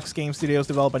by Xbox Game Studios,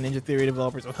 developed by Ninja Theory,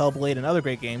 developers of Hellblade and other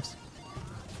great games.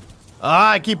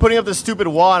 I keep putting up this stupid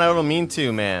wall and I don't mean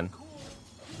to, man.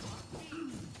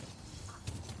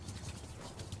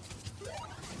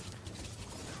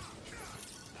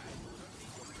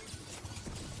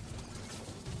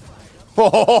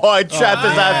 Oh, I trapped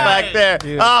his ass back there.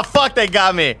 Dude. Ah, fuck, they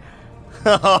got me.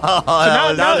 now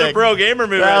that That was a sick- pro gamer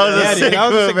move. That right was there. Yeah, a dude, sick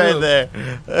that was a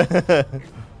move sick right there.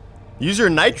 Use your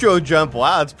nitro jump.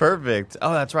 Wow, that's perfect.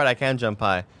 Oh, that's right. I can jump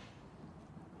high.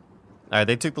 All right,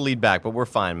 they took the lead back, but we're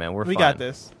fine, man. We're We fine. got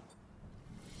this.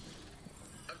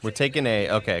 We're taking A.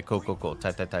 Okay, cool.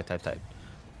 Tight.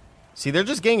 See, they're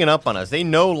just ganging up on us. They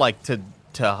know, like, to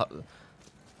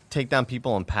take down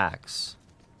people in packs.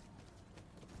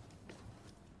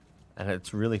 And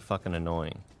it's really fucking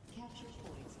annoying. Capture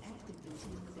points active in 10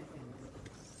 seconds.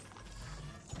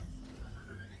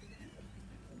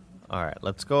 All right,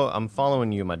 let's go. I'm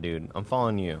following you, my dude. I'm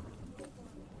following you.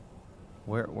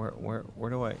 Where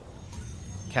do I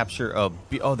capture?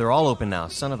 Oh, they're all open now.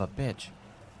 Son of a bitch.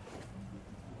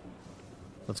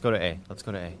 Let's go to A.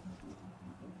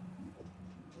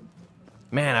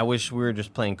 Man, I wish we were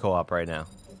just playing co-op right now.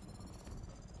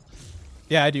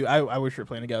 Yeah, I do. I wish we were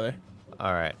playing together.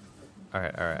 All right. All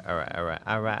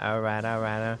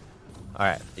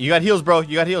right. You got heals, bro.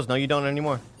 You got heals. No, you don't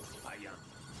anymore.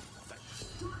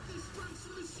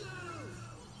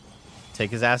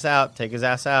 Take his ass out.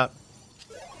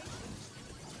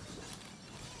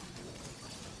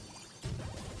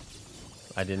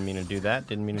 I didn't mean to do that.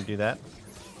 Didn't mean to do that.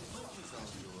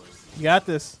 You got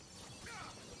this.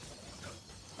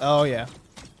 Oh, yeah.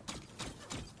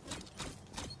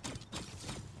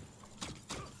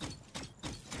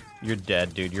 You're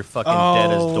dead, dude. You're fucking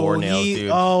dead as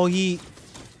doornails, dude.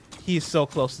 He's so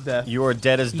close to death. You are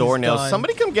dead as doornails. done.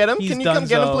 Somebody come get him. He's Can you come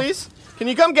get him, donezo. please? Can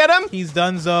you come get him? He's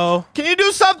done, Zo. Can you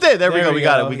do something? There we go. We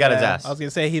got it. We got his ass. I was gonna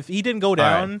say if he didn't go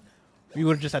down, we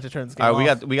would have just had to turn this game All right,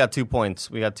 off. we got 2 points.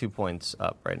 We got 2 points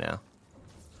up right now.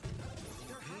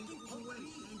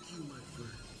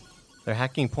 They're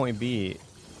hacking point B.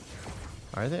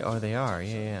 Are they? Oh, they are.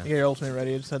 Yeah. Get your ultimate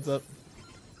ready. Just heads up.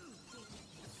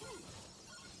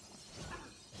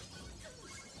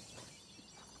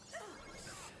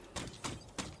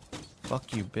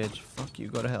 Fuck you, bitch. Fuck you.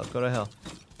 Go to hell. Go to hell.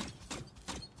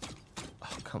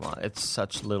 Oh, come on. It's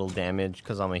such little damage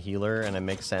because I'm a healer and it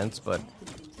makes sense, but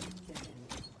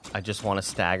I just want to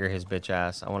stagger his bitch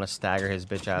ass. I want to stagger his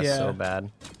bitch ass so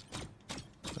bad.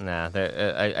 Nah,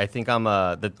 I think I'm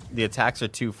the attacks are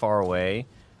too far away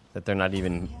that they're not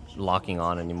even locking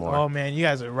on anymore. Oh man, you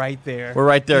guys are right there. We're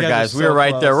right there, guys. We're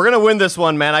right there. We're gonna win this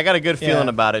one, man. I got a good feeling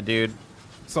about it, dude.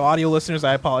 So audio listeners,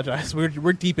 I apologize. We're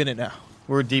deep in it now.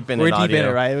 We're deep in it. We're deep in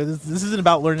it, right? This isn't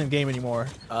about learning the game anymore.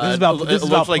 This is about. This It is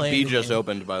about looks like playing B the just game.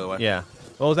 opened, by the way. Yeah.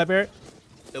 What was that, Barrett?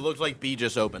 It looks like B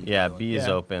just opened. Yeah, by the way. B is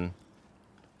Yeah. open.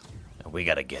 And we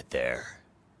gotta get there.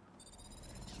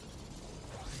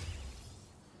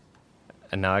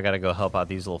 And now I gotta go help out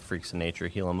these little freaks of nature,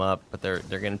 heal them up, but they're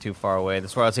getting too far away.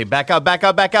 That's where I'd say back out, back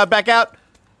out, back out, back out.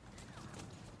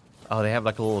 Oh, they have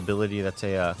like a little ability that's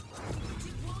a.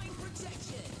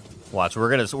 Watch, we're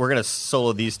gonna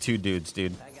solo these two dudes,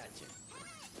 dude.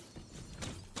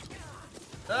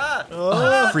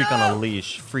 Oh, freak on a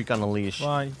leash, freak on a leash, Come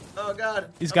on. Oh God.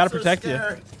 He's got to protect you.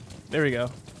 There we go.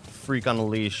 freak on a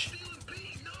leash.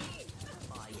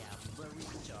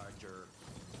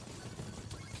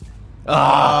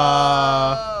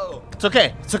 Oh. It's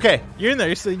okay. It's okay. You're in there.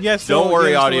 You're still, yes. Yeah, Don't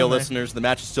worry, audio listeners. The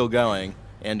match is still going,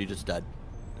 and you just died.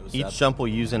 It was Each sad. jump will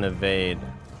use an evade.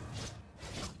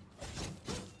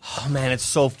 Oh man, it's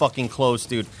so fucking close,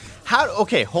 dude. How?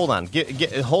 Okay, hold on.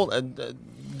 Fucking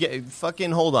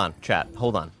hold on, chat.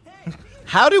 Hold on.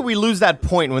 How did we lose that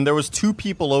point when there was 2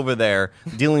 people over there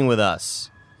dealing with us?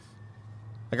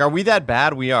 Like, are we that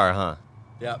bad? We are, huh?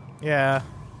 Yep. Yeah.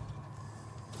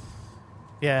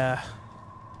 Yeah.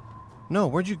 No,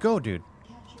 where'd you go, dude?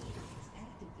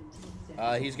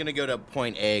 He's gonna go to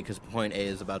point A because point A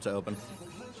is about to open.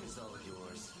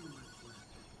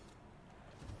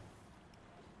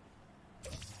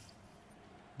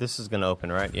 This is gonna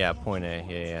open, right? Yeah, point A.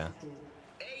 Yeah.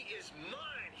 A is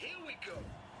mine. Here we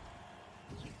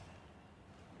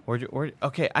go.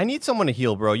 Okay, I need someone to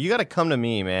heal, bro. You gotta come to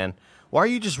me, man. Why are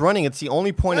you just running? It's the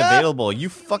only point available. You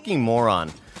fucking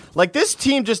moron. Like, this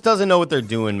team just doesn't know what they're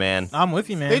doing, man. I'm with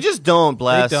you, man. They just don't,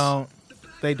 bless. They don't.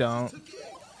 They don't.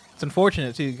 It's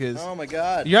unfortunate too because Oh my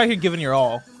God. you're out here giving your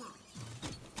all.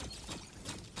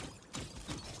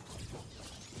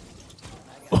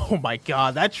 Oh my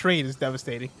God, that trade is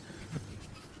devastating.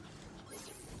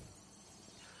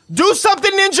 Do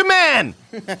something, Ninja Man!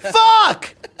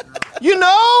 Fuck! You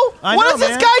know? I What know, is this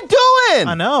man. guy doing?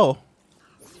 I know.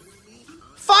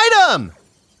 Fight him!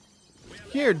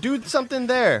 Here, do something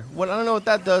there. What? I don't know what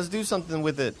that does. Do something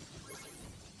with it.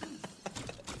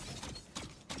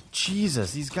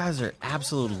 Jesus, these guys are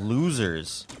absolute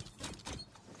losers.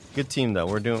 Good team though.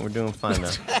 We're doing fine though.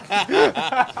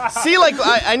 See, like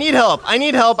I need help. I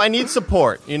need help. I need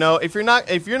support. You know, if you're not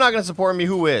gonna support me,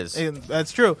 who is? And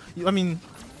that's true. I mean,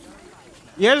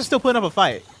 you guys are still putting up a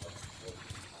fight.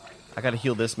 I gotta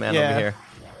heal this man Yeah. over here.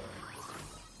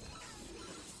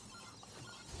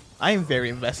 I am very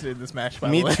invested in this match. By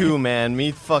Me the way. too, man.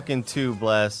 Me fucking too,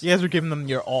 bless. You guys are giving them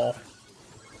your all.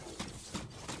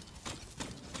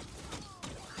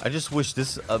 I just wish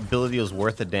this ability was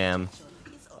worth a damn.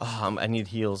 Oh, I need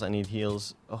heals. I need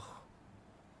heals. Oh,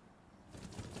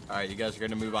 All right, you guys are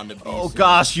gonna move on to B. oh soon.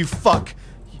 gosh, you fuck.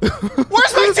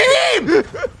 Where's my team?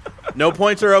 No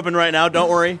points are open right now. Don't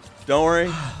worry. Don't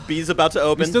worry. B's about to You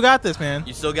open. still got this, man.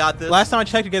 You still got this. Last time I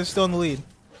checked, you guys are still in the lead.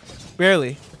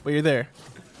 Barely, but you're there.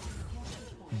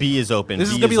 B is open. This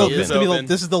is B gonna be. is This is open. gonna be. open.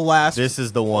 This is the last. This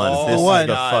is the one. Oh, This is my the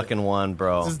God. fucking one,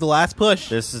 bro. This is the last push.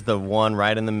 This is the one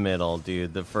right in the middle,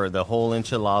 dude. For the whole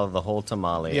enchilada, the whole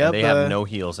tamale. Yep, And they have the no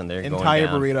heals, and they're entire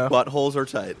going down. burrito. Buttholes are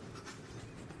tight.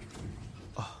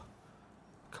 Come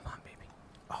on, baby.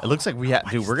 It looks like we have,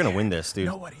 dude. We're gonna win this, dude.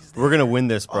 Nobody's there. We're gonna win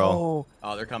this, bro. Oh,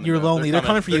 Oh, they're coming. You're though. lonely. They're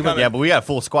coming for you, but- Yeah, but we got a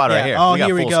full squad Yeah. right here. Oh, we got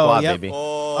here we full go. squad, Yep. baby.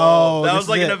 Oh, that this was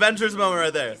like is an it. Avengers moment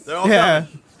right there. They're all yeah.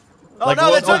 coming. Oh Like, no,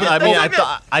 what- they took it. I They mean, took it.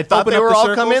 I thought Open they up were the all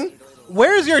circles. coming.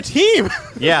 Where's your team?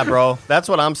 Yeah, bro. That's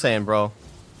what I'm saying, bro.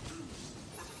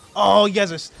 Oh, you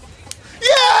guys are.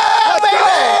 Yeah,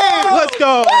 baby! Let's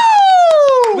go.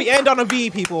 Woo! We end on a V,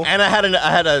 people. And I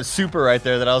had a super right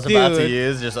there that I was about to Dude.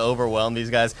 use. Just overwhelm these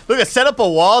guys. Look, I set up a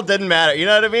wall. Didn't matter. You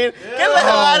know what I mean? Get the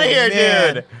hell out of here,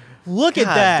 man. dude. Look at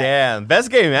God that. damn.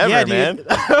 Best game ever, Yeah, man. dude.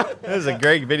 This is a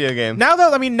great video game. Now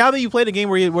that you played a game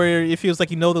where it feels like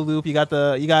you know the loop, you got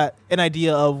an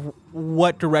idea of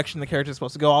what direction the character is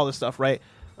supposed to go, all this stuff, right?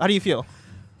 How do you feel?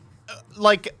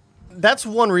 Like, that's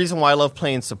one reason why I love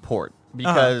playing support,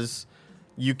 because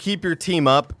you keep your team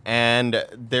up and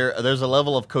there's a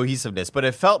level of cohesiveness. But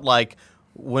it felt like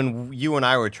when you and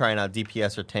I were trying out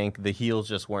DPS or tank, the heals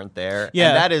just weren't there. Yeah.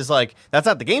 And that is like, that's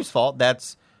not the game's fault.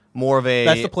 That's more of a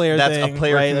That's the player thing, a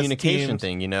player right? That's communication teams.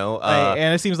 thing, you know. Right,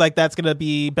 and it seems like that's gonna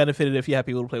be benefited if you have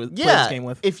people to play this game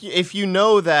with. If you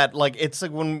know that, like, it's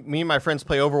like when me and my friends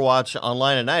play Overwatch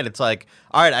online at night, it's like,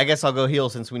 all right, I guess I'll go heal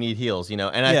since we need heals, you know.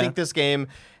 And I think this game,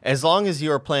 as long as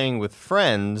you are playing with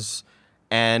friends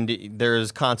and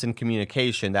there's constant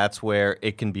communication, that's where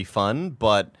it can be fun.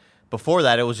 But before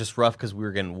that, it was just rough because we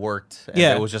were getting worked, and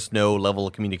there was just no level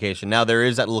of communication. Now there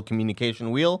is that little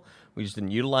communication wheel. We just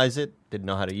didn't utilize it, didn't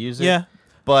know how to use it. Yeah.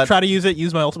 But Try to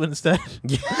use my ultimate instead.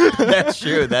 that's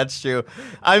true. That's true.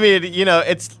 I mean, you know,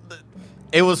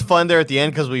 it was fun there at the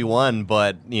end because we won,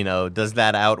 but you know, does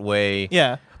that outweigh?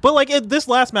 Yeah, but like this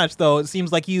last match though, it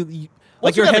seems like you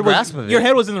like we your got the head grasp of it. your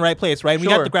head was in the right place, right? We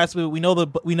got Sure. the grasp of it. We know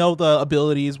the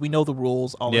abilities, we know the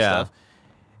rules, all this Yeah. stuff.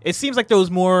 It seems like there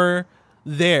was more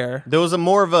there. There was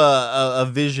more of a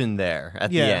vision there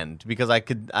at Yeah. the end because I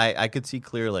could see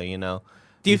clearly. You know.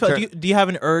 Do you have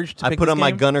an urge to I pick put this on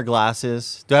my game? gunner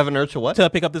glasses. Do I have an urge to what? To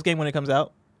pick up this game when it comes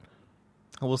out?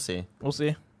 We'll see. We'll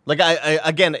see. Like I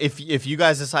again, if you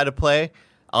guys decide to play,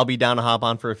 I'll be down to hop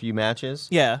on for a few matches.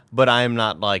 Yeah. But I'm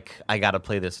not like I got to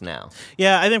play this now.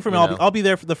 Yeah, I think for me, You know? I'll be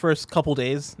there for the first couple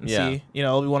days and Yeah. see. You know,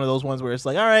 it'll be one of those ones where it's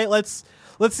like, all right, let's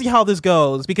see how this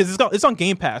goes because it's on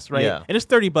Game Pass, right? Yeah. And it's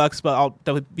 $30, but I'll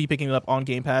definitely be picking it up on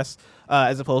Game Pass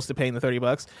as opposed to paying the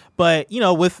 $30. But you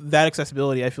know, with that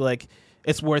accessibility, I feel like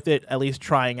it's worth it at least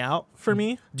trying out for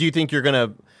me. Do you think you're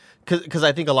gonna? Because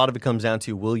I think a lot of it comes down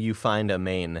to will you find a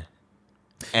main?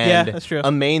 And Yeah, that's true.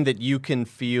 A main that you can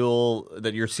feel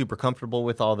that you're super comfortable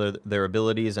with all their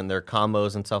abilities and their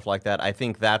combos and stuff like that. I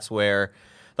think that's where,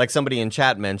 like somebody in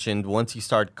chat mentioned, once you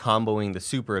start comboing the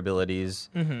super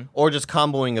abilities or just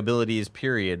comboing abilities,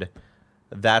 period,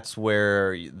 that's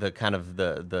where the kind of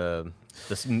the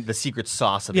secret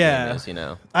sauce of the game is. You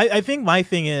know, I think my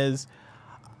thing is,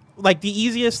 like, the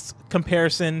easiest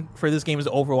comparison for this game is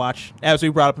Overwatch, as we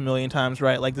brought up a million times,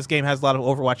 right? Like, this game has a lot of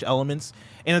Overwatch elements,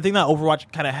 and the thing that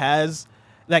Overwatch kind of has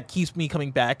that keeps me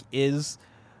coming back is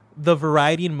the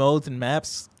variety in modes and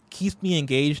maps keeps me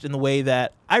engaged in the way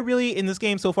that I really, in this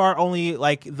game so far, only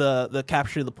like the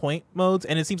capture the point modes,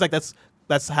 and it seems like that's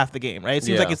half the game, right? It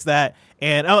seems Yeah. like it's that,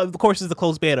 and of course it's the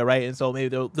closed beta, right? And so maybe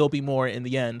there'll be more in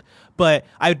the end, but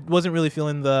I wasn't really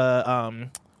feeling the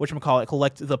whatchamacallit,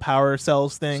 collect the power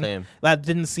cells thing. Same. That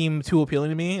didn't seem too appealing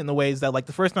to me in the ways that, like,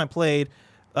 the first time I played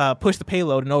Push the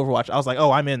Payload in Overwatch, I was like,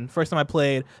 oh, I'm in. First time I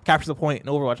played Capture the Point in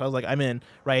Overwatch, I was like, I'm in,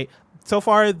 right? So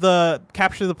far, the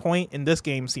Capture the Point in this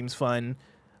game seems fun,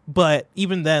 but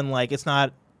even then, like, it's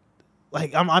not,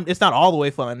 like, it's not all the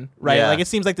way fun, right? Yeah. Like, it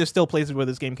seems like there's still places where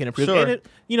this game can improve. Sure. And it,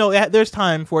 you know, there's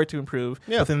time for it to improve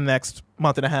within the next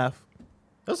month and a half.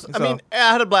 I mean, I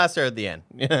had a blast there at the end.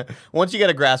 Once you get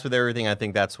a grasp with everything, I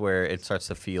think that's where it starts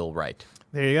to feel right.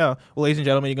 There you go. Well, ladies and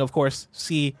gentlemen, you can, of course,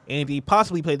 see Andy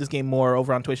possibly play this game more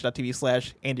over on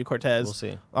twitch.tv/Andy Cortez. We'll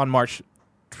see. On March,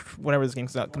 whenever this game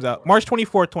comes out. March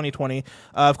 24th, 2020.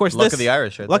 Of course, Luck of the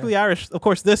Irish right Luck of there. the Irish. Of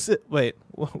course, wait,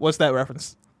 what's that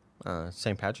reference?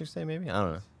 St. Patrick's Day, maybe? I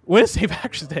don't know. When is St.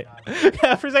 Patrick's Day?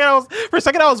 Yeah, for a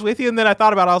second I was with you, and then I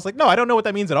thought about it. I was like, no, I don't know what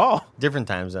that means at all. Different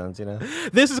time zones, you know?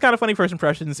 This is Kind of Funny First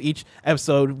Impressions. Each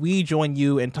episode, we join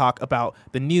you and talk about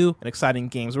the new and exciting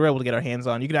games we're able to get our hands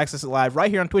on. You can access it live right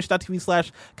here on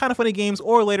twitch.tv/kindoffunnygames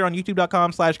or later on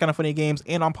youtube.com/kindoffunnygames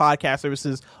and on podcast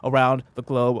services around the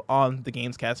globe on the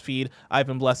Gamescast feed. I've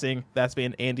been Blessing. That's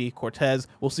been Andy Cortez.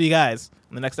 We'll see you guys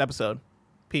in the next episode.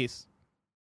 Peace.